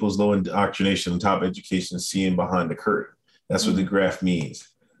education equals low indoctrination, top education seeing behind the curtain. That's what the graph means.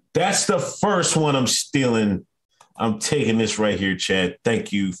 That's the first one I'm stealing. I'm taking this right here, Chad.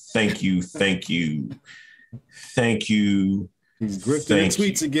 Thank you. Thank you. Thank you. Thank you. He's grifting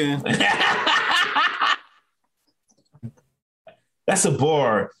tweets again. That's a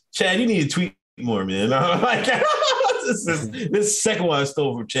bar. Chad, you need to tweet more, man. Like, this second one I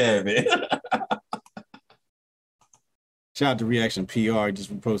stole from Chad, man. Shout out to Reaction PR.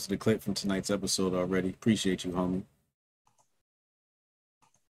 Just reposted a clip from tonight's episode already. Appreciate you, homie.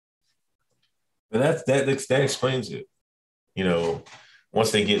 But that explains it. You know,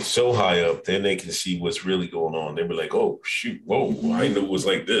 once they get so high up, then they can see what's really going on. They were like, "Oh shoot, whoa! I didn't know it was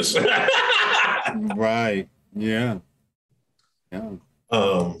like this." Right? Yeah. Yeah.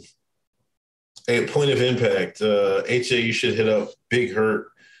 A point of impact. HA, you should hit up Big Hurt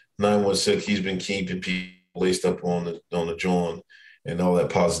 916. He's been keeping people laced up on the joint and all that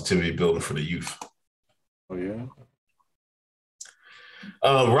positivity building for the youth. Oh yeah.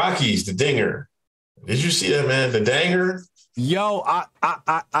 Rockies, the dinger. Did you see that, man? The danger. Yo,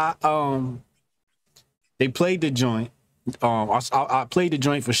 they played the joint. I played the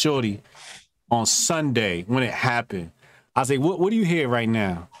joint for Shorty on Sunday when it happened. I was like, what do you hear right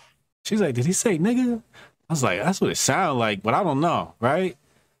now? She's like, did he say nigga? I was like, that's what it sounded like, but I don't know, right?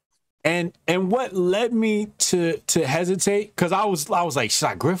 And what led me to hesitate, because I was like, should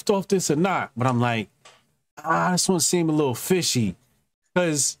I grift off this or not? But I'm like, this one seemed a little fishy.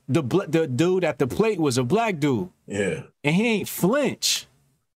 Because the dude at the plate was a black dude. Yeah. And he ain't flinch.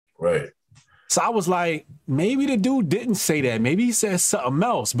 Right. So I was like, maybe the dude didn't say that. Maybe he said something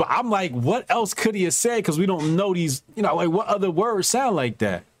else. But I'm like, what else could he have said? Because we don't know these, like what other words sound like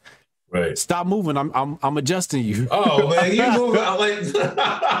that? Right. Stop moving. I'm adjusting you. Oh man, you move out like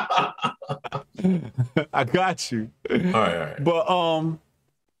I got you. All right. But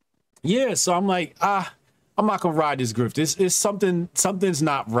yeah, so I'm like, I'm not gonna ride this grift. It's something's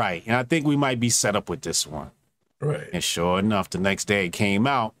not right. And I think we might be set up with this one. Right. And sure enough, the next day it came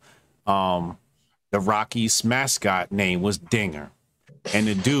out. The Rockies mascot name was Dinger. And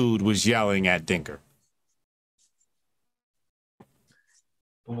the dude was yelling at Dinger.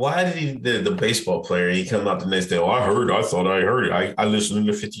 Why did the baseball player, he come out the next day, I thought I heard it. I listened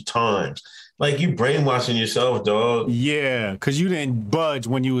to it 50 times. Like, you brainwashing yourself, dog. Yeah, because you didn't budge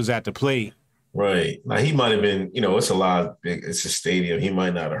when you was at the plate. Right. Now, he might have been, it's a lot big. It's a stadium. He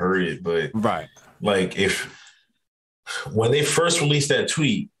might not have heard it, but right. Like, when they first released that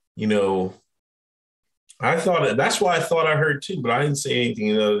tweet, I thought that's why I thought I heard too, but I didn't say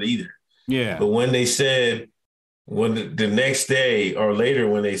anything about it either. Yeah. But when they said, when the next day or later,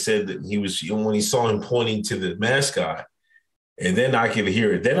 when they said that when he saw him pointing to the mascot, and then I could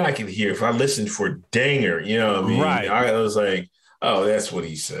hear it. Then I could hear, if I listened for Danger, you know what I mean? Right. I was like, oh, that's what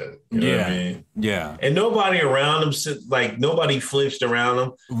he said. You know what I mean? Yeah. And nobody around him, nobody flinched around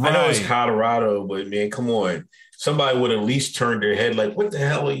him. Right. I know it's Colorado, but man, come on. Somebody would at least turn their head like, what the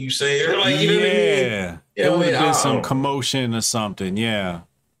hell are you saying? Like, you know what I mean? Yeah. It would have been some commotion or something. Yeah.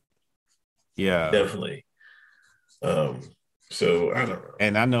 Yeah. Definitely. So I don't know.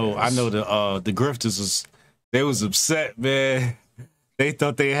 And I know the grifters they was upset, man. They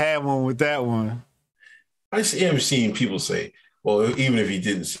thought they had one with that one. I am seeing people say, well, even if he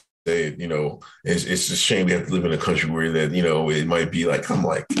didn't say it, it's a shame we have to live in a country where that, it might be like, I'm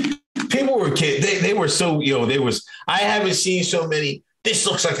like, people were kids. They were so, I haven't seen so many. This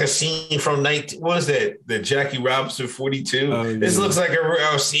looks like a scene from what was that? The Jackie Robinson 42. Oh, yeah. This looks like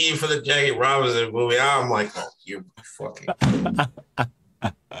a scene for the Jackie Robinson movie. I'm like, oh, you're fucking.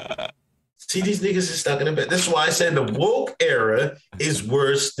 See, these niggas are stuck in the bed. That's why I said the woke era is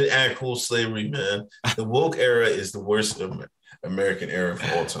worse than actual slavery, man. The woke era is the worst American era of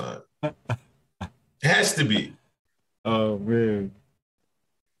all time. It has to be. Oh, man.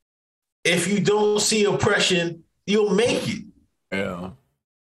 If you don't see oppression, you'll make it. Yeah.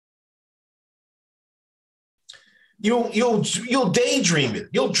 You'll daydream it.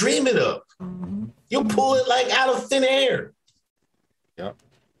 You'll dream it up. Mm-hmm. You'll pull it like out of thin air. Yep.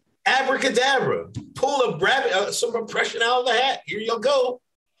 Abracadabra. Pull some oppression out of the hat. Here you go.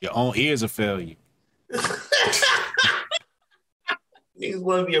 Your own ears will fail you. Niggas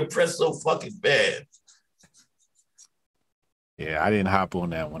want to be oppressed so fucking bad. Yeah, I didn't hop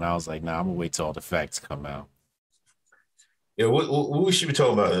on that one. I was like, nah, I'm gonna wait till all the facts come out. Yeah, what we should be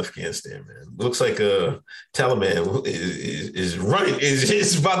talking about in Afghanistan, man. Looks like Taliban is running.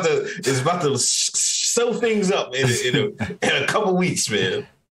 Is about to sew things up in a couple weeks, man.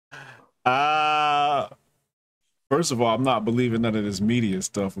 First of all, I'm not believing none of this media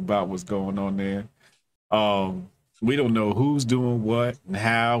stuff about what's going on there. We don't know who's doing what and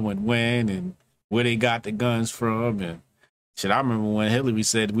how and when and where they got the guns from and shit. I remember when Hillary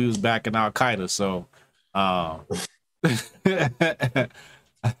said we was backing Al Qaeda, so.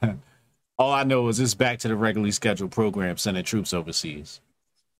 All I know is it's back to the regularly scheduled program, sending troops overseas.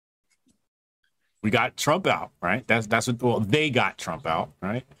 We got Trump out, right? That's what. Well, they got Trump out,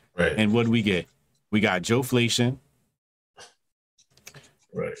 right? Right. And what do we get? We got Joe-flation.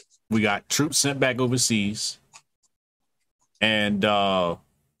 Right. We got troops sent back overseas, and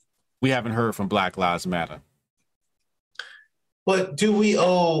we haven't heard from Black Lives Matter. But do we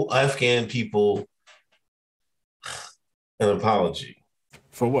owe Afghan people an apology?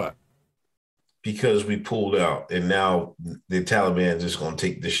 For what? Because we pulled out and now the Taliban is just going to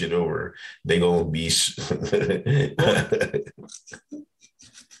take this shit over. They're going to be...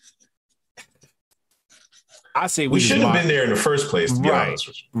 I say we should have been there in the first place, to be honest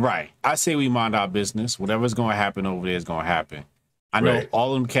with you. Right. I say we mind our business. Whatever's going to happen over there is going to happen. I know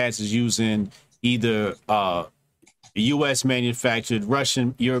all them cats is using either U.S. manufactured,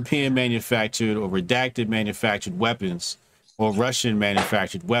 Russian, European manufactured, or redacted manufactured weapons, or Russian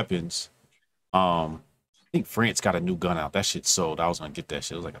manufactured weapons. I think France got a new gun out. That shit sold. I was gonna get that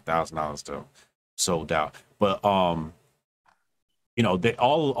shit. It was like $1,000 though, sold out. But you know,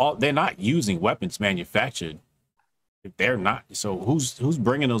 they're not using weapons manufactured. If they're not, so who's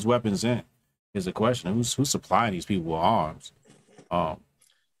bringing those weapons in? Is the question. Who's supplying these people with arms?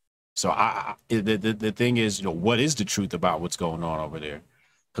 So the thing is, you know, what is the truth about what's going on over there?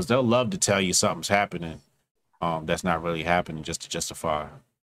 Because they'll love to tell you something's happening that's not really happening just to justify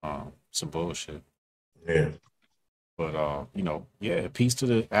some bullshit. Yeah. But you know, yeah, peace to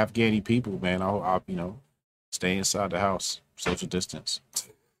the Afghani people, man. I'll you know, stay inside the house, social distance.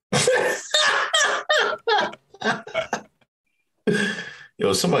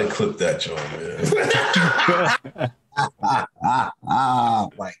 Yo, somebody clip that, Joe, man.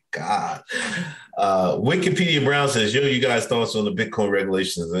 Oh my God. Wikipedia Brown says, yo, you guys' thoughts on the Bitcoin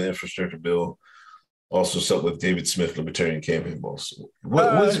regulations and the infrastructure bill? Also, something with David Smith, Libertarian campaign boss.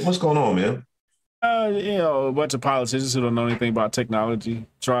 What's going on, man? You know, a bunch of politicians who don't know anything about technology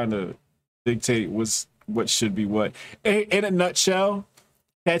trying to dictate what should be what. In a nutshell,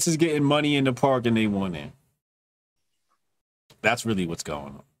 cats is getting money in the park and they want in. That's really what's going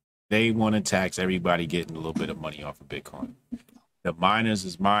on. They want to tax everybody getting a little bit of money off of Bitcoin. The miners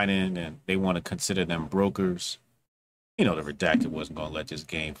is mining and they want to consider them brokers. You know, the redacted wasn't going to let this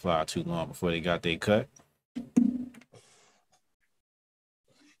game fly too long before they got their cut.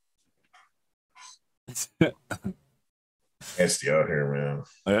 Nasty out here, man.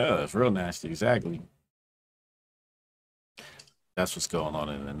 Yeah, it's real nasty. Exactly. That's what's going on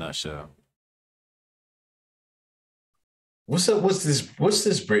in a nutshell. What's up? What's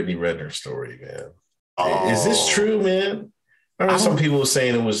this Brittany Renner story, man? Is this true, man? I heard some people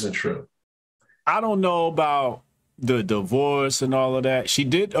saying it wasn't true. I don't know about the divorce and all of that. She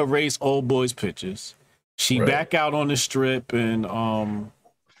did erase old boys' pictures. She back out on the strip and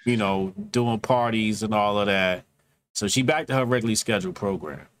you know, doing parties and all of that. So she back to her regularly scheduled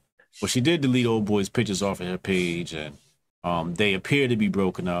program. But she did delete old boys' pictures off of her page, and they appear to be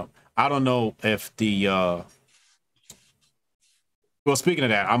broken up. I don't know if the well, speaking of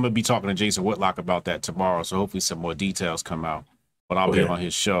that, I'm gonna be talking to Jason Whitlock about that tomorrow. So hopefully some more details come out. But I'll be on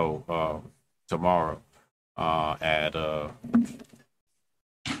his show tomorrow at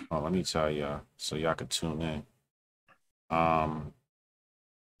let me tell y'all so y'all can tune in.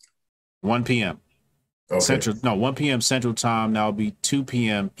 1 p.m. Central. No, 1 p.m. Central Time. That'll be 2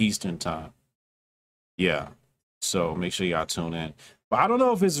 p.m. Eastern Time. Yeah. So make sure y'all tune in. But I don't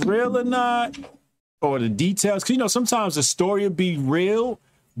know if it's real or not, or the details. 'Cause, you know, sometimes the story will be real,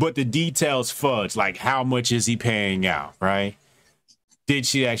 but the details fudge. Like, how much is he paying out, right? Did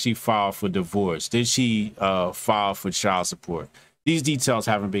she actually file for divorce? Did she file for child support? These details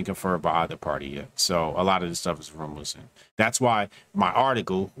haven't been confirmed by either party yet. So a lot of this stuff is rumors. And that's why my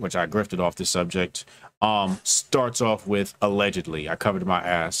article, which I grifted off the subject, starts off with allegedly. I covered my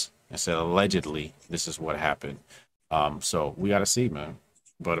ass and said, allegedly, this is what happened. So we got to see, man.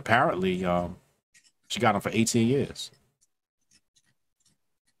 But apparently, she got him for 18 years.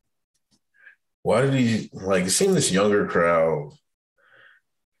 Why did he, like, it seemed this younger crowd,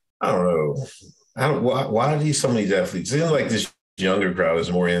 I don't know. Why do some of these athletes, it seems like this younger crowd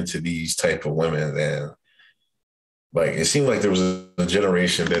is more into these type of women than Like it seemed like there was a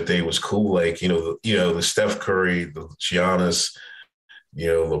generation that they was cool, like the Steph Curry, the Giannis,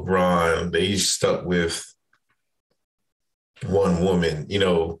 LeBron. They stuck with one woman,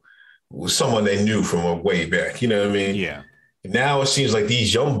 someone they knew from a way back. You know what I mean? Yeah. Now it seems like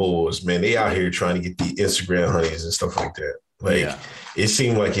these young boys, man, they out here trying to get the Instagram honeys and stuff like that. Like it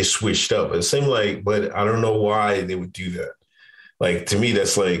seemed like it switched up. It seemed like, but I don't know why they would do that. Like to me,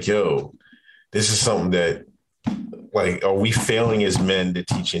 that's like, yo, this is something that, like, are we failing as men to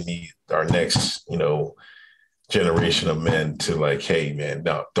teaching our next, generation of men to like, hey, man,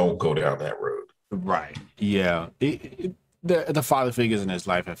 no, don't go down that road. Right. Yeah. The father figures in his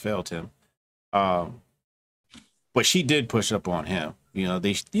life have failed him. But she did push up on him.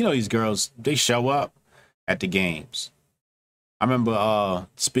 These girls, they show up at the games. I remember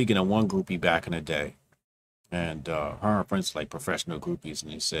speaking to one groupie back in the day, and her and her friends like professional groupies,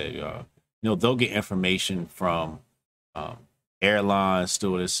 and they said, they'll get information from airlines,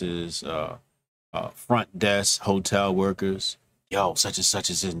 stewardesses, front desk, hotel workers. Yo, such and such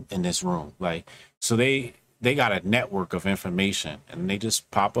is in this room. Like, so they got a network of information, and they just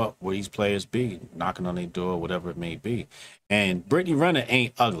pop up where these players be, knocking on their door, whatever it may be. And Brittany Renner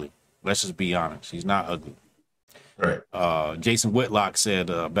ain't ugly. Let's just be honest. She's not ugly. Right. Jason Whitlock said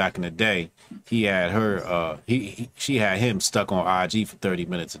back in the day, he had her, she had him stuck on IG for 30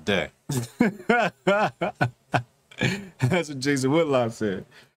 minutes a day. That's what Jason Whitlock said.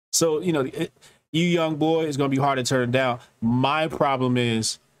 So, you young boy, it's going to be hard to turn down. My problem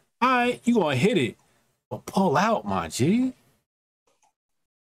is, all right, you going to hit it. But pull out, my G.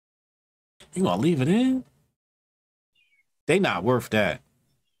 You gonna leave it in? They not worth that.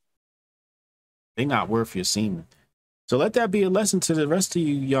 They not worth your semen. So let that be a lesson to the rest of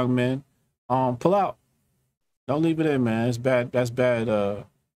you young men. Pull out. Don't leave it in, man. It's bad. That's bad.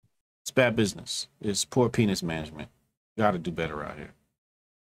 It's bad business. It's poor penis management. Got to do better out here.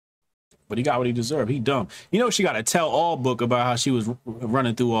 But he got what he deserved. He dumb. She got a tell-all book about how she was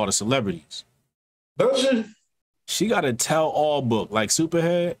running through all the celebrities. Don't you? She got a tell-all book, like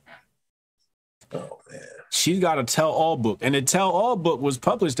Superhead. Oh, man. She's got a tell-all book. And the tell-all book was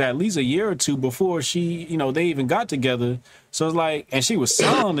published at least a year or two before she, they even got together. So it's like, and she was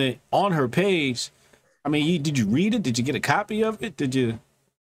selling it on her page. I mean, did you read it? Did you get a copy of it? Did you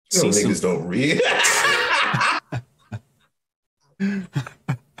see niggas don't read?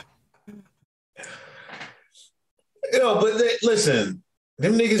 But listen,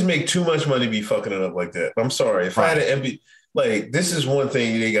 them niggas make too much money to be fucking it up like that. I'm sorry. If I had an NBA, like, this is one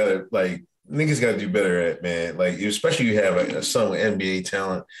thing they gotta, like, niggas gotta do better at, man. Like, especially you have a son with NBA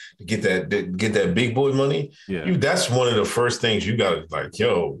talent to get that big boy money. Yeah. That's one of the first things you gotta, like,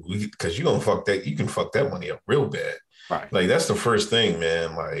 because you gonna fuck that, you can fuck that money up real bad. Right. Like, that's the first thing,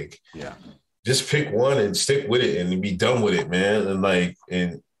 man. Like, yeah, just pick one and stick with it and be done with it, man.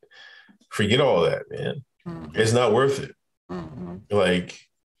 And forget all that, man. Mm-hmm. It's not worth it. Mm-hmm.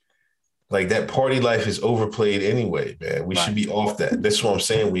 Like that party life is overplayed anyway, man. We should be off that. That's what I'm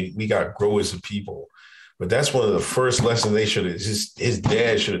saying. We got to grow as a people. But that's one of the first lessons they should have, his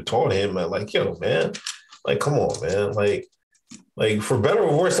dad should have taught him. Like, yo, man, like, come on, man. Like for better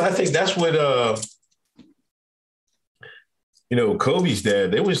or worse, I think that's what Kobe's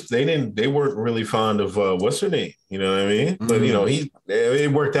dad, they weren't really fond of what's her name, you know what I mean? Mm-hmm. But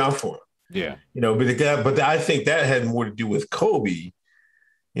it worked out for him. Yeah. But I think that had more to do with Kobe,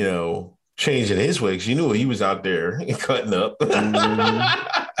 changing his way, because you knew he was out there cutting up.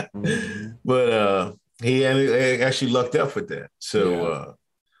 Mm-hmm. But he actually lucked up with that. So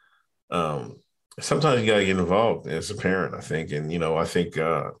sometimes you gotta get involved as a parent, I think. And I think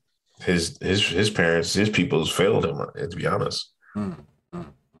his parents, his people failed him, to be honest. Mm-hmm.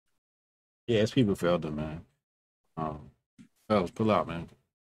 Yeah, his people failed him, man. Fellas, pull out, man.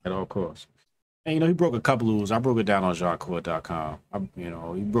 At all costs. And, he broke a couple of rules. I broke it down on JacqueCourt.com.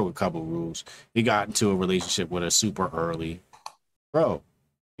 He broke a couple of rules. He got into a relationship with her super early. Bro,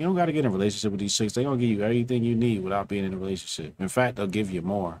 you don't got to get in a relationship with these chicks. They're going to give you everything you need without being in a relationship. In fact, they'll give you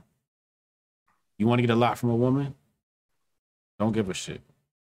more. You want to get a lot from a woman? Don't give a shit.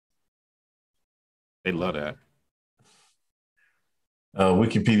 They love that.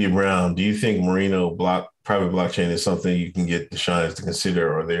 Wikipedia Brown, do you think Merino private blockchain is something you can get the Shines to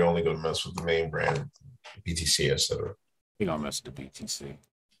consider, or are they only going to mess with the main brand, BTC, etc.? They're going to mess with the BTC.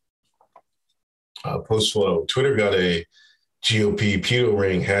 Post flow. Twitter got a GOP Pedo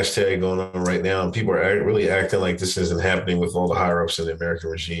ring hashtag going on right now, and people are really acting like this isn't happening with all the higher-ups in the American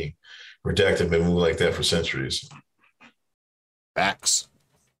regime. Redacted been moving like that for centuries. Facts.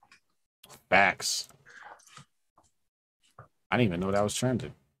 I didn't even know that was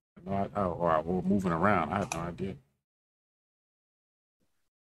trending. Or moving around. I had no idea.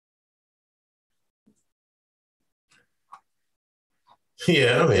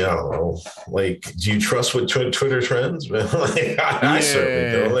 Yeah, I mean, I don't know. Like, do you trust what Twitter trends? Like, I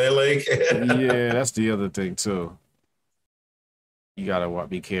certainly don't. Man. Like, yeah, that's the other thing too. You gotta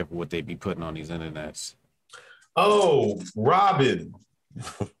be careful what they be putting on these internets. Oh, Robin.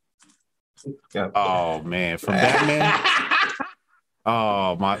 Oh man, from Batman.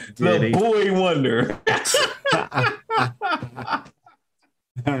 Oh my, the boy wonder.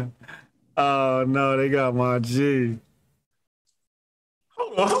 Oh no, they got my G.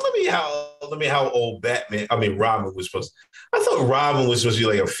 Hold on, let me how old Robin was supposed to. I thought Robin was supposed to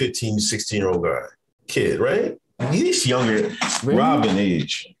be like a 15, 16-year-old guy. Kid, right? He's younger. Really? Robin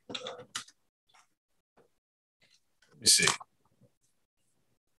age. Let me see.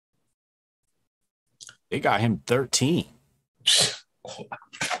 They got him 13.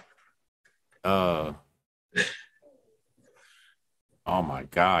 Oh my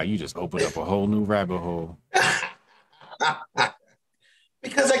God, you just opened up a whole new rabbit hole.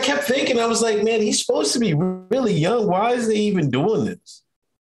 Because I kept thinking, I was like, man, he's supposed to be really young. Why is they even doing this?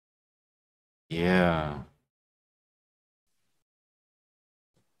 Yeah.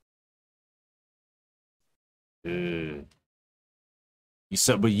 You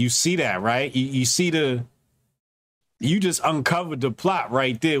said, but you see that, right? You see you just uncovered the plot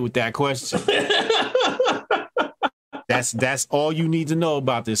right there with that question. That's all you need to know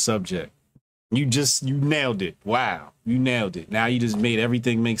about this subject. You nailed it. Wow, you nailed it. Now you just made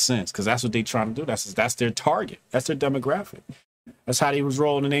everything make sense because that's what they trying to do. That's their target. That's their demographic. That's how they was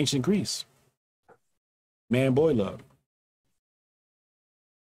rolling in ancient Greece. Man, boy, love.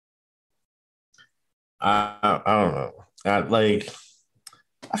 I don't know.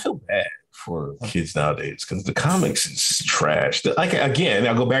 I feel bad for kids nowadays because the comics is trash. Like, again,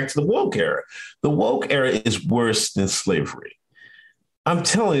 I'll go back to the woke era. The woke era is worse than slavery. I'm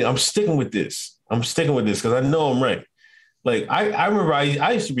telling you, I'm sticking with this. Because I know I'm right. Like, I remember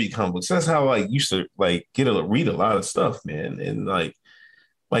I used to read comic books. That's how I used to read a lot of stuff, man. And I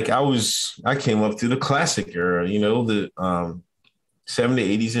came up through the classic era, the 70s,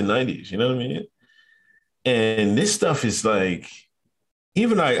 80s, and 90s. You know what I mean? And this stuff is like,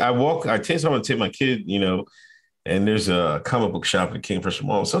 even I take my kid, and there's a comic book shop at King Prussia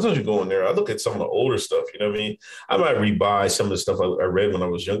Mall. Sometimes you go in there, I look at some of the older stuff, you know what I mean? I might rebuy some of the stuff I read when I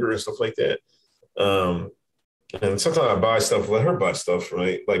was younger and stuff like that. And sometimes I buy stuff, let her buy stuff,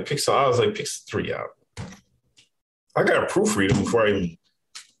 right? Like I was like, pick 3 out. I got to proofread them before I even,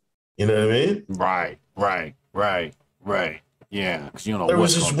 you know what I mean? Right. Yeah, because you know there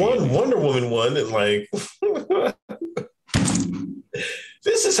was this one Wonder Woman one that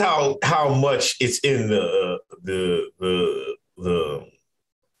this is how much it's in the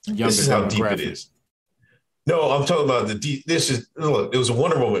this is how deep it is. No, I'm talking about it was a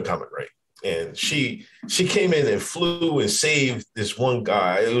Wonder Woman comic, right? And she came in and flew and saved this one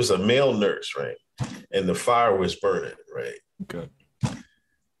guy. It was a male nurse, right? And the fire was burning, right? Okay.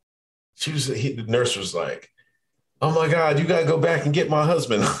 The nurse was like, "Oh my God, you gotta go back and get my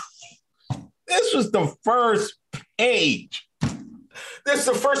husband." This was the first page. This is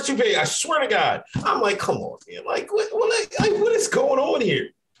the first 2 pages. I swear to God. I'm like, come on, man. Like, what is going on here?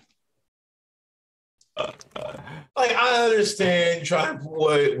 I understand trying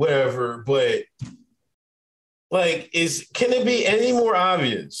whatever, but can it be any more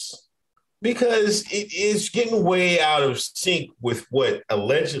obvious? Because it is getting way out of sync with what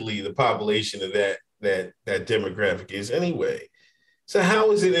allegedly the population of that demographic is anyway. So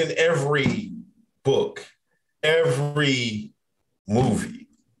how is it in every book, every movie,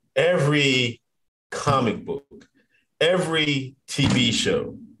 every comic book, every TV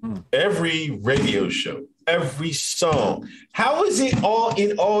show, every radio show, every song? How is it all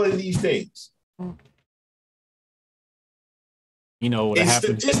in all of these things? You know what it's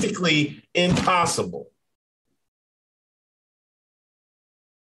happened? Statistically impossible.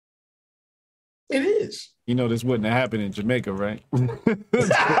 It is. You know this wouldn't have happened in Jamaica, right?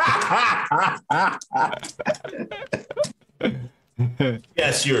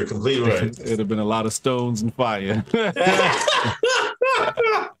 Yes, you're completely right. It'd have been a lot of stones and fire.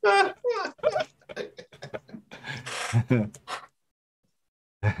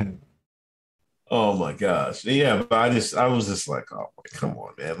 Oh my gosh. Yeah, but I was just like, oh, come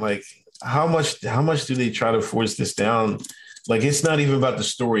on, man. Like, how much do they try to force this down? Like, it's not even about the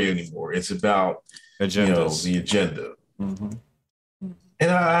story anymore. It's about the agenda. Mm-hmm.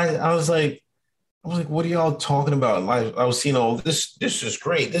 And I was like, what are y'all talking about? Like, I was seeing all this is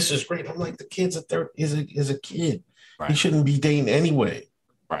great. This is great. I'm like, the kid's is a kid. Right. He shouldn't be dating anyway.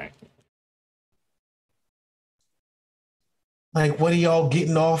 Right. Like, what are y'all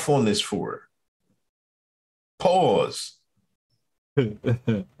getting off on this for? Pause.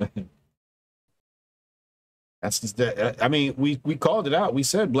 That's just that. I mean, we called it out. We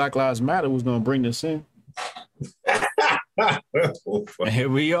said Black Lives Matter was going to bring this in. And here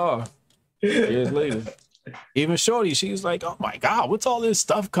we are, years later. Even Shorty, she's like, "Oh my God, what's all this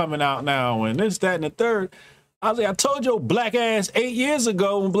stuff coming out now? And this, that, and the third." I was like, "I told your black ass 8 years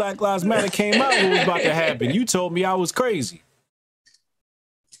ago when Black Lives Matter came out what was about to happen. You told me I was crazy."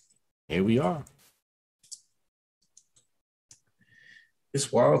 Here we are.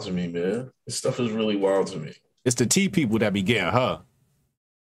 It's wild to me, man. This stuff is really wild to me. It's the T people that be getting her.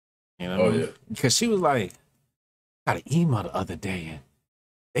 You know? Oh, yeah. Because she was like, I got an email the other day and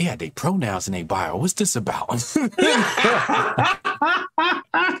they had their pronouns in their bio. What's this about?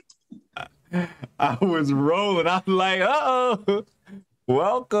 I was rolling. I was like, uh-oh.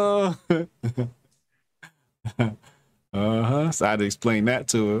 Welcome. So I had to explain that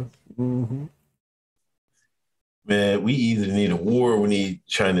to her. Mm-hmm. Man, we either need a war or we need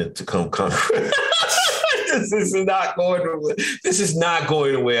China to come conquer. This is not going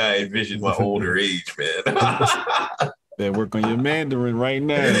the way I envisioned my older age, man. They work on your Mandarin right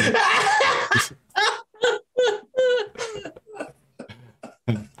now.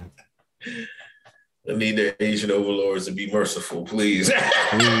 I need their Asian overlords to be merciful, please.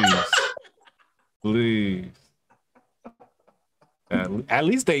 Please. At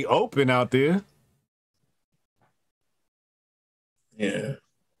least they open out there. Yeah.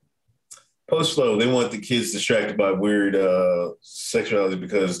 Post-flow, they want the kids distracted by weird sexuality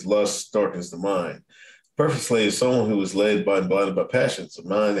because lust darkens the mind. Perfect slave is someone who is led by and blinded by passions. A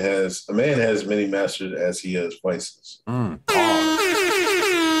man has many masters as he has vices.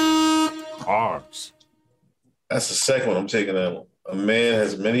 Carbs. That's the second one. I'm taking that one. A man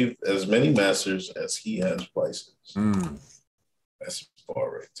has many masters as he has vices. That's a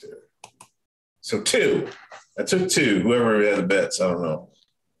bar right there. So 2. I took 2. Whoever had the bets, I don't know.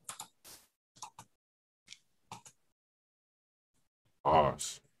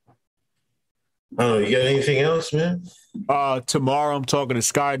 Carbs. Oh, you got anything else, man? Tomorrow I'm talking to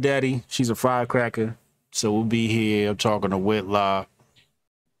Sky Daddy. She's a firecracker. So we'll be here. I'm talking to Whitlock.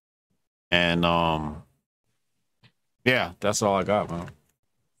 And yeah, that's all I got, man.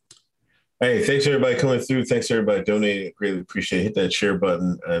 Hey, thanks everybody coming through. Thanks everybody donating. Greatly appreciate it. Hit that share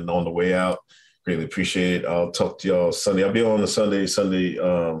button and on the way out. Greatly appreciate it. I'll talk to y'all Sunday. I'll be on the Sunday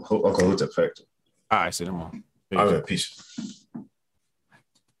Uncle Hotep Factor. All right, see them on. All right, peace.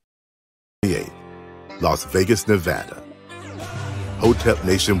 Las Vegas, Nevada. Hotep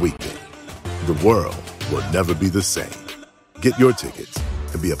Nation Weekend. The world will never be the same. Get your tickets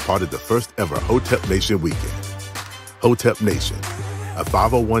and be a part of the first ever Hotep Nation Weekend. Hotep Nation, a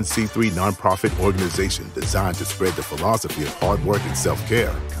 501c3 nonprofit organization designed to spread the philosophy of hard work and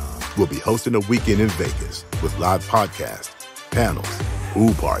self-care, will be hosting a weekend in Vegas with live podcasts, panels,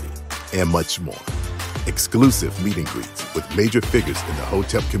 pool party, and much more. Exclusive meet and greets with major figures in the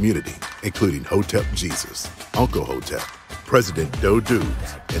Hotep community, including Hotep Jesus, Uncle Hotep, President Doe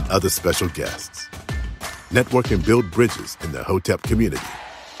Dubes, and other special guests. Network and build bridges in the Hotep community.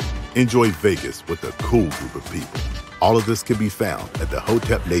 Enjoy Vegas with a cool group of people. All of this can be found at the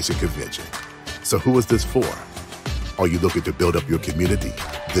Hotep Nation Convention. So who is this for? Are you looking to build up your community?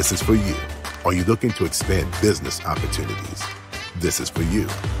 This is for you. Are you looking to expand business opportunities? This is for you.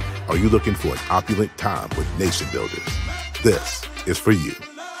 Are you looking for an opulent time with nation builders? This is for you.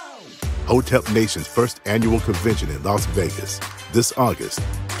 Hotep Nation's first annual convention in Las Vegas, this August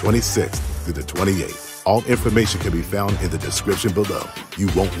 26th through the 28th. All information can be found in the description below. You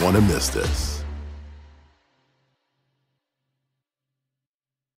won't want to miss this.